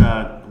it's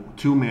a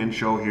two-man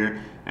show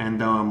here,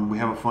 and we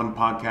have a fun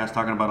podcast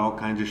talking about all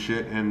kinds of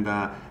shit. And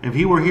if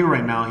he were here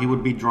right now, he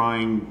would be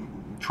drawing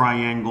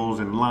triangles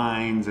and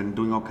lines and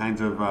doing all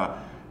kinds of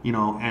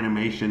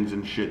animations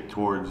and shit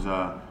towards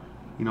the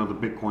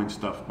Bitcoin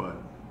stuff. But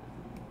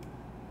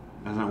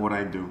that's not what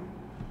I do.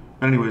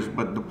 But anyways,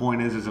 but the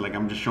point is like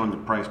I'm just showing the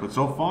price. But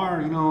so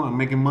far, I'm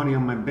making money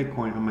on my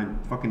Bitcoin, on my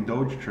fucking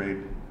Doge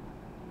trade.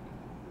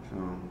 So,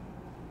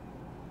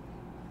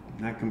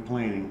 not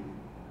complaining.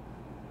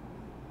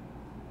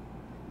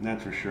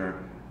 That's for sure.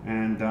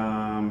 And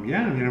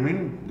yeah, you know what I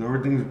mean?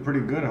 Everything's pretty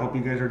good. I hope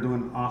you guys are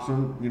doing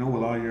awesome,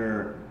 with all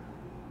your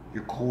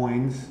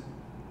coins.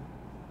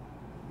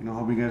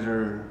 Hope you guys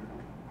are,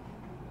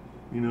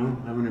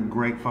 having a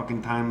great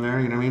fucking time there.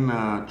 You know what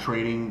I mean?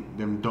 Trading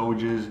them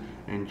Doges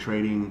and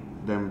trading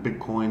them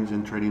Bitcoins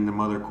and trading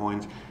them other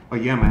coins.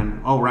 But yeah,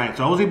 man. Oh, right.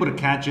 So I was able to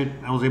catch it.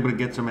 I was able to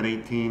get some at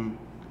 18.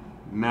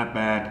 Not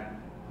bad.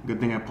 Good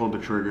thing I pulled the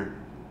trigger.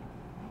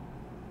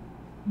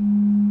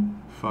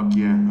 Fuck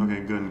yeah.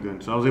 Okay,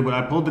 good. So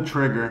I pulled the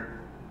trigger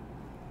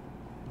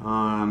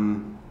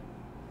on.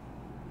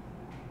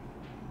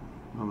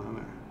 Hold on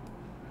there.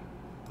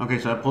 Okay,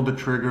 so I pulled the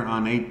trigger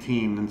on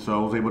 18, and so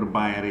I was able to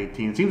buy at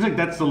 18. It seems like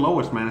that's the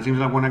lowest, man. It seems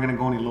like we're not going to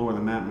go any lower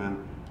than that, man.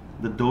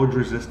 The Doge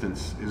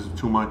resistance is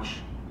too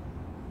much.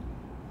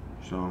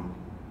 So,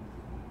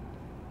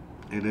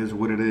 it is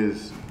what it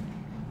is.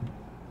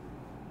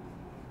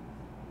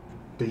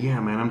 But yeah,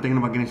 man, I'm thinking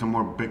about getting some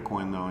more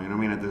Bitcoin, though. You know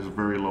what I mean? At this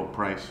very low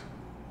price.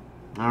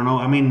 I don't know.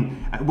 I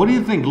mean, what do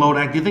you think,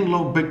 Lodak? Do you think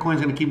Bitcoin's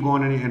going to keep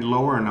going any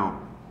lower or no?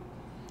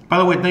 By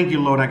the way, thank you,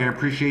 Lodak. I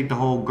appreciate the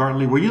whole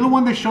Gartley. Were you the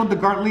one that showed the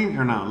Gartley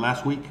or not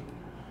last week?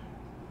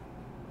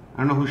 I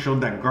don't know who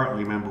showed that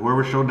Gartley, man, but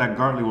whoever showed that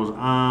Gartley was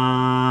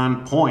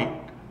on point.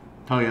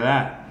 Tell you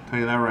that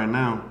right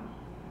now.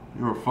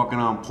 You were fucking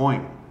on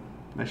point.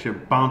 That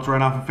shit bounced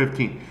right off of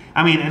 15.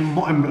 I mean,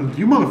 and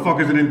you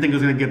motherfuckers didn't think it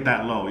was going to get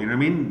that low. You know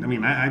what I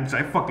mean?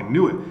 I fucking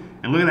knew it.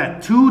 And look at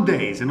that, 2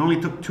 days. It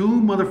only took 2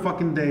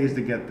 motherfucking days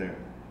to get there.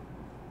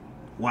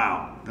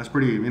 Wow, that's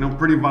pretty,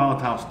 pretty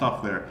volatile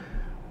stuff there.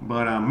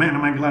 But man,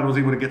 am I glad I was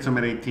able to get some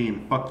at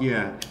 18. Fuck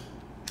yeah.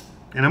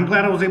 And I'm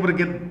glad I was able to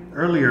get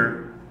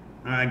earlier.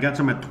 I got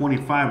some at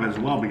 25 as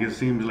well, because it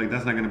seems like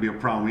that's not going to be a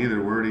problem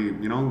either. We're already,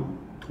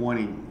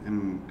 20,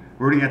 and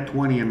we're already at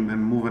 20 and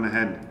moving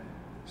ahead.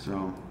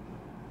 So,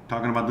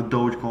 talking about the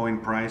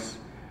Dogecoin price.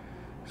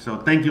 So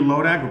thank you,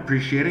 Lodak.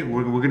 Appreciate it.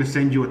 We're gonna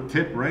send you a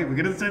tip, right? We're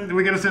gonna send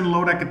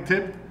Lodak a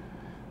tip.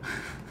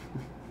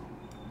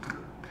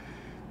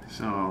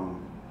 So,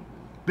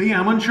 but yeah,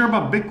 I'm unsure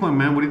about Bitcoin,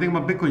 man. What do you think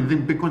about Bitcoin? You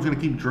think Bitcoin's gonna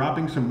keep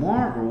dropping some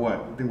more, or what?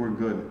 I think we're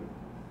good.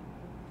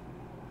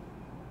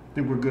 I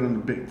think we're good on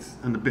the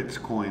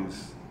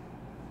Bitcoins.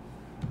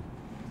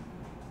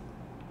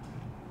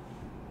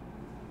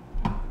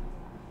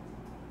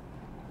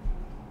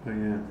 But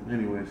yeah,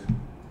 anyways.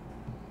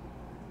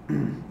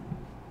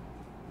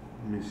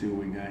 Let me see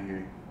what we got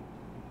here.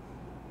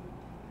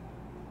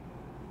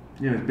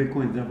 Yeah,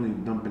 Bitcoin's definitely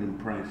dumping in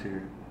price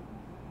here.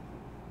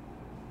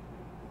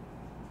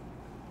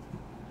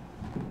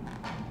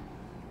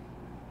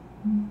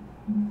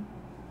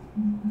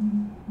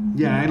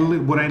 Yeah,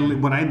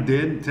 what I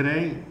did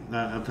today,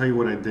 I'll tell you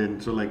what I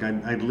did. So like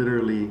I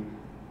literally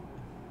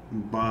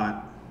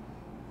bought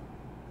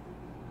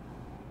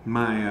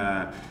my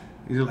I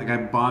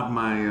bought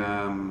my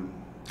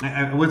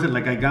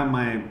I got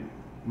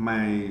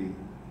my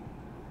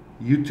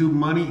YouTube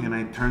money and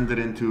I turned it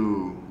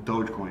into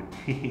Dogecoin.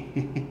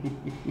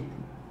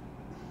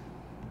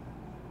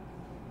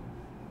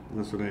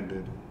 That's what I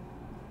did.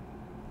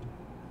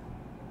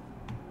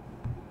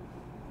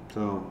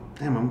 So,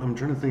 damn, I'm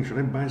trying to think. Should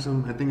I buy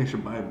some? I think I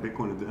should buy a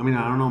Bitcoin. I mean,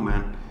 I don't know,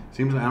 man.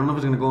 Seems like I don't know if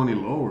it's gonna go any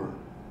lower.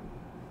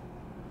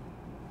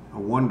 I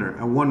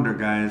wonder,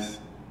 guys.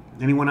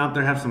 Anyone out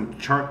there have some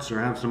charts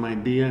or have some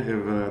idea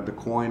if the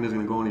coin is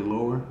gonna go any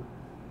lower?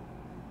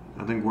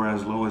 I think we're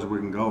as low as we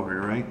can go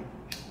here, right?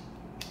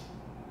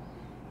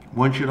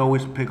 One should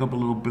always pick up a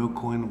little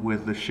Bitcoin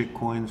with the shit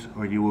coins,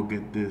 or you will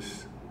get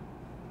this.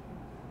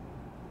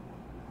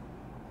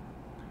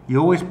 You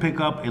always pick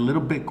up a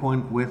little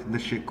Bitcoin with the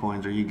shit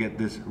coins, or you get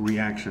this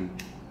reaction.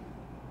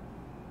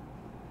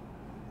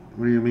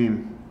 What do you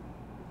mean?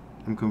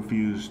 I'm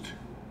confused.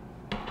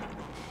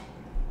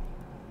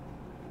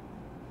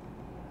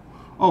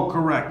 Oh,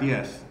 correct.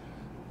 Yes.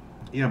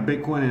 Yeah,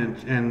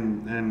 Bitcoin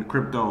and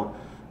crypto.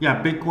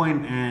 Yeah,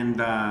 Bitcoin and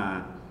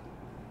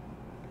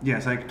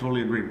yes, I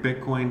totally agree.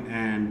 Bitcoin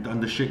and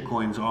the shit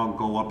coins all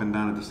go up and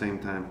down at the same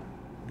time.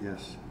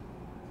 Yes.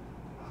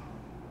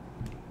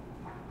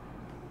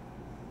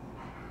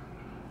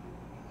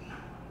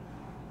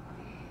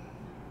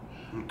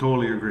 I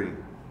totally agree.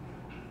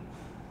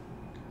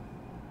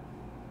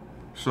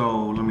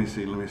 So let me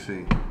see.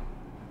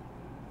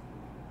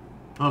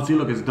 Oh, see,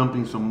 look, it's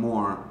dumping some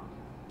more.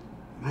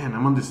 Man,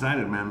 I'm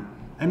undecided, man.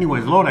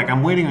 Anyways, Lodak,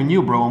 I'm waiting on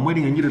you, bro. I'm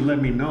waiting on you to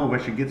let me know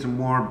if I should get some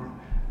more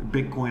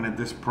Bitcoin at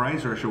this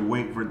price, or I should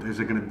wait for,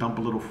 is it going to dump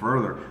a little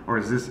further, or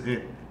is this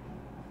it?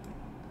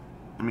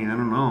 I mean, I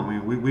don't know. I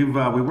mean, we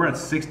were at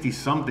 60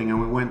 something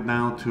and we went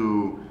down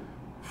to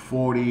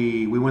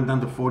 40. We went down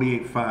to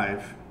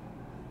 48.5.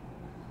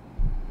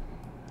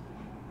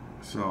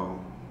 So,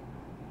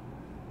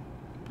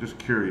 just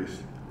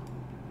curious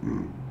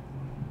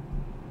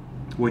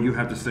what you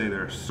have to say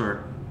there,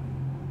 sir.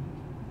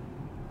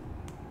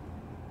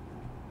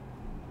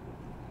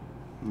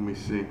 Let me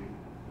see.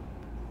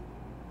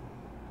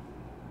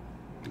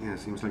 Yeah, it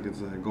seems like it's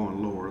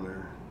going lower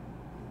there.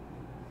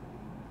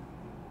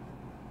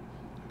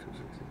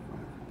 265,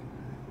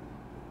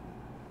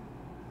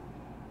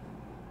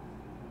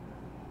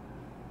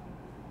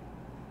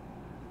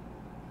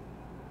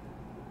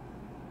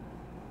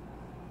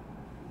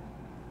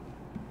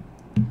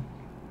 59.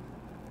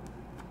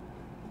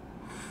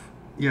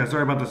 Yeah,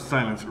 sorry about the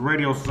silence.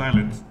 Radio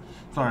silence.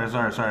 Sorry.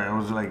 I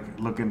was like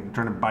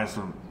trying to buy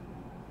some.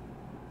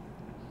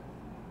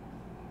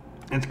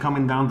 It's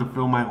coming down to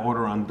fill my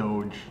order on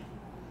Doge.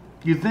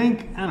 You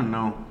think? I don't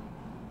know.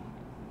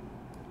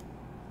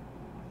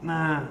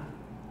 Nah.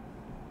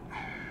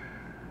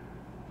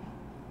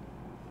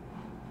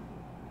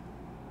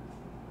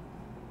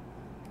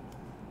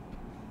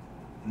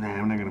 Nah,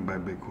 I'm not gonna buy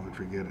Bitcoin.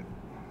 Forget it.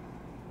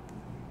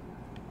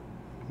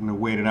 I'm gonna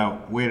wait it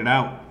out.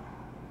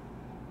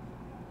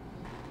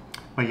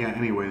 But yeah,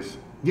 anyways.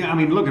 Yeah, I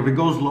mean, look, if it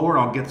goes lower,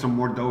 I'll get some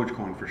more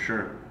Dogecoin for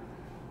sure.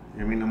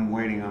 I mean, I'm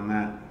waiting on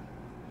that.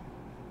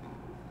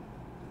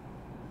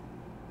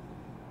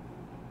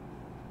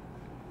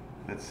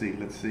 Let's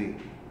see.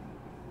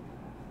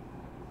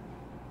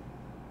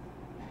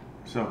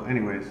 So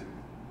anyways,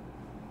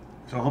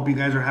 so I hope you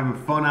guys are having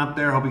fun out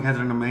there. Hope you guys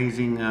are an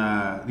amazing,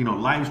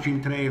 live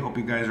stream today. Hope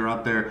you guys are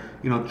out there,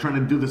 trying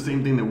to do the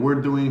same thing that we're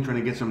doing, trying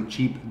to get some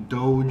cheap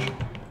Doge.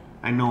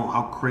 I know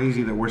how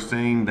crazy that we're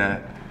saying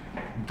that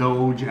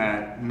Doge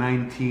at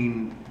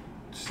 19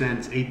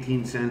 cents,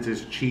 18 cents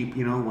is cheap,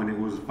 when it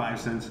was 5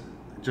 cents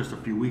just a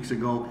few weeks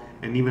ago,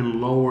 and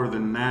even lower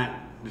than that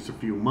just a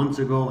few months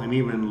ago, and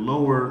even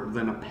lower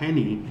than a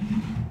penny,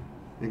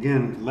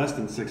 again, less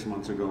than 6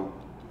 months ago.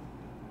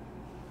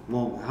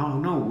 Well, how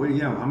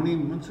many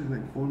months ago?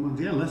 Like 4 months?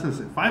 Yeah, less than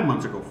 5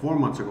 months ago. 4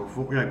 months ago.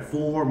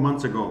 4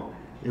 months ago,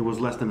 it was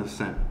less than a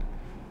cent.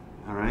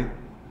 All right.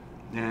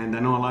 And I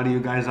know a lot of you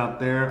guys out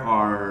there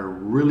are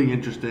really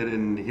interested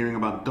in hearing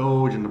about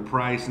Doge and the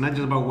price, not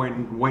just about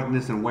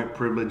whiteness and white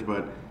privilege,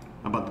 but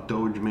about the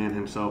Doge man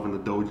himself and the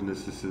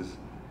Dogeness.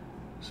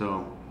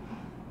 So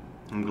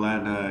I'm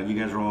glad you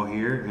guys are all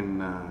here,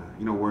 and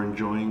we're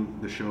enjoying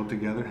the show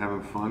together,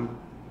 having fun,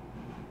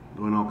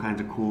 doing all kinds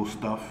of cool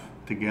stuff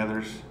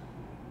together.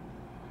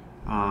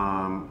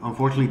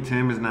 Unfortunately,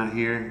 Tim is not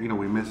here.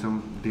 We miss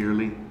him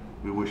dearly.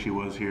 We wish he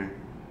was here,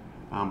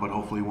 but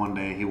hopefully one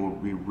day he will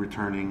be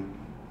returning.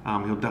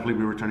 He'll definitely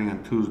be returning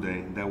on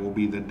Tuesday. That will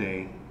be the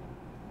day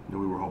that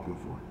we were hoping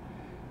for.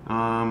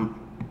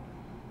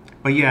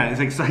 But yeah, it's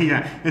exciting.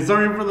 Yeah, it's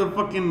sorry for the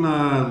fucking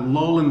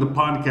lull in the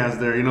podcast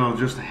there.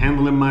 Just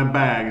handling my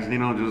bags.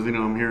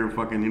 I'm here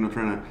fucking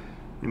trying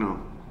to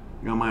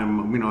got my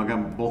I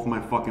got both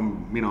my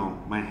fucking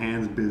my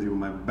hands busy with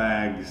my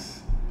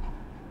bags.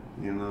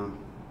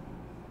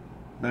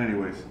 But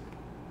anyways,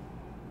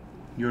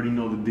 you already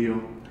know the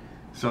deal.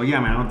 So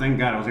yeah, man. Thank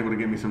God I was able to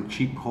get me some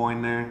cheap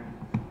coin there.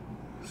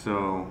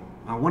 So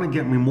I want to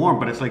get me more,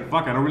 but it's like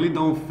fuck. I really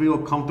don't feel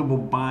comfortable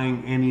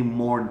buying any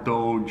more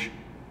Doge.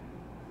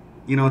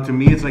 To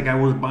me, it's like I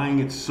was buying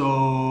it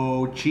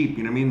so cheap.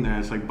 You know what I mean?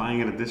 It's like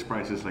buying it at this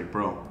price. It's like,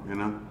 bro,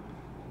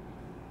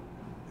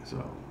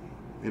 So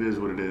it is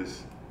what it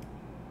is.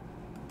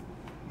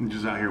 I'm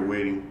just out here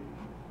waiting.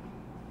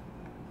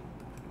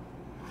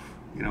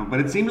 But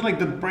it seems like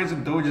the price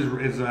of Doge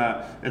is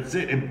it's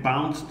it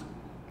bounced.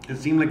 It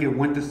seemed like it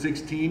went to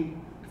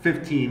 16,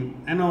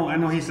 15. I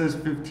know he says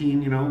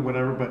 15,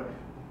 whatever, but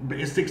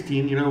it's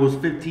 16, it was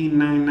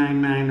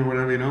 15,999 or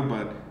whatever,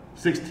 but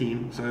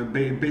 16. So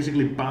it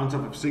basically bounced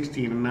off of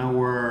 16, and now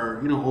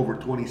we're, over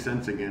 20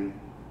 cents again.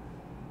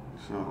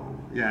 So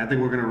yeah, I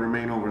think we're gonna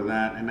remain over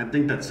that, and I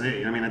think that's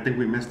it. I think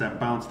we missed that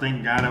bounce.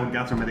 Thank God I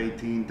got some at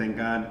 18. Thank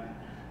God,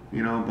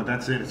 but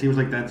that's it. It seems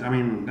like that's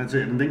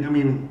it.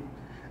 And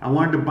I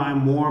wanted to buy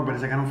more, but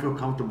it's like I don't feel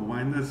comfortable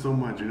buying that so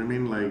much. You know what I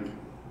mean? Like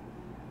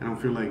I don't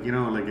feel like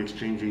like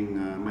exchanging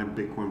my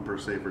Bitcoin per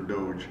se for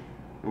Doge.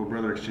 I would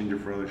rather exchange it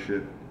for other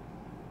shit.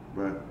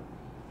 But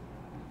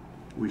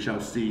we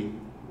shall see.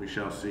 We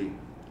shall see.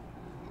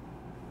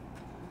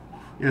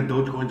 Yeah,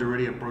 Dogecoin's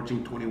already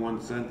approaching 21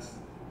 cents.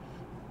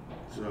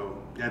 So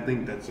yeah, I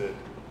think that's it.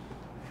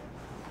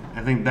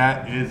 I think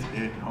that is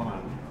it. Hold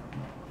on.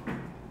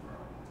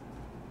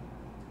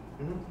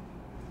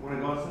 Want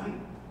to go outside?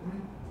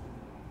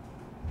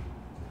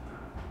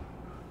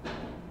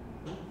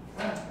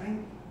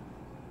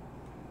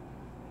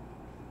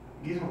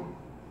 Gizmo.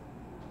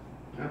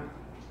 Yeah.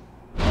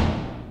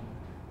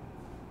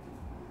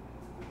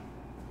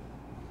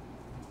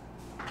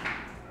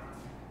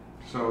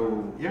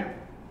 So yeah,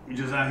 we're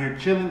just out here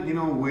chilling,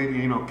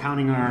 waiting,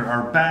 counting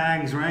our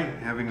bags, right?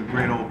 Having a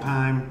great old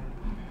time.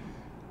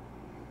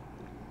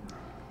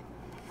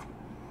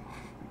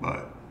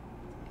 But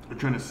we're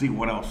trying to see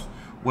what else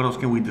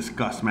can we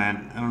discuss,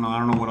 man. I don't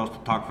know what else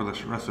to talk for the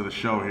rest of the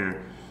show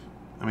here.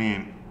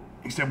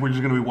 Except we're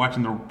just gonna be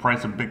watching the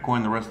price of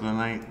Bitcoin the rest of the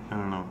night. I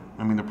don't know.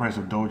 The price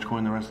of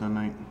Dogecoin the rest of the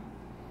night.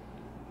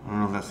 I don't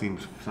know if that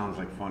sounds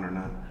like fun or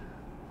not.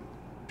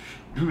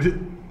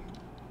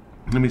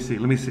 Let me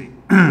see.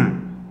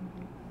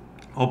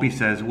 Opie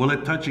says, will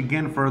it touch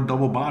again for a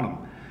double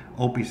bottom?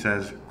 Opie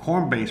says,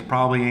 Coinbase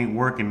probably ain't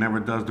working, never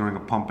does during a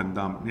pump and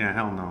dump. Yeah,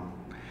 hell no.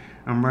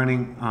 I'm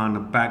running on the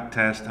back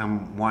test.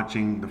 I'm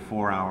watching the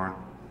 4-hour.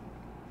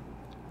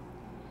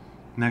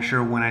 Not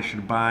sure when I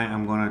should buy.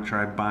 I'm going to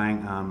try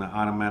buying on the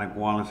automatic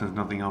wallet since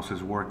nothing else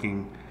is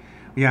working.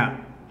 Yeah,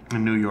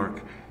 in New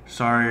York.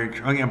 Sorry.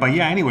 Okay, but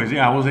yeah, anyways,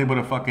 I was able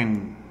to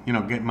fucking,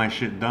 get my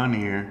shit done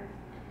here.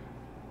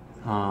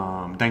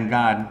 Thank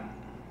God.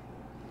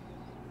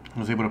 I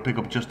was able to pick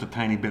up just a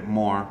tiny bit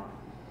more.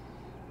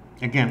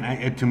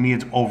 Again, to me,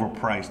 it's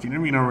overpriced. You know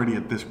what I mean? Already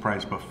at this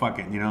price, but fuck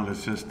it.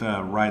 Let's just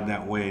ride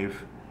that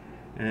wave.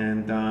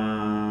 And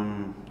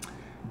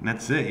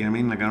that's it. You know what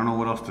I mean? Like, I don't know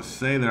what else to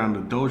say there on the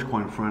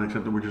Dogecoin front,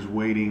 except that we're just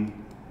waiting.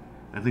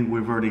 I think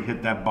we've already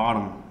hit that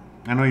bottom.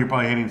 I know you're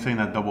probably saying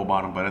that double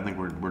bottom, but I think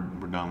we're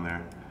down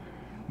there.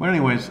 But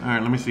anyways, all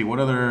right, let me see. What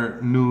other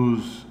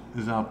news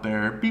is out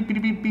there? Beep,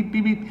 beep, beep, beep,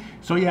 beep, beep.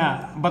 So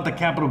yeah, about the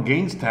capital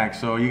gains tax.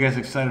 So you guys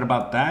excited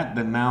about that?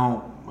 That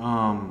now,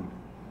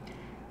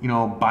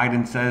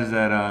 Biden says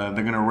that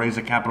they're going to raise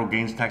the capital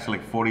gains tax to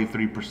like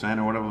 43%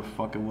 or whatever the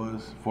fuck it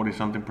was.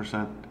 40-something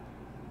percent.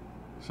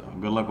 So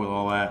good luck with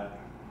all that.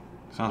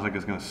 Sounds like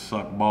it's going to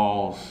suck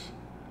balls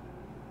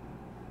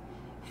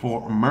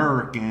for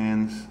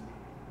Americans.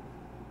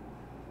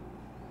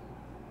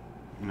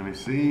 Let me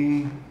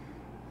see.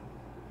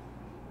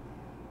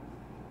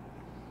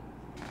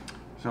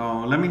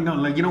 So let me know.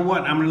 Like, you know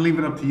what? I'm gonna leave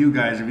it up to you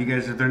guys. If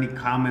there are any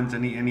comments,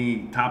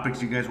 any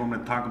topics you guys want me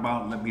to talk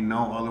about, let me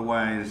know.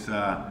 Otherwise,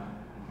 I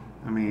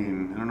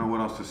don't know what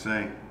else to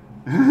say.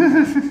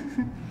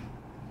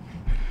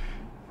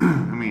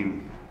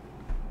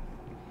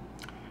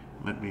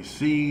 Let me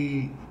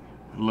see.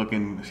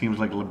 looking, seems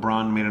like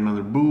LeBron made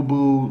another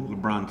boo-boo.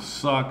 LeBron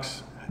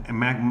sucks.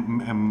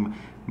 And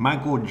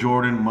Michael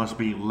Jordan must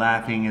be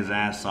laughing his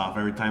ass off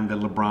every time that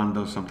LeBron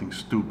does something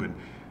stupid.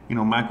 You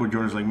know, Michael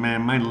Jordan's like,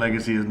 man, my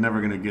legacy is never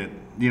going to get,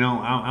 you know,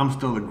 I'm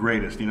still the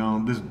greatest. You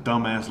know, this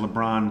dumbass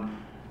LeBron,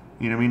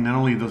 you know what I mean? Not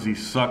only does he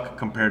suck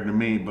compared to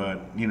me,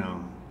 but, you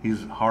know,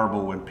 he's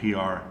horrible with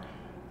PR.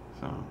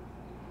 So,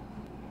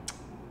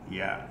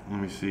 yeah, let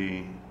me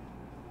see.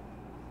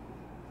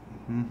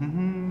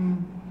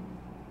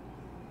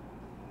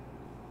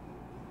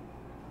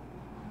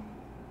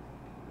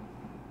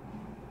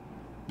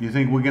 You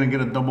think we're going to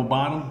get a double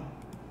bottom?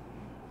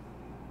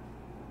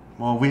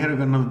 Well, if we hit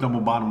another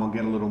double bottom, we'll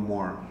get a little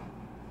more.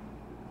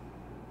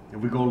 If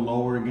we go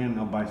lower again,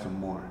 I'll buy some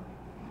more.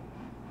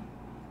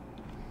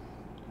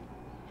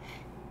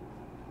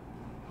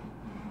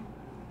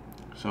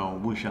 So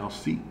we shall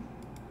see.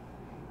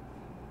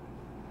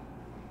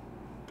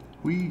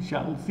 We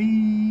shall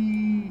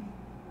see.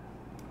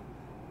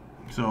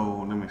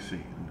 So let me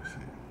see.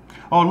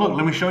 Oh, look,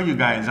 let me show you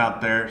guys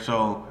out there.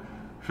 So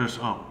first,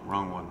 oh,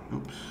 wrong one.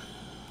 Oops.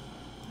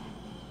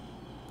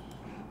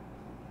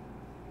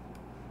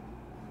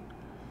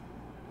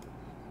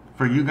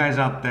 For you guys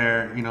out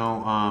there, you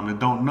know, that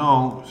don't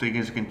know, so you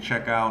guys can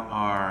check out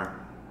our,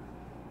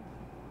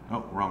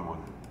 oh, wrong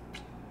one.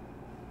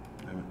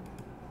 Damn it.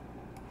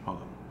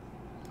 Hold on.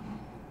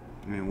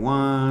 Give me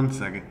 1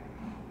 second.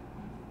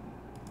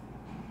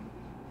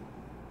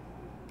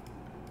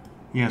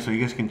 Yeah, so you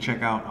guys can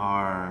check out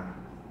our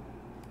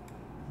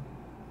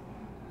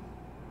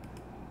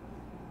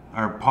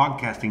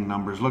podcasting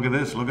numbers. Look at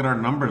this. Look at our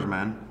numbers,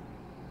 man.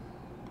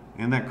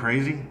 Isn't that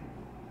crazy?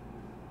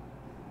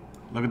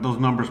 Look at those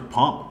numbers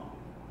pump.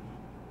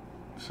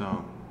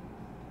 So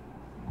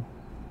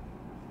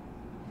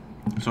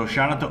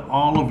shout out to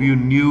all of you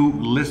new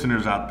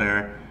listeners out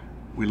there.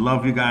 We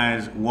love you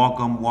guys.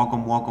 Welcome,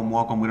 welcome, welcome,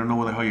 welcome. We don't know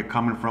where the hell you're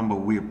coming from,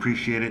 but we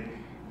appreciate it.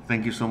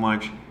 Thank you so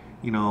much.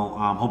 You know,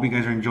 hope you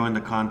guys are enjoying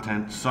the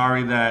content.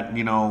 Sorry that,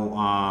 you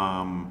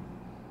know,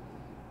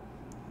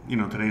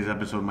 today's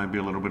episode might be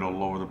a little bit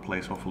all over the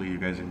place. Hopefully you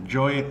guys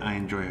enjoy it. I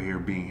enjoy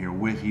being here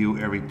with you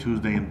every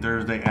Tuesday and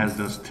Thursday, as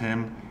does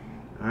Tim.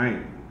 All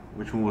right,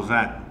 which one was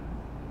that?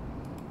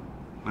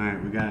 All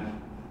right, we got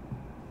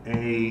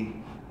a.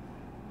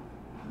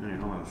 All right,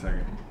 hold on a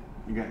second.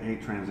 We got a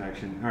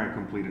transaction. All right,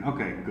 completed.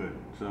 Okay, good.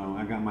 So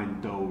I got my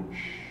Doge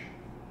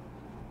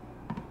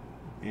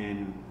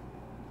in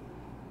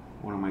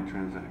one of my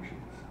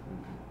transactions.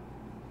 Okay.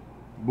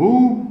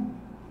 Boom!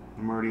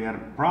 I'm already at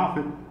a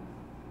profit.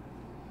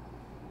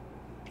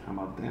 How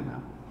about that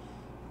now?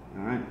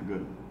 All right,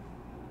 good.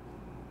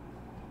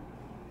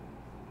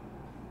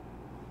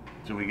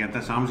 So we got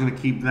this. So I'm just gonna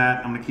keep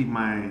that. I'm gonna keep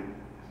my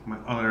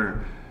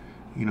other,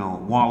 you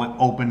know, wallet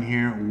open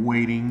here,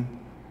 waiting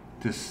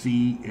to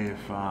see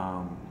if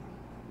we're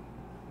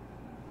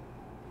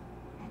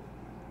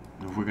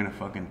gonna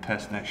fucking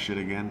test that shit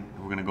again.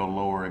 If we're gonna go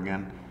lower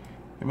again.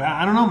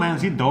 I don't know, man.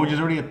 See, Doge is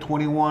already at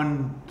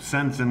 21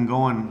 cents and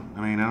going.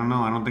 I mean, I don't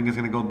know. I don't think it's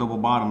gonna go double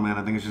bottom, man.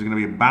 I think it's just gonna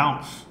be a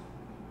bounce.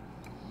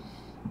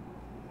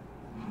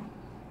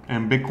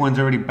 And Bitcoin's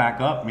already back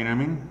up. You know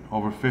what I mean?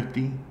 Over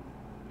 50.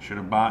 Should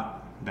have bought.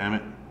 Damn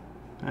it.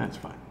 That's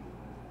fine.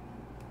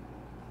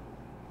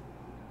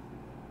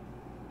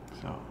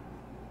 So.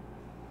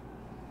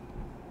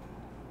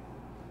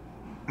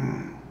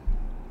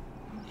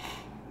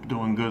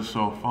 Doing good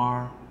so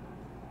far.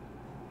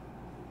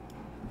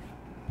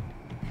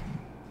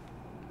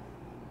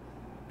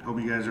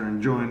 Hope you guys are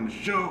enjoying the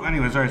show.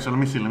 Anyways, all right, so let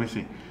me see. Let's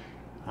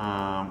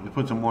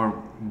put some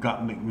more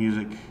Gottmik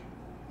music.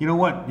 You know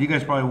what? You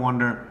guys probably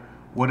wonder,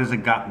 what is a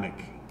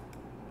Gottmik?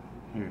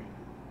 Here.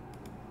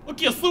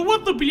 Okay, so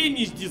what the blame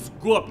is this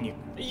Gopnik?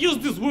 I use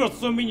this word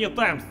so many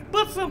times,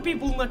 but some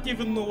people not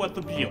even know what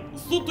the blame.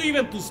 So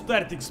to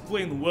start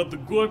explain what the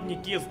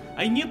Gopnik is,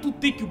 I need to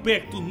take you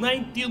back to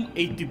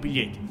 1980,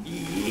 блять.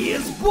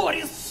 Yes,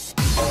 Boris!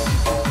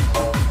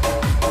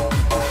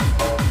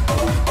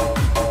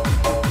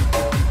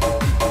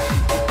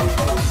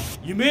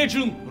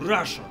 Imagine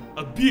Russia.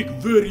 A big,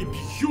 very big,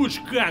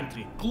 huge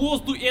country, close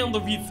to end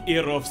of its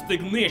era of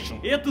stagnation,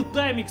 at the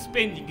time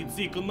expanding its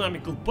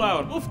economical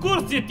power, of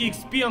course at the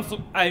expense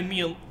of,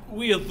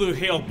 with the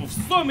help of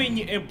so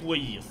many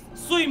employees.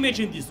 So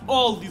imagine this,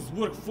 all these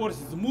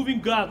workforces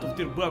moving out of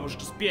their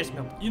babushka's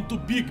basement into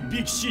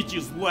big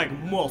cities like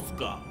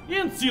Moscow.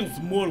 And since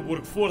more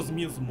workforce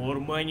means more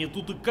money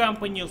to the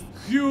companies,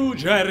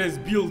 huge high-rise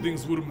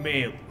buildings were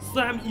made,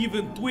 some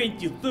even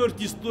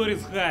 20-30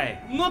 stories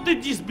high. Not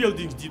that these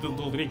buildings didn't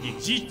already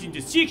exist in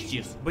the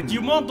 60s, but the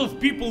amount of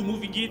people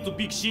moving into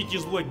big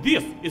cities like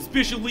this,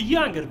 especially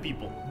younger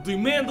people,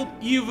 demanded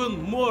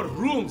even more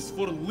rooms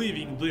for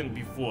living than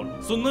before.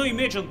 So now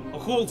imagine a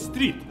whole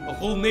street, a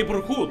whole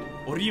neighborhood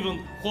or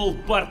even whole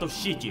part of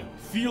city,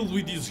 filled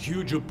with these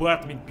huge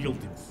apartment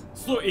buildings.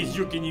 So as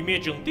you can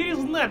imagine, there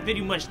is not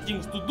very much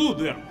things to do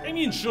there. I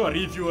mean, sure,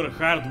 if you are a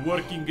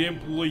hard-working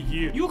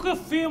employee, you have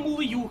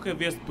family, you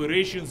have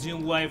aspirations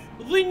in life,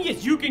 then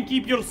yes, you can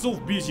keep yourself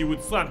busy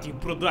with something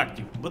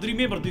productive. But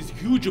remember, these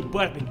huge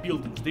apartment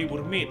buildings, they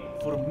were made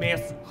for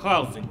mass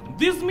housing.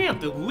 This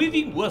meant that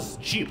living was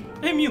cheap.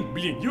 I mean,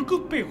 blin, you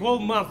could pay whole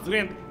month's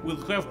rent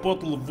with half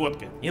bottle of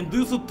vodka. And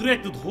this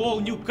attracted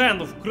whole new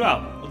kind of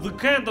crowd. The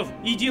kind of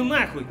иди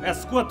нахуй, I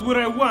squat where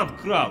I want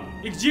crowd.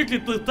 Exactly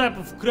the type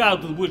of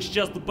crowd that works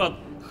just about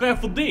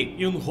half a day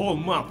in whole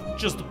month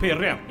just to pay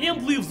rent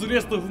and live the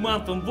rest of the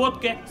month on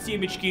vodka,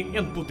 семечки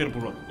and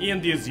бутерброд.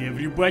 And as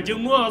everybody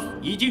knows,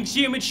 eating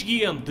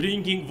семечки and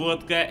drinking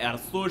vodka are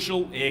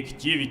social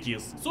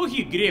activities. So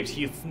he grabs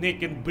his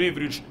snack and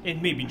beverage and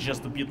maybe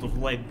just a bit of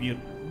light beer,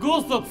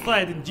 goes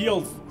outside and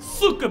yells,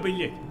 "Сука,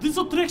 блять!" This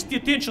attracts the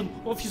attention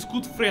of his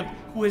good friend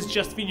who has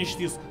just finished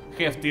his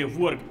hefty of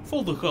work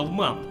for the whole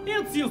month.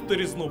 And since there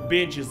is no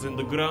benches and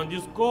the ground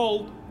is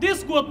cold, they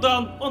squat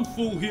down on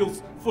full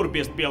heels for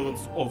best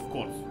balance, of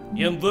course.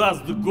 And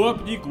thus the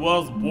Gopnik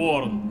was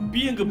born,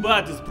 being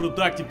about as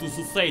productive to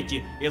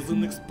society as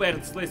an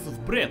expired slice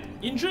of bread,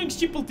 enjoying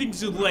simple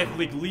things in life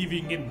like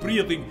living and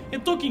breathing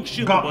and talking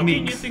shit about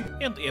anything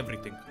and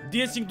everything,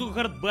 dancing to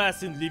hard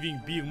bass and leaving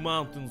big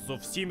mountains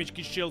of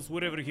семечки shells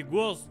wherever he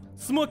goes,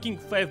 smoking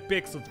 5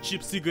 packs of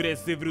cheap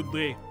cigarettes every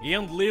day,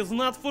 and let's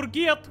not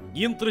forget,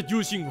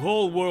 introducing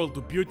whole world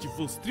to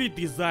beautiful street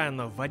design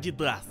of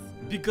Adidas.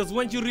 Because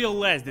once you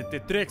realize that a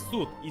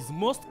tracksuit is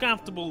most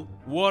comfortable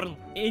worn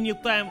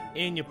anytime,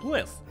 any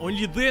place,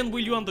 only then will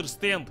you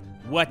understand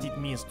what it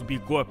means to be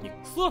Gopnik.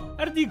 So,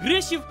 are they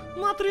aggressive?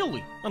 Not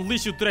really.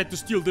 Unless you try to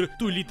steal their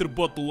 2-liter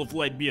bottle of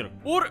light beer.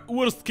 Or,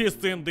 worst case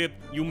than that,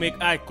 you make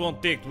eye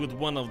contact with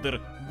one of their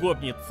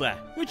Gopnitsa,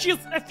 which is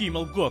a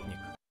female Gopnik.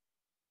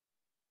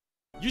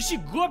 You see,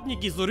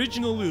 Gopnik is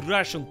originally a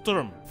Russian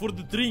term for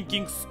the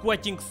drinking,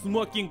 squatting,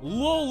 smoking,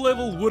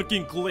 low-level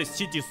working class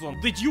citizen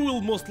that you will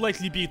most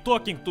likely be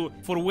talking to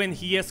for when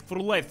he asks for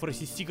light for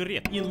his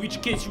cigarette, in which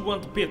case you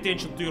want to pay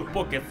attention to your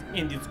pockets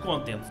and its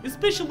contents,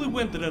 especially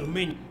when there are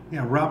many.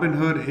 Yeah,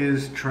 Robinhood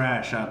is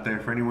trash out there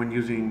for anyone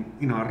using,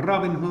 you know, a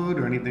Robinhood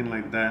or anything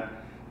like that.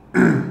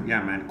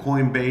 Yeah, man,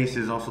 Coinbase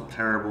is also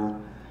terrible.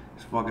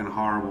 It's fucking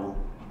horrible.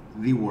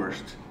 The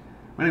worst.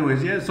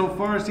 Anyways, yeah, so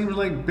far it seems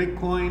like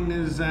Bitcoin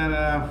is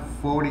at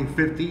 40,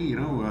 50, you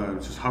know,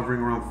 it's just hovering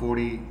around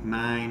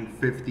 49,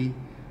 50.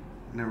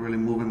 Not really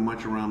moving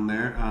much around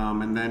there.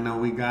 And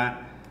then we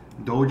got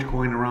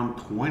Dogecoin around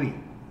 20.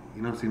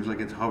 You know, it seems like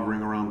it's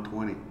hovering around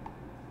 20.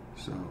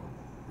 So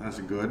that's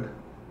good.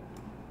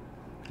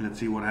 Let's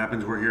see what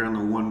happens. We're here on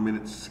the 1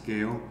 minute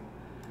scale,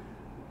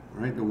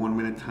 right? The 1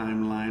 minute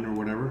timeline or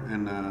whatever.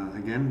 And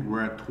again,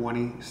 we're at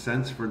 20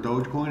 cents for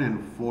Dogecoin and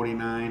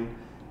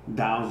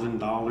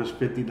 $49,000,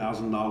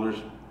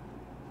 $50,000.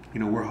 You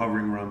know, we're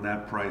hovering around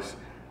that price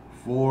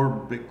for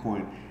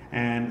Bitcoin.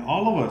 And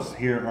all of us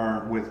here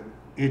are with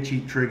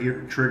itchy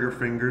trigger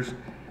fingers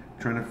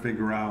trying to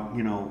figure out,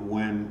 you know,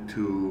 when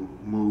to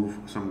move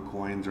some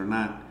coins or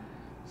not.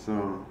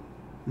 So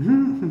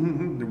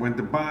when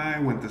to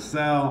buy, when to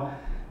sell.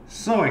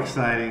 So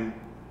exciting.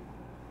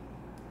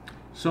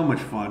 So much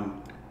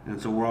fun. And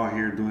so we're all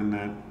here doing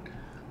that.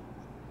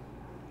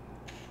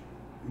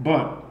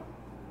 But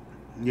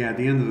yeah, at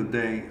the end of the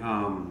day,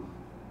 man,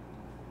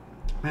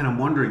 I'm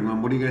wondering,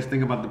 what do you guys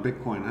think about the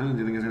Bitcoin? Huh? Do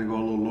you think it's gonna go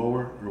a little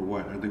lower or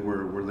what? I think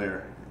we're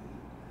there.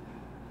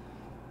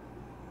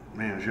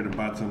 Man, I should have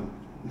bought some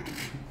a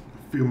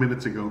few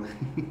minutes ago.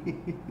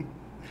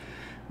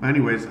 But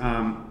anyways,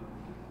 let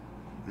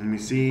me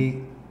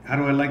see. How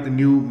do I like the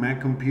new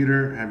Mac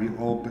computer? Have you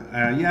opened?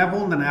 Yeah, I've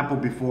owned an Apple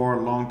before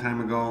a long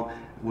time ago.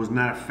 Was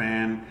not a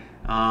fan.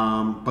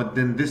 But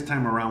then this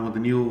time around with the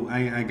new,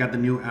 I got the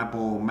new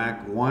Apple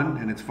Mac 1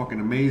 and it's fucking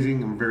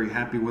amazing. I'm very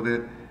happy with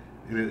it.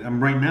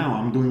 Right now,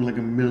 I'm doing like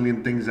a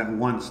million things at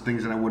once,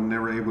 things that I was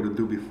never able to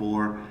do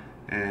before.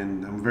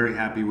 And I'm very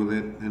happy with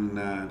it. And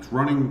it's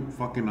running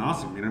fucking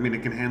awesome. You know what I mean?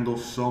 It can handle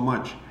so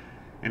much.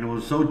 And it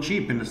was so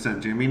cheap in a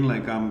sense. You know what I mean?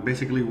 Like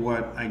basically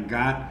what I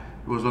got,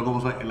 it was like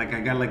almost like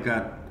I got like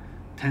a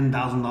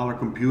 $10,000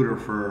 computer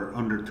for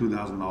under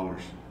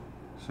 $2,000.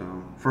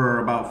 So for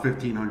about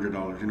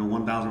 $1,500, you know,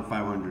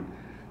 $1,500.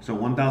 So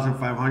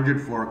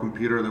 $1,500 for a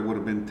computer that would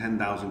have been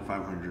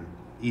 $10,500,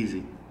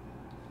 easy.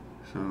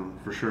 So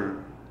for sure,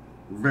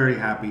 very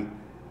happy,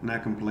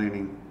 not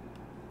complaining.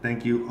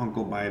 Thank you,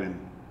 Uncle Biden.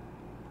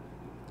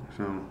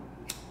 So,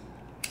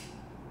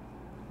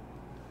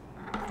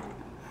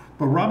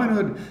 but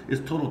Robinhood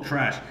is total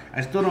trash. I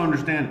still don't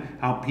understand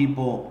how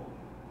people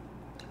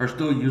are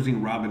still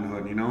using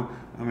Robinhood, you know?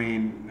 I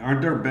mean,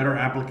 aren't there better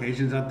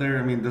applications out there?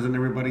 I mean, doesn't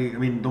everybody, I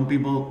mean, don't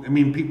people, I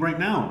mean, people right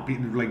now,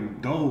 people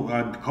like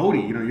Cody,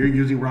 you know, you're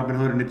using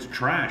Robinhood and it's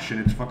trash and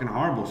it's fucking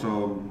horrible.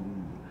 So,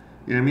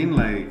 you know what I mean?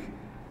 Like,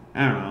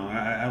 I don't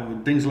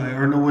know, things like,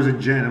 or no, was it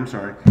Jen, I'm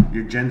sorry,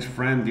 your Jen's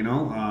friend, you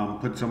know,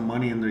 put some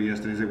money in there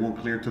yesterday, it won't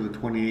clear till the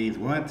 28th,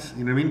 what?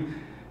 You know what I mean?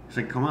 It's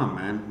like, come on,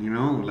 man, you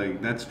know,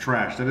 like that's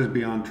trash. That is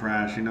beyond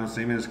trash, you know.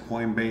 Same as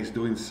Coinbase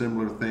doing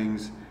similar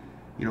things.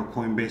 You know,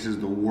 Coinbase is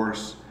the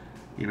worst,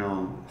 you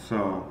know.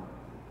 So,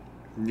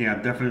 yeah,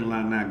 definitely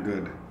not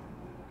good.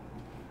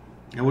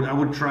 I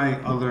would try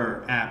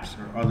other apps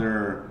or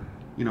other,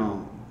 you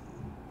know,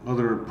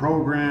 other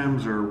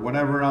programs or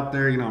whatever out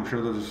there. You know, I'm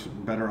sure there's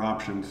better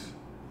options.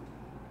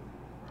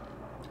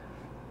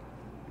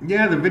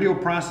 Yeah, the video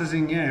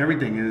processing, yeah,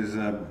 everything is,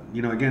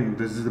 you know, again,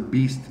 this is a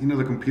beast. You know,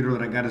 the computer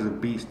that I got is a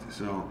beast.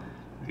 So,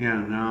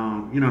 yeah,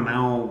 now, you know,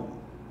 now,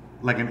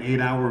 like an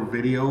 8-hour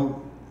video,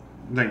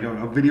 like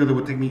a video that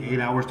would take me 8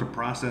 hours to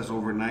process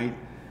overnight,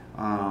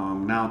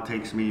 now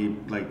takes me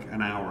like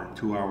an hour,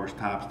 2 hours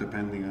tops,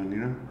 depending on, you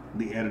know,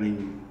 the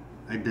editing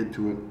I did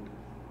to it.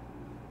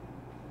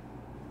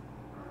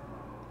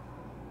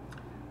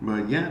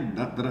 But yeah,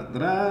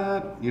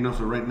 you know,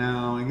 so right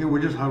now, again,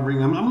 we're just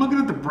hovering. I'm looking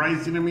at the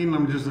price, you know what I mean?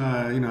 I'm just,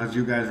 you know, as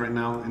you guys right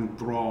now,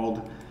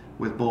 enthralled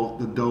with both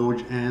the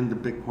Doge and the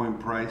Bitcoin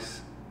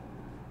price.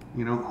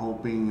 You know,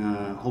 hoping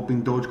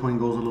Dogecoin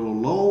goes a little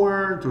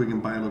lower so we can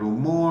buy a little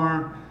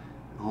more.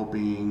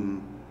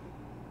 Hoping,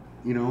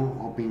 you know,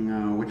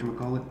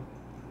 whatchamacallit?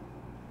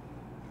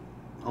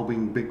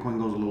 Hoping Bitcoin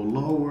goes a little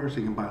lower so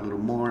you can buy a little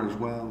more as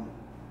well.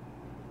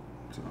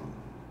 So,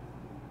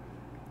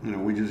 you know,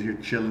 we just here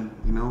chilling,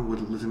 you know, with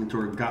listening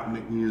to our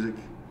Gottmik music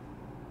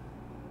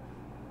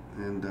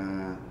and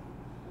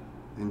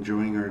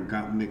enjoying our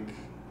Gottmik.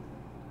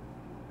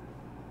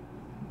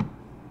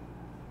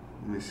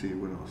 Let me see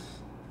what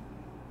else.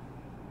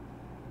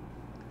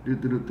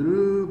 What do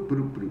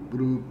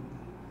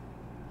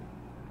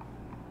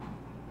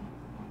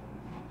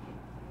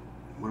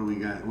we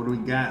got? What do we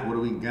got? What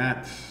do we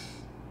got?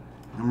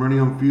 I'm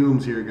running on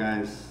fumes here,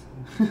 guys.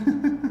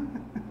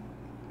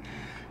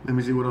 Let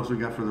me see what else we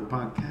got for the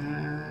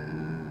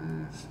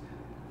podcast.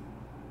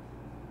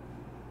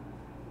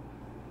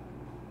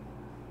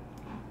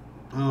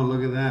 Oh,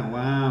 look at that.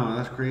 Wow,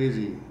 that's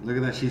crazy. Look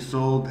at that. She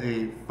sold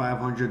a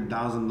 $500,000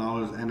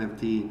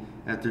 NFT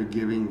after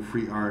giving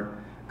free art.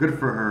 Good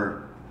for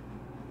her.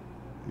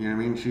 You know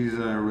what I mean? She's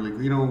really,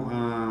 you know,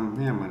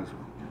 yeah, might as well.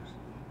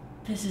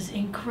 This is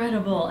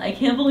incredible. I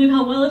can't believe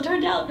how well it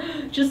turned out.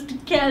 Just a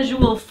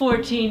casual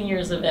 14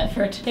 years of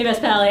effort. Hey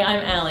Best Pally, I'm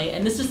Allie,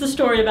 and this is the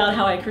story about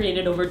how I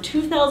created over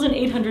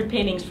 2,800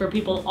 paintings for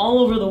people all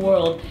over the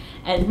world,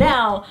 and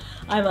now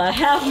I'm a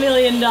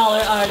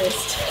 $500,000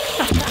 artist.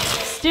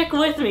 Stick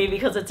with me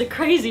because it's a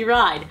crazy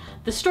ride.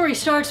 The story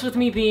starts with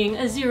me being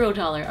a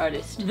 $0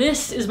 artist.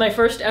 This is my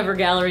first ever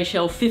gallery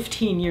show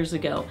 15 years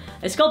ago.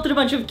 I sculpted a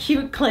bunch of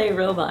cute clay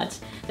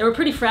robots. They were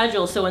pretty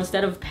fragile, so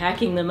instead of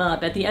packing them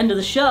up, at the end of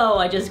the show,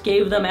 I just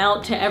gave them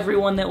out to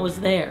everyone that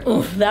was there.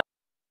 Oof, that.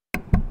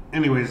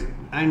 Anyways,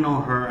 I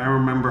know her, I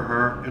remember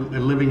her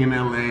living in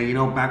LA, you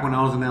know, back when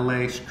I was in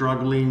LA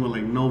struggling with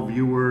like no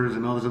viewers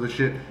and all this other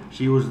shit.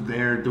 She was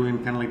there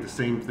doing kind of like the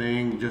same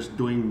thing, just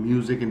doing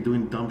music and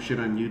doing dumb shit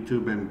on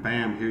YouTube, and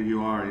bam, here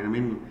you are, you know what I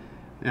mean?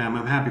 Yeah,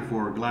 I'm happy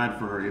for her, glad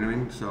for her, you know what I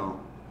mean? So,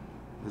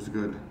 that's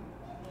good.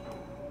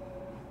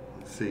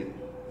 Let's see.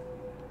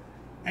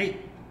 Hey,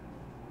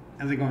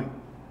 how's it going?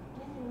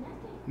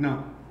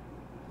 No.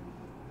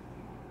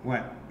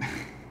 What?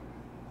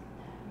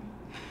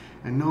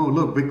 And no,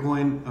 look,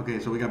 Bitcoin. Okay,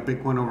 so we got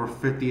Bitcoin over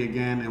 50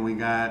 again, and we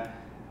got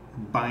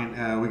fucking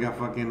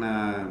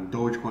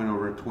Dogecoin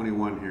over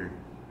 21 here.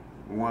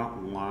 Wah,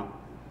 wah.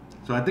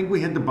 So I think we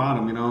hit the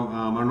bottom. You know,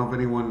 I don't know if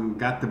anyone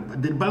got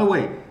by the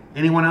way,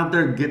 anyone out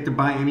there get to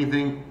buy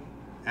anything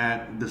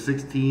at the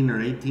 16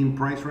 or 18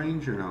 price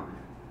range or no?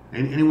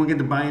 Anyone get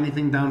to buy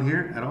anything down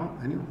here at all?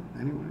 Anyone?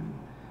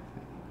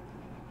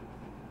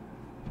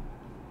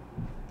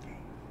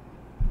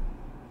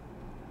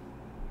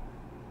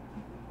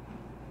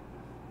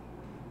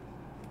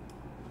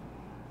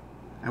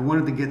 I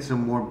wanted to get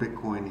some more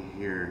Bitcoin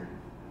here,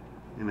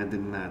 and I did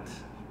not.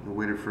 I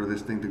waited for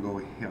this thing to go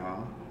here,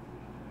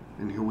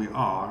 and here we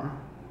are.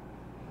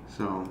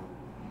 So,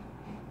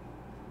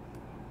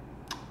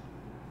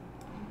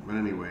 but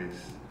anyways,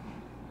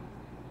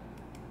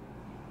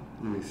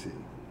 let me see.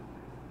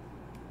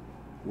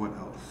 What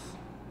else?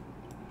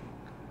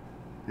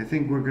 I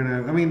think we're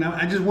gonna, I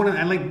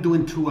like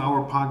doing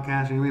 2-hour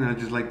podcasts, you know what I mean? I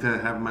just like to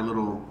have my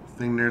little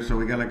thing there, so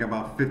we got like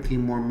about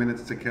 15 more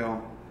minutes to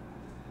kill.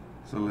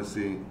 So let's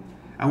see.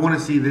 I want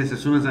to see this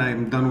as soon as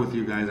I'm done with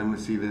you guys. I'm going to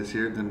see this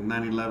here. The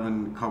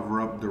 9/11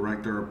 cover-up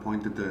director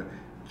appointed the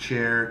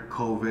chair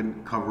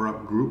COVID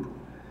cover-up group.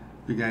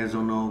 If you guys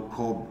don't know,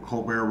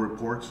 Colbert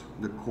reports,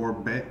 the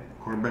Corbett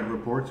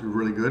reports are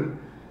really good.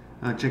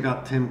 Check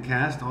out Tim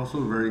Cast, also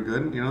very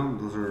good. You know,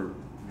 those are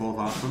both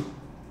awesome.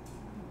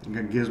 You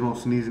got Gizmo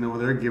sneezing over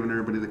there, giving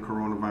everybody the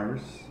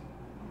coronavirus.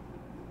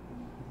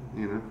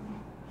 You know.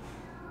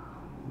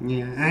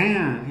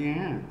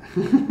 Yeah.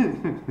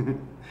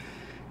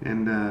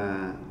 And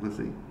let's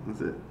see, that's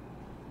it.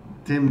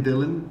 Tim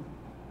Dillon,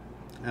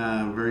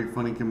 very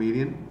funny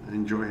comedian. I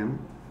enjoy him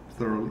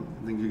thoroughly.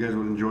 I think you guys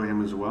would enjoy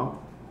him as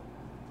well.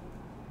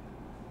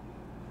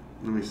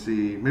 Let me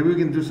see. Maybe we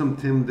can do some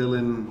Tim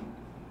Dillon.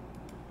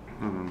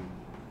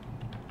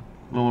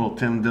 little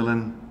Tim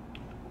Dillon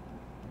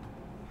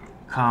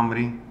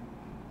comedy,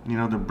 you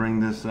know, to bring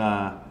this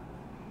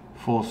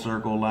full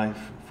circle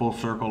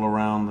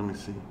around. Let me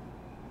see.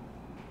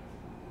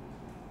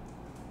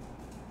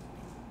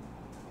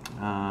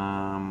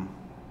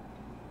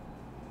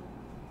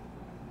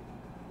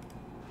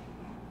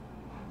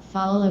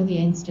 Follow the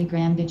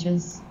Instagram,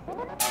 bitches.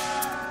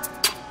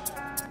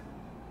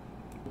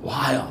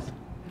 Wild.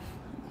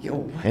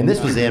 Yo, And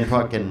this was in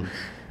fucking,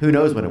 who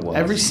knows when it was.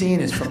 every scene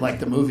is from like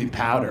the movie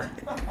Powder.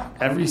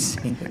 Every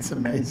scene, it's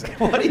amazing.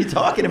 What are you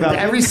talking about?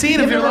 Every scene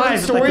of your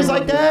life. Stories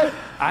like that?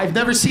 I've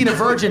never seen a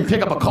virgin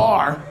pick up a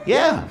car.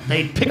 Yeah.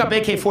 They pick up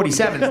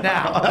AK-47s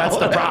now. That's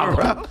the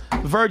problem.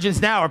 Virgins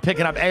now are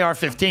picking up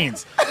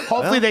AR-15s.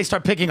 Hopefully they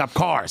start picking up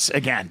cars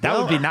again. That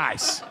would be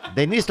nice.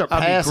 They need to start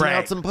That'd be passing great.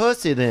 out some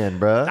pussy then,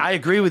 bro. I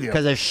agree with you.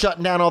 Because they're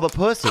shutting down all the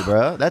pussy,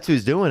 bro. That's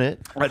who's doing it.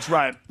 That's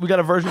right. We got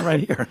a version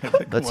right here.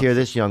 Let's hear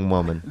this young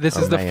woman. This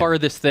or is the man.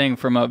 farthest thing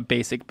from a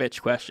basic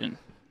bitch question.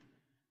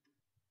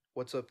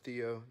 What's up,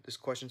 Theo? This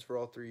question's for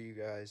all three of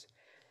you guys.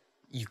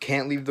 You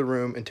can't leave the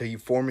room until you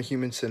form a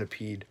human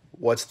centipede.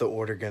 What's the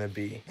order gonna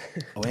be?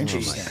 Oh,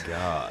 interesting. Oh my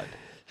God.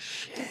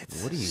 Shit.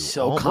 What are you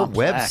So on? What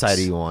complex. website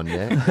are you on,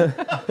 man?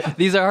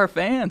 These are our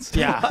fans.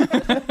 Yeah.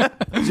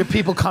 These are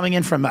people coming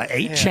in from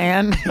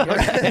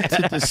 8chan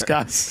to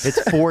discuss. It's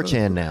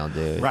 4chan now,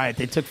 dude. Right.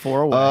 They took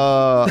 4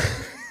 away.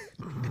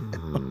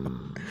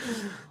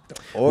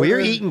 We're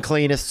eating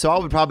cleanest, so I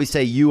would probably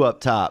say you up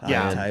top.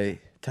 Yeah. Man.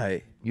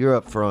 Tight. You're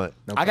up front.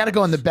 I got to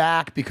go in the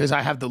back because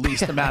I have the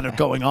least amount of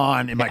going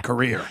on in my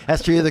career.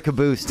 That's true. You're the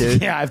caboose, dude.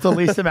 Yeah, I have the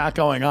least amount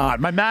going on.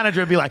 My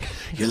manager would be like,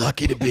 "You're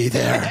lucky to be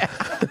there.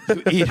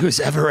 You eat who's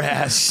ever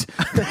asked.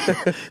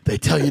 They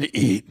tell you to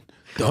eat.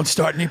 Don't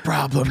start any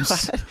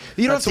problems."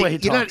 You don't That's the way he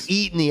you're not talks.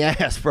 eating the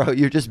ass, bro.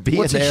 You're just being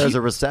What's a there as hu-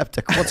 a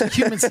receptacle. What's a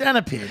human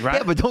centipede, right?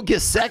 Yeah, but don't get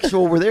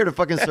sexual. We're there to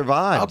fucking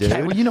survive, Okay,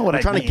 dude. well, you know what We're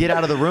I trying mean. to get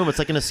out of the room. It's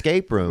like an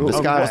escape room. This guy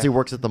Okay. obviously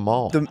works at the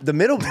mall. The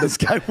middle. This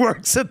guy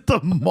works at the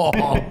mall.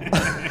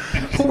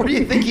 Where do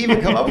you think he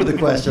even come up with a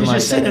question He's like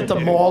just sitting that? at the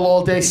mall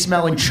all day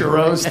smelling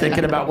churros,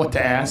 thinking about what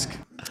to ask.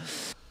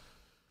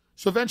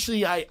 So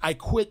eventually I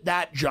quit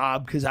that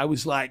job because I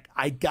was like,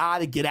 I got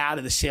to get out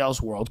of the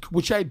sales world,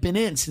 which I'd been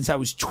in since I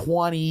was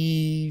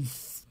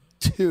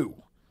 22,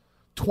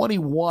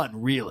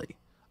 21, really.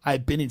 I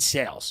had been in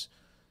sales.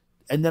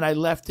 And then I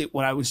left it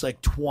when I was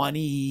like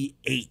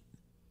 28.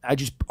 I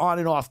just on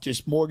and off,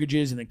 just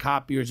mortgages and then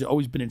copiers. I've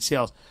always been in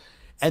sales.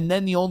 And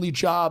then the only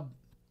job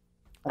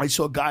I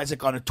saw guys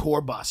like on a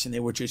tour bus and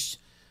they were just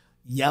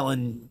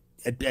yelling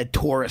at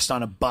tourists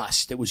on a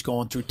bus that was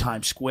going through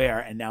Times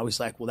Square. And I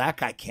was like, well, that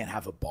guy can't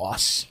have a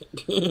boss.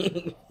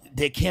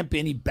 There can't be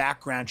any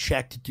background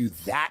check to do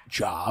that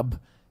job.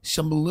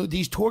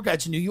 These tour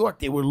guides in New York,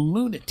 they were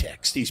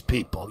lunatics, these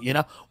people, you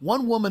know?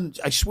 One woman,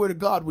 I swear to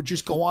God, would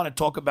just go on and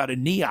talk about a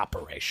knee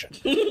operation.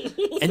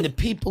 And the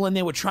people in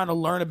there were trying to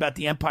learn about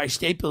the Empire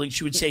State Building.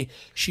 She would say,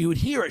 she would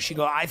hear it. She'd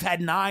go, I've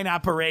had 9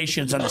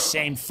 operations on the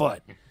same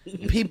foot.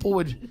 People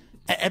would,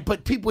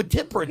 but people would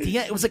tip her at the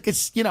end. It was like,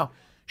 it's, you know,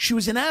 she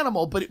was an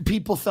animal, but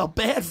people felt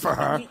bad for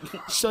her.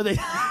 So they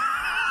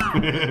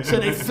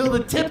fill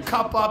the tip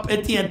cup up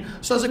at the end.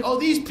 So I was like, oh,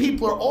 these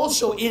people are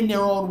also in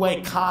their own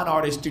way con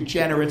artists,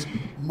 degenerates,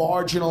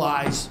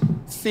 marginalized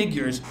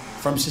figures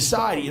from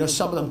society. You know,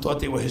 some of them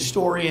thought they were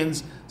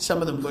historians. Some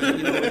of them,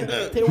 you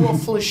know, they were all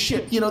full of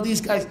shit. You know,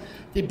 these guys,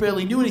 they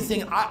barely knew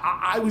anything.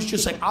 I was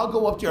just like, I'll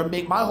go up there and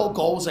make, my whole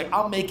goal was like,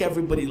 I'll make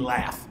everybody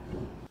laugh.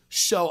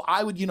 So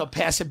I would, you know,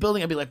 pass a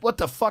building and be like, what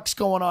the fuck's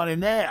going on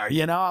in there?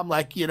 You know, I'm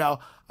like, you know,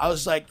 I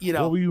was like, you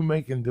know. What were you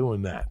making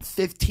doing that?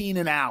 $15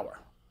 an hour.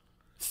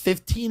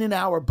 $15 an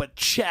hour, but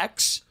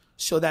checks,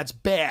 so that's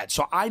bad.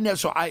 So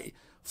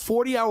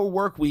 40-hour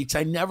work weeks,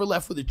 I never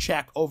left with a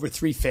check over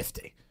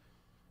 $350.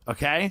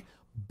 Okay?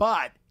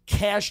 But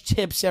cash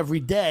tips every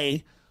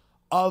day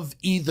of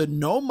either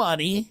no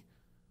money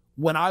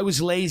when I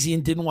was lazy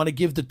and didn't want to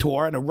give the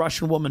tour, and a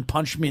Russian woman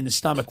punched me in the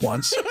stomach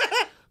once.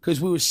 Because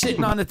we were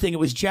sitting on the thing. It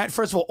was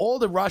first of all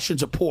the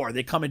Russians are poor.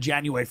 They come in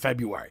January,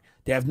 February.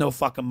 They have no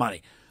fucking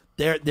money.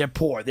 They're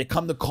poor. They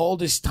come the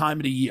coldest time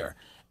of the year.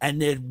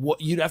 And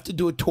you'd have to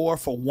do a tour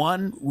for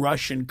one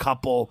Russian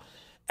couple.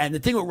 And the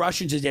thing with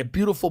Russians is they have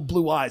beautiful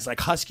blue eyes like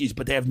huskies,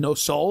 but they have no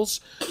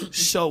souls.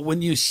 So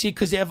when you see,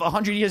 because they have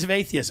 100 years of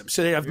atheism,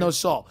 so they have no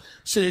soul.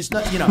 So there's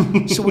not, you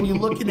know, so when you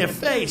look in their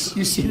face,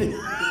 you see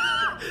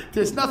that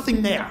there's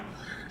nothing there.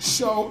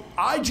 So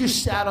I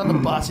just sat on the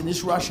bus, and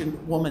this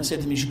Russian woman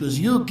said to me, she goes,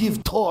 you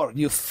give tour,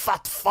 you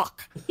fat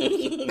fuck.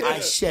 I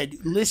said,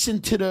 listen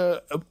to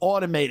the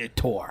automated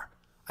tour.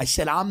 I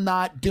said, I'm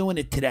not doing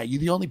it today. You're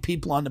the only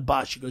people on the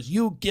bus. She goes,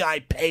 I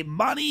pay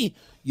money,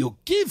 you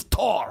give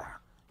tour.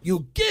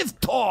 You give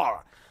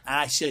tour. And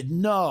I said,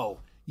 no,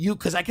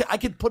 because I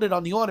could put it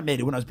on the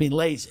automated when I was being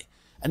lazy.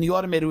 and the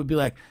automated would be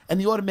like, and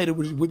the automated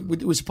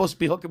was supposed to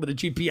be hooked up with a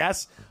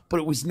GPS, but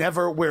it was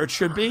never where it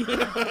should be.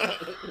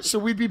 So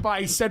we'd be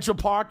by Central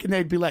Park, and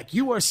they'd be like,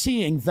 "You are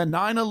seeing the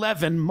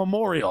 9/11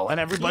 memorial," and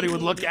everybody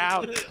would look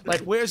out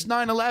like, "Where's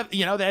 9/11?"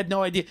 You know, they had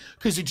no idea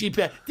because the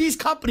GPS. These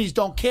companies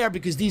don't care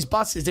because these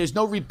buses, there's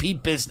no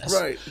repeat business.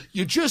 Right.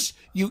 You just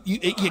you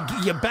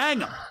bang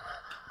them.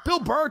 Bill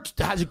Burr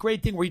has a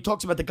great thing where he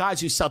talks about the guys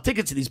who sell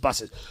tickets to these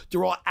buses.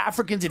 They're all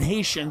Africans and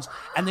Haitians,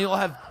 and they all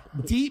have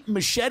deep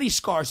machete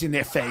scars in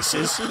their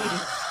faces.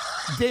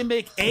 They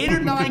make $8 or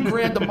 $9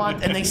 grand a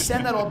month, and they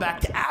send that all back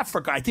to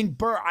Africa. I think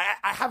Burr,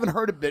 I haven't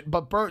heard of it,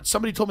 but Burr,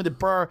 somebody told me that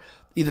Burr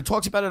either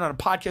talks about it on a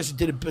podcast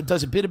or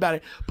does a bit about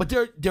it, but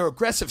they're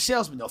aggressive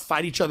salesmen. They'll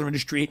fight each other in the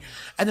street,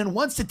 and then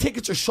once the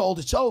tickets are sold,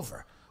 it's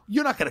over.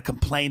 You're not going to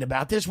complain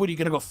about this. What, are you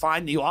going to go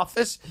find the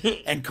office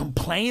and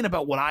complain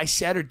about what I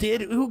said or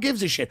did? Who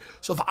gives a shit?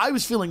 So if I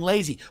was feeling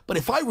lazy, but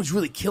if I was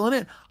really killing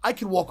it, I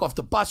could walk off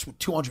the bus with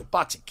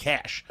 $200 in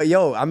cash.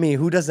 Yo, I mean,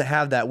 who doesn't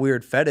have that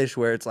weird fetish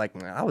where it's like,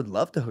 man, I would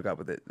love to hook up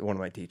with one of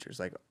my teachers.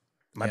 Like,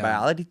 my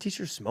biology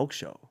teacher, smoke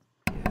show.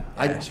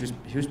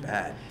 She was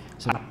bad.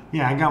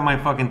 Yeah, I got my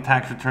fucking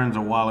tax returns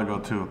a while ago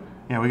too.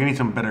 Yeah, we're gonna need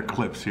some better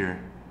clips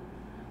here.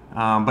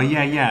 But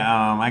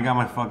yeah, I got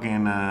my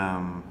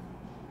fucking.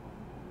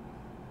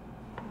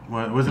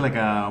 What was it like?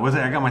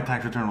 I got my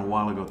tax return a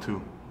while ago too.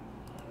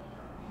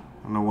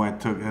 I don't know why it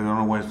took. I don't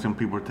know why some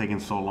people are taking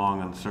so long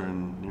on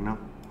certain. You know.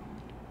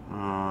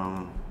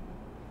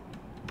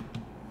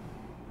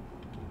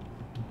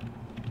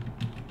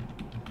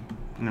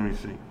 Let me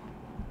see.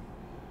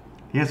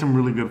 He has some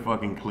really good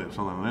fucking clips.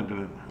 Hold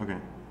on. Okay.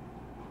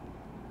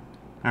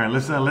 All right.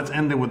 Let's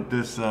end it with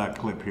this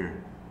clip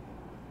here.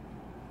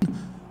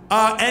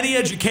 Any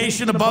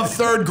education above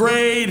 3rd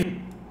grade.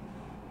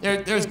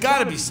 There's got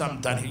to be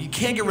something done here. You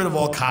can't get rid of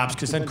all cops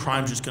because then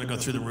crime's just going to go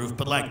through the roof.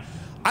 But, like,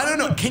 I don't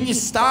know. Can you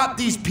stop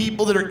these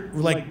people that are,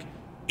 like,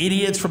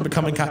 idiots from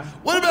becoming cops?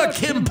 What about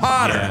Kim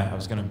Potter? Yeah, I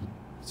was going to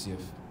see if...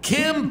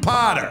 Kim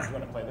Potter. You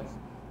want to play this?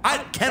 I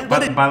can't...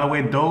 By the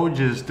way, Doge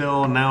is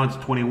still, now it's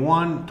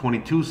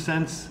 22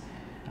 cents.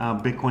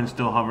 Bitcoin's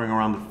still hovering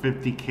around the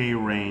 50K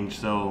range.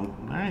 So,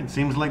 all right,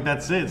 seems like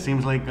that's it.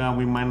 Seems like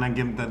we might not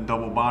get that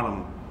double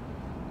bottom.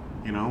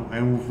 You know,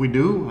 and if we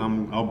do,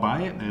 I'll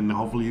buy it, and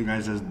hopefully you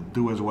guys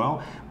do as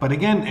well. But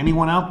again,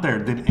 anyone out there,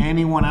 did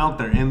anyone out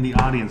there in the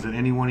audience, did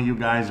any one of you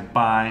guys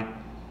buy,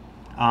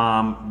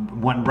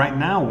 right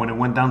now, when it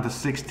went down to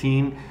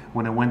 16,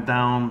 when it went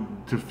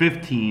down to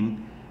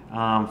 15,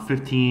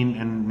 15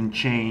 and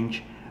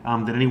change,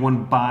 did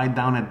anyone buy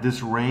down at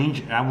this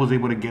range? I was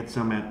able to get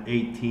some at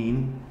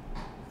 18.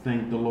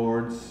 Thank the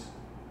Lords,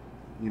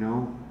 you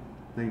know,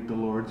 thank the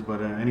Lords.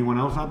 But anyone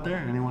else out there?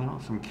 Anyone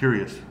else? I'm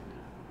curious.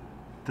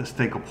 Let's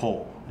take a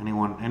poll.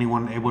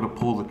 Anyone able to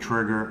pull the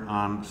trigger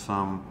on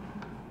some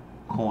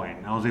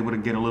coin? I was able to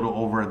get a little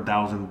over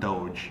 1,000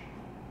 Doge.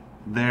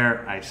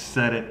 There, I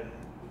said it.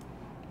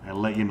 I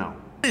let you know.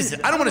 I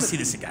don't want to see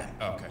this again.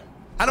 Okay.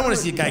 I don't want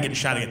to see a guy getting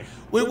shot again.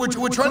 We're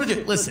trying to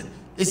do. Listen,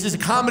 this is a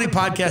comedy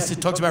podcast that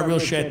talks about real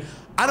shit.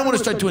 I don't want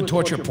to start doing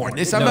torture porn.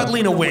 I'm not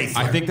Lena Waithe.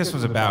 I think this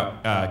was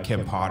about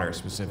Kim Potter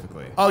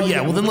specifically. Oh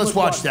yeah, well then let's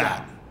watch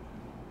that.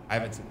 I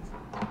haven't seen.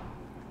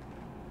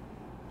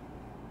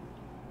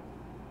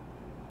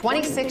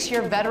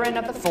 26-year veteran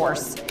of the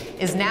force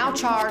is now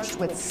charged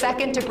with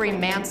second-degree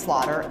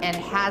manslaughter and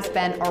has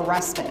been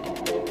arrested.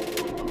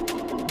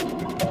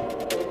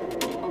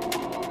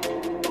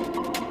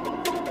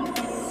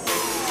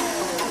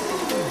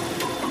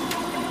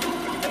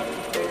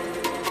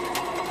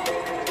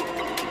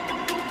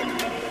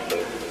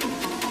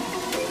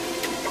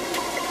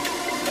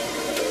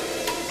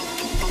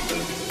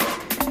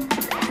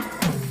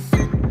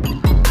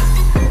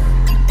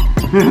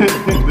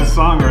 The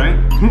song, right?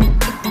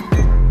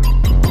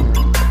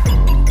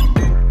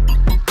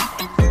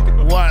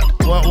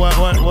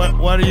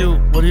 What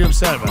are you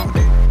upset about?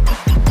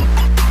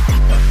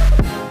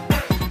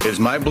 It is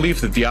my belief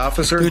that the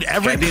officer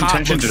had the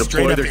intention to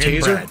deploy their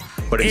taser,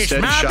 but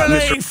instead shot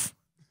Mr.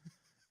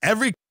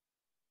 Every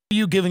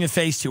you giving a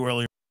face to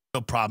earlier,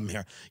 no problem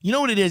here. You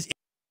know what it is?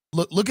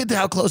 Look at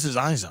how close his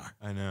eyes are.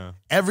 I know.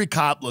 Every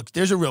cop, look,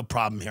 there's a real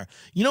problem here.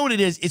 You know what it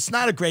is? It's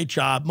not a great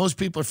job. Most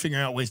people are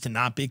figuring out ways to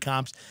not be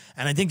cops.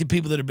 And I think the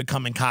people that are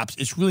becoming cops,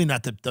 it's really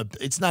not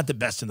it's not the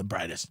best and the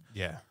brightest.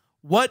 Yeah.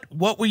 What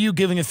were you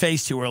giving a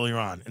face to earlier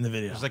on in the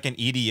video? There's like an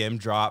EDM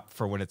drop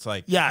for when it's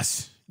like...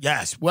 Yes.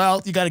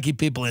 Well, you got to keep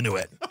people into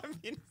it.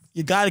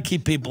 You got to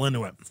keep people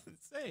into it. It's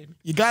insane.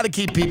 You got to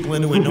keep people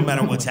into it no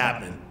matter what's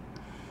happening.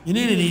 You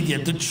need an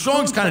EDM. The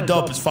song's kind of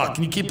dope as fuck.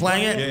 Can you keep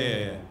playing it?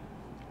 Yeah.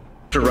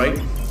 To right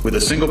with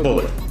a single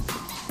bullet.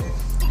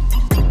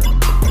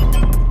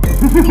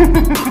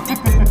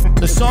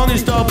 The song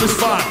is dope as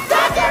fuck.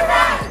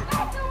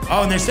 Oh,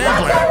 and they're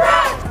sampling.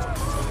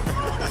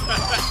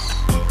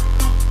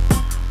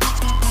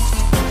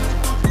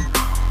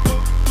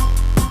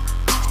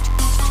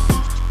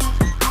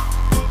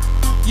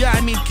 Yeah,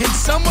 I mean, can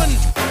someone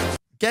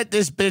get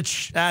this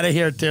bitch out of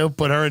here too?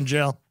 Put her in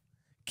jail?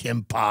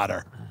 Kim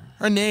Potter.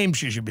 Her name,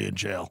 she should be in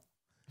jail.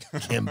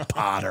 Kim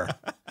Potter.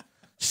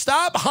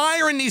 Stop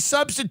hiring these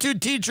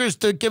substitute teachers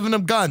to giving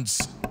them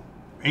guns.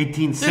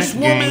 18 cent This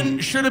woman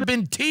should have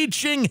been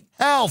teaching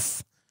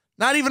health.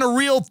 Not even a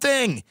real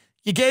thing.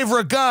 You gave her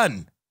a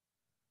gun.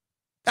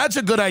 That's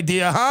a good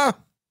idea, huh?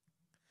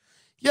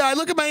 Yeah, I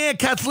look at my Aunt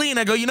Kathleen.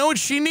 I go, you know what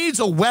she needs?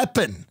 A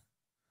weapon.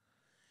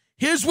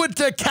 Here's what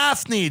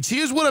Kath needs.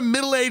 Here's what a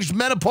middle-aged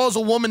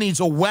menopausal woman needs: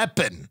 a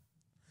weapon.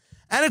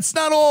 And it's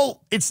not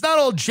all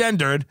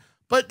gendered,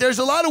 but there's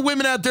a lot of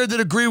women out there that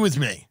agree with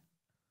me.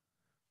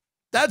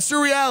 That's the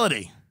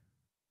reality.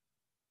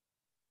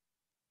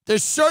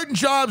 There's certain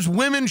jobs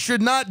women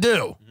should not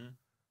do.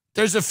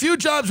 There's a few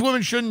jobs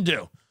women shouldn't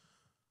do.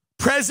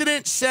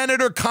 President,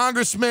 senator,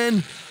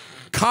 congressman,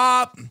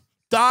 cop,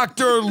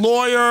 doctor,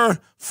 lawyer,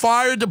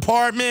 fire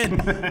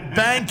department,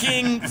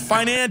 banking,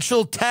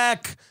 financial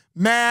tech,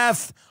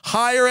 math,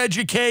 higher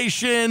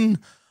education,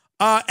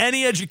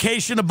 any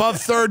education above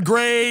 3rd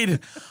grade,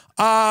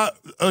 a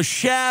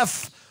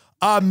chef,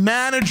 a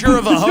manager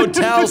of a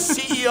hotel,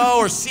 CEO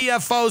or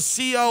CFO,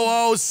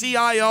 COO,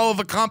 CIO of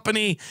a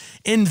company,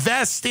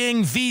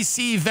 investing,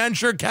 VC,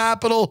 venture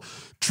capital,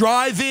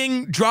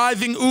 driving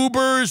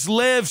Ubers,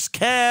 Lyfts,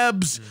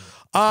 cabs,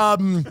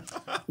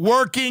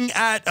 working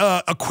at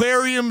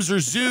aquariums or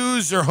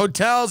zoos or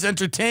hotels,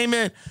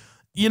 entertainment,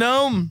 you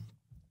know?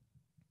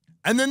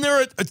 And then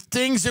there are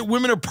things that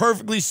women are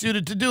perfectly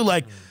suited to do,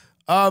 like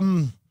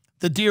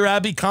the Dear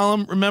Abby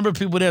column. Remember,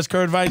 people would ask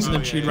her advice, and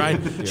then she'd write.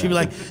 She'd be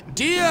like,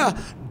 Dear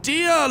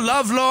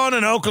Lovelorn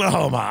in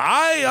Oklahoma,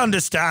 I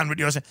understand what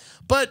you're saying.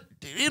 But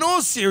in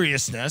all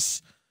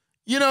seriousness,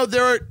 you know,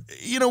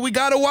 we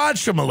got to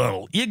watch them a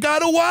little. You got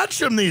to watch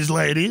them, these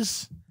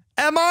ladies.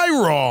 Am I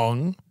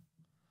wrong?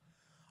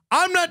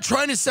 I'm not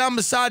trying to sound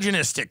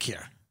misogynistic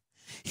here.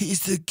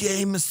 He's the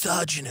gay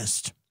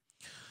misogynist.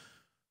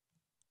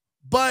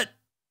 But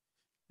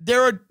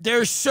there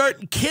are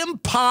certain... Kim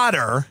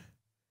Potter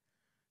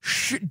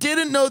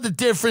didn't know the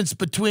difference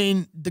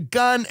between the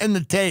gun and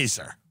the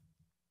taser.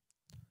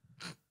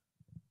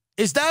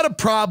 Is that a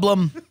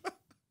problem?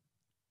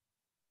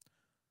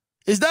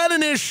 Is that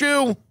an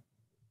issue?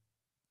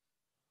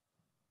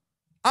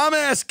 I'm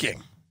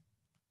asking.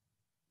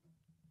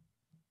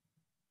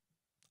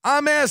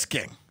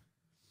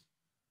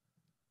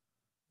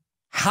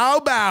 How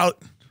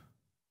about...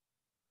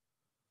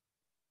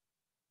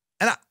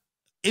 And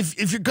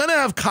if you're going to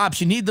have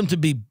cops, you need them to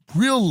be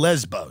real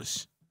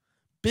lesbos.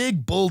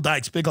 Big bull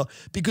dykes,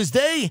 because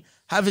they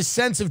have a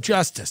sense of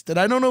justice that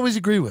I don't always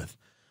agree with.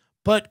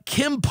 But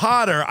Kim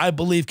Potter, I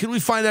believe, can we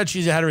find out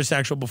she's a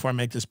heterosexual before I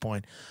make this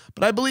point?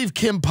 But I believe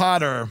Kim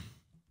Potter,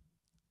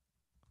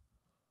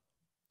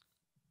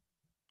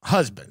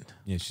 husband.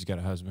 Yeah, she's got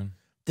a husband.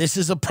 This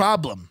is a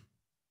problem.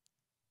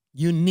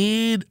 You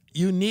need a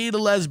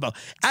lesbo.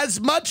 As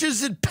much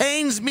as it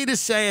pains me to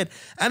say it,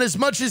 and as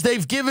much as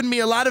they've given me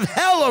a lot of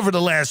hell over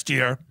the last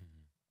year,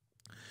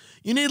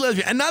 you need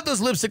lesbian, and not those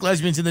lipstick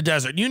lesbians in the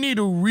desert. You need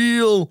a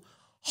real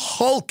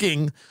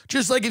hulking,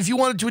 just like if you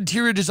wanted to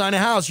interior design a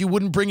house, you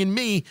wouldn't bring in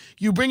me,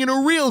 you bring in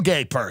a real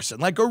gay person,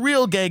 like a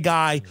real gay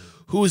guy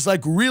who is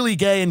like really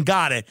gay and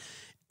got it.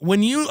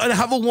 When you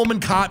have a woman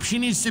cop, she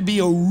needs to be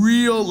a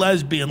real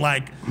lesbian,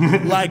 like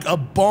a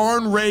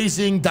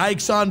barn-raising,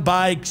 dykes on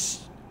bikes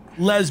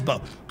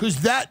lesbo,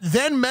 because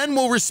then men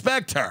will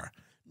respect her.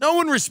 No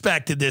one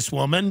respected this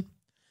woman,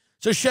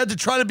 so she had to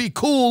try to be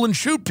cool and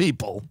shoot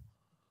people.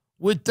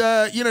 With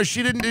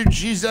she didn't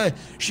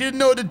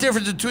know the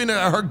difference between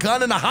her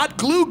gun and a hot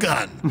glue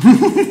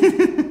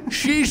gun.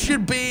 She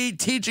should be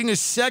teaching a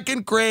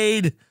 2nd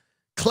grade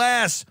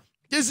class.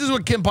 This is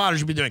what Kim Potter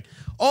should be doing.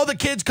 All the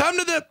kids come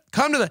to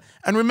the,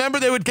 and remember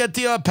they would get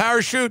the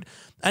parachute,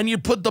 and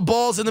you'd put the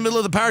balls in the middle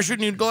of the parachute,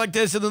 and you'd go like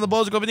this, and then the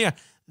balls would go up in the air.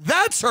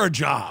 That's her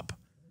job,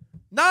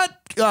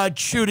 not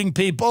shooting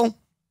people.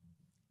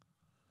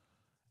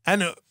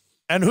 And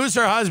who's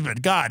her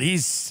husband? God,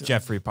 he's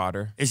Jeffrey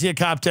Potter. Is he a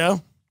cop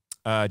too?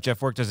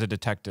 Jeff worked as a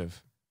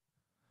detective.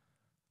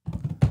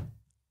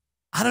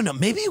 I don't know.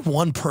 Maybe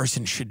one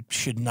person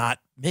should not.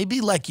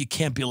 Maybe like you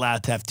can't be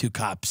allowed to have 2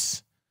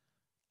 cops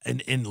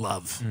in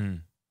love.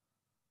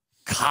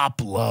 Cop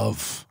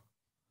love.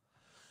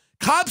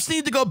 Cops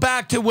need to go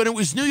back to when it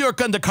was New York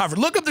Undercover.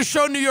 Look up the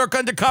show New York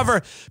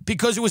Undercover,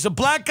 because it was a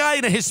black guy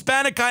and a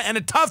Hispanic guy and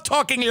a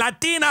tough-talking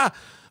Latina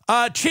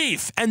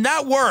chief, and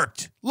that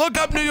worked. Look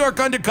up New York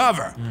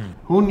Undercover.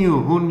 Who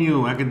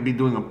knew I could be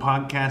doing a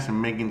podcast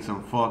and making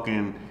some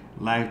fucking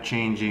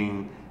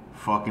life-changing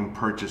fucking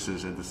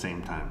purchases at the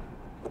same time.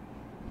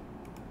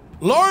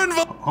 Lauren,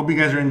 hope you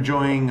guys are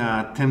enjoying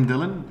Tim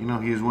Dillon. You know,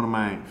 he is one of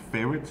my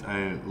favorites.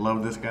 I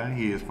love this guy.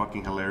 He is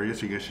fucking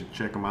hilarious. You guys should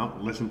check him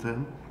out. Listen to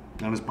him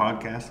on his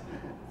podcast.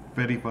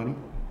 Very funny.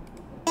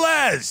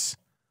 Les,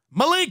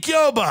 Malik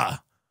Yoba.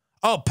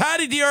 Oh,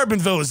 Patty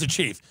D'Urbanville is the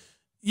chief.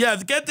 Yeah,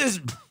 get this.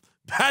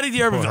 Patty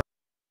D'Urbanville.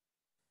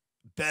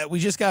 We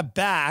just got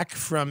back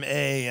from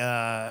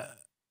a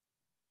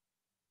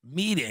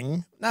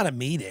meeting. Not a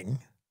meeting.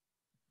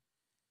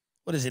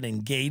 What is it?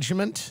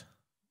 Engagement?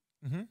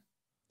 Mm-hmm.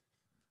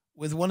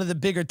 With one of the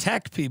bigger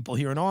tech people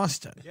here in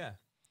Austin. Yeah.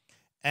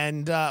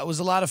 And it was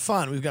a lot of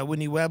fun. We've got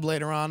Whitney Webb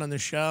later on the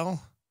show,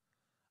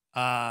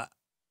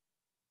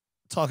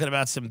 talking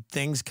about some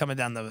things coming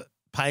down the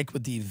pike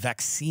with the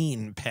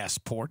vaccine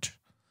passport.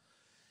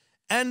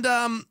 And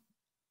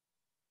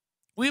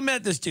we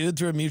met this dude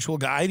through a mutual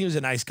guy. And he was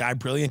a nice guy,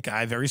 brilliant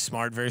guy, very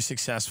smart, very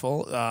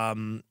successful.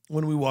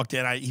 When we walked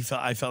in,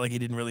 I felt like he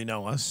didn't really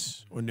know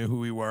us or knew who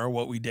we were,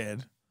 what we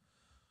did.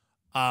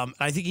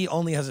 I think he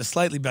only has a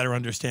slightly better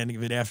understanding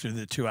of it after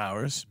the 2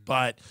 hours.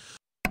 But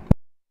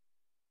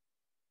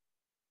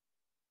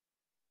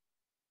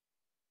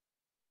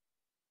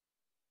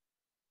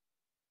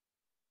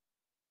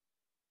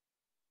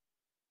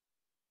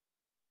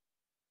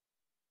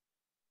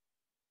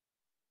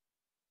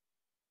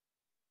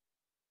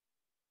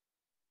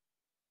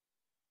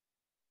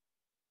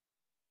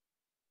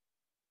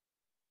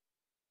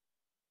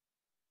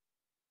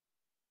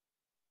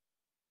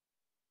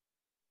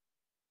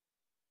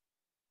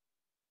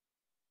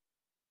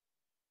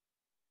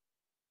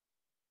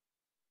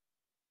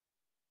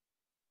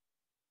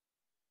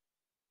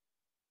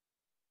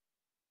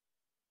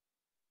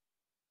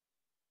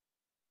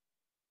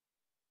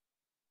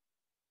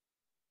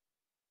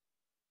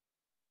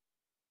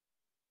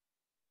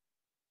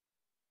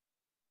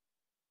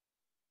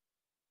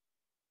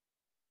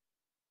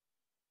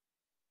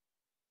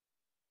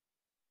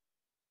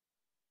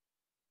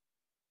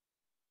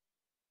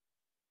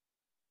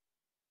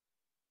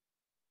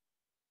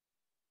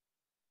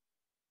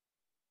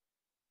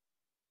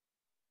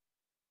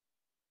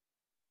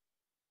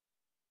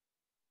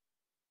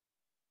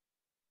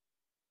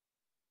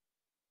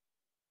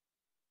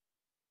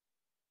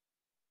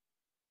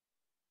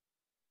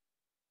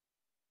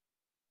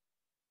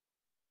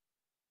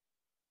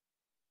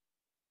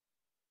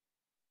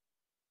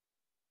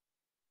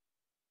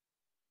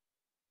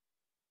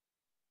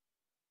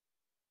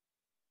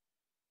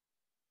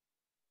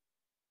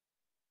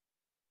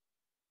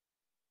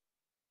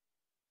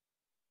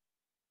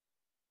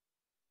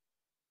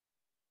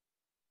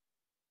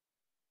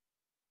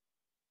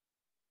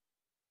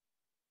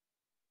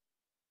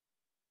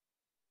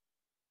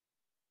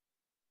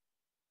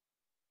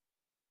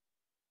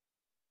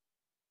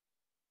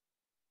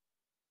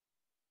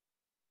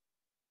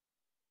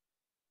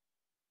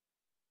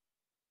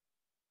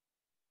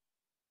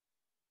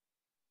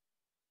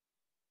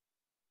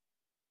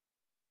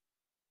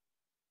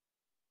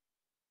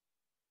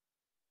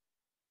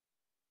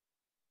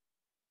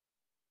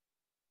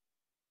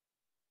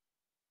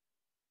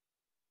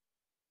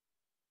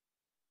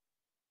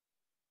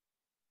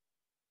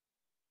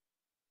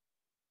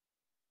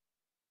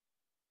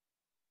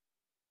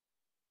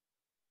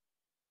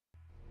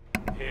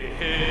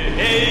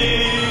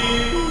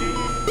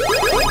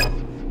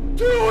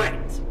Do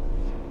it!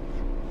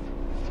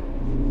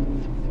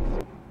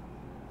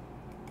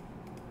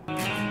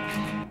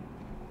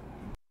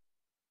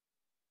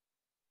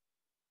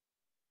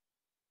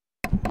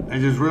 I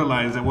just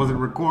realized I wasn't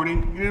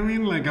recording. You know what I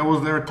mean? Like I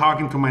was there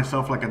talking to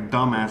myself like a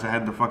dumbass. I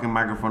had the fucking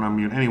microphone on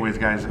mute. Anyways,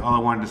 guys, all I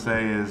wanted to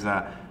say is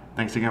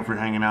thanks again for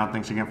hanging out.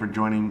 Thanks again for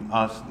joining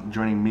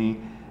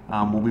me.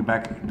 We'll be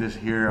back this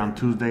here on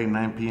Tuesday,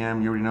 9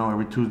 p.m. You already know,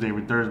 every Tuesday,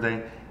 every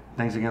Thursday.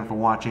 Thanks again for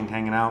watching,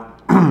 hanging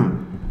out.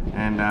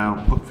 And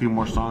put a few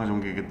more songs and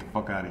we're gonna get the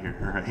fuck out of here.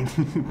 All right?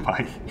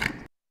 Bye.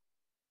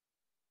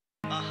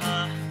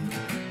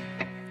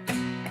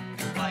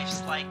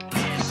 Life's like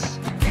this.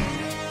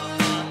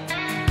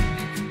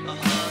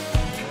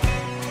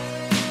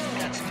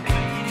 That's the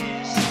way it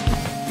is.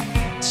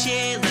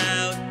 Chill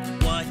out,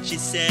 what you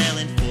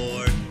selling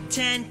for?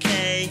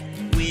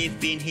 10K, we've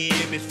been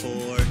here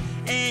before.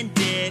 And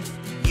if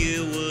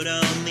you would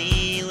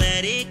only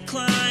let it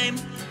climb,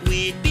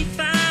 we'd be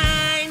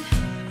fine.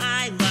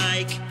 I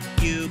like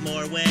you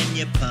more when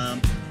you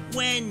pump,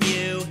 when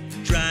you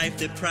drive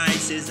the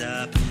prices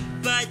up.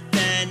 But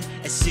then,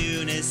 as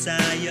soon as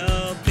I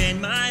open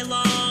my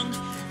long,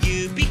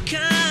 you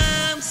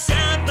become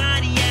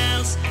somebody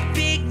else.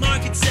 Big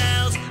market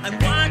sells, I'm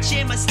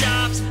watching my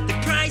stops, the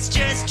price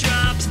just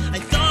drops. I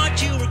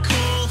thought you were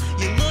cool,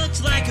 you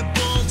looked like a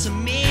bull to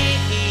me.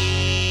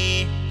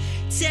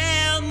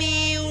 Tell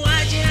me,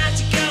 why'd you have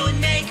to go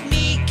and make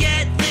me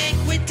get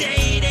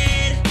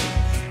liquidated?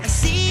 I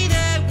see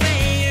the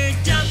way you're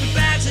dumping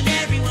bags on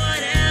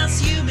everyone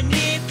else you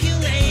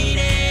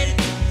manipulated.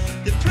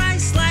 The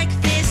price like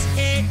this,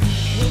 it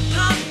will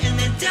pump and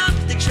then dump.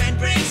 The trend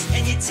breaks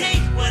and you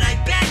take what I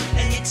bet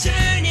and you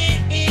turn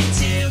it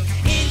into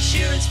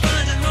insurance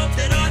fund. I hope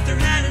that Arthur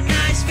had a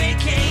nice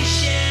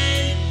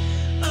vacation.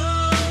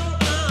 Oh,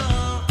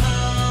 oh,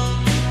 oh.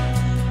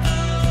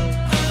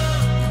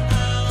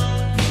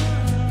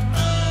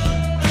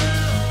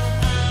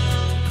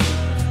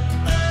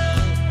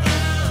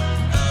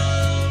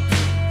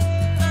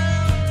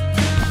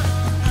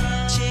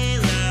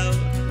 Chill out,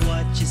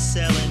 what you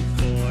selling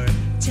for?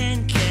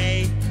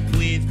 10K,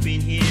 we've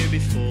been here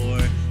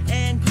before.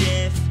 And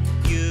if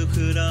you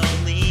could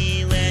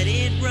only let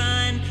it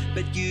run,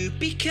 but you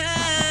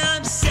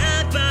become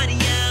somebody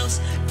else.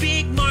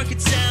 Big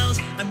market sells,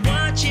 I'm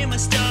watching my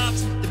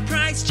stops, the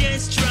price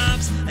just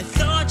drops. I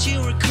thought you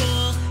were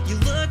cool, you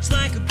look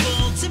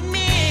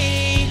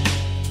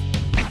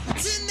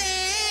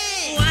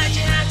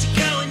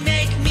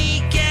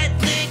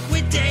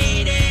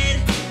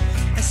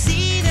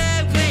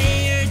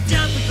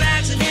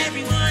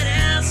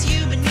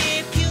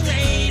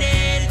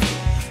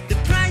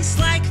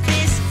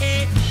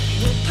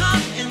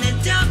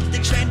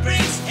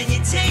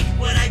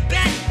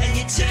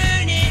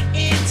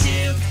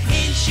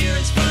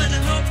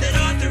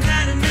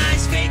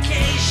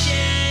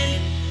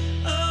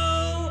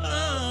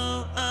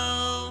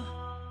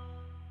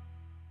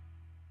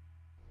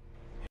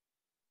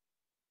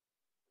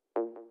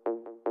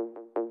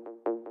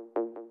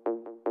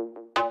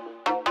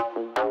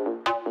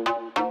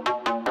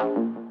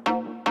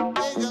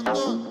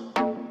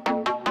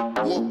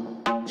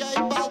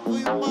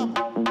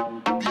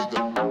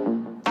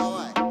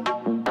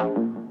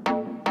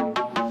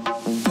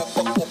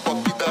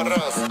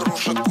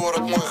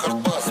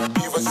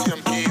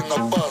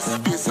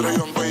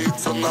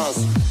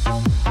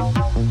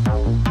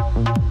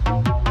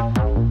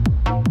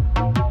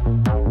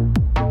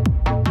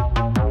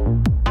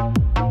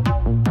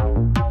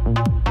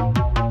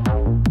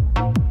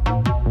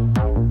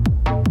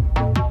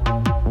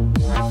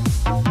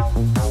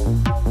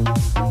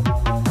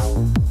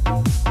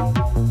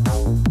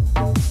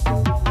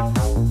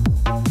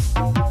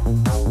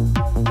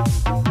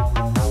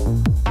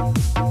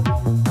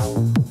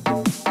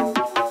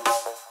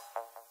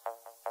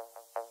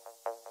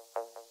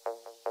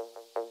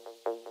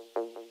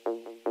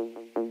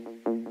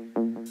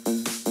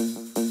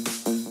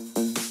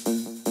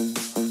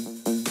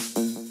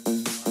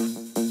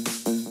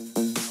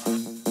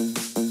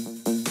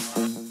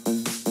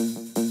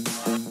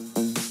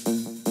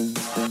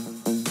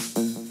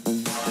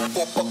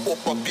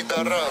Опа,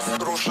 пидорас,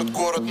 рушит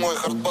город мой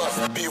хардбас.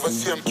 Пиво,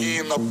 семки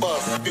и на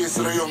бас, весь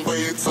район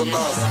боится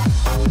нас.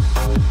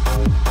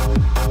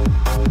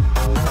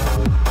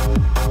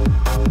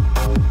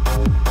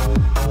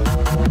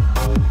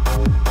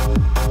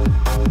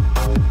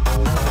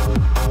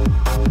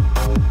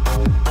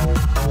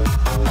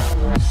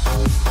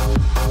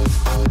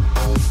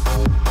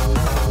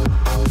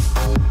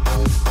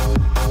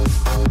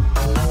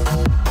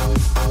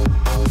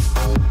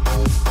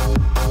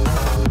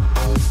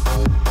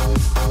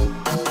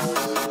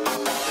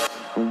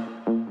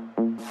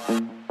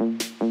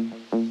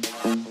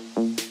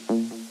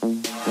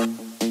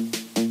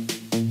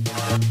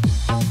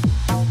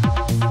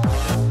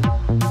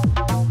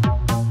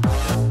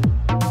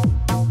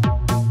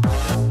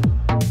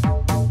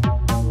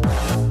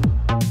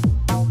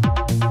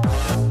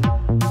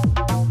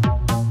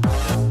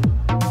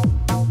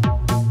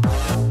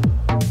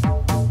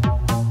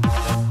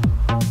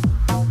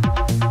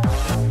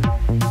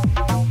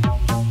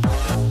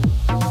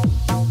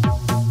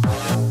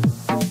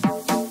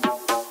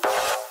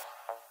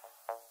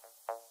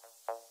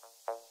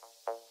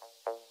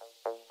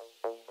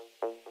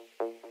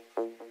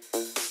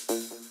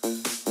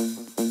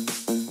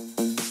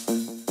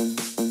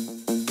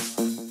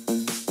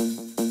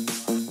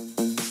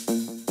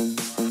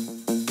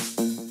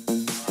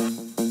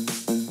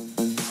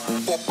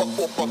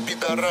 Опа,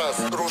 пидорас,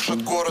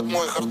 рушит город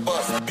мой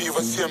хардбас.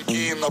 Пиво, семки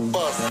и на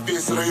бас,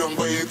 весь район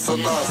боится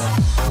нас.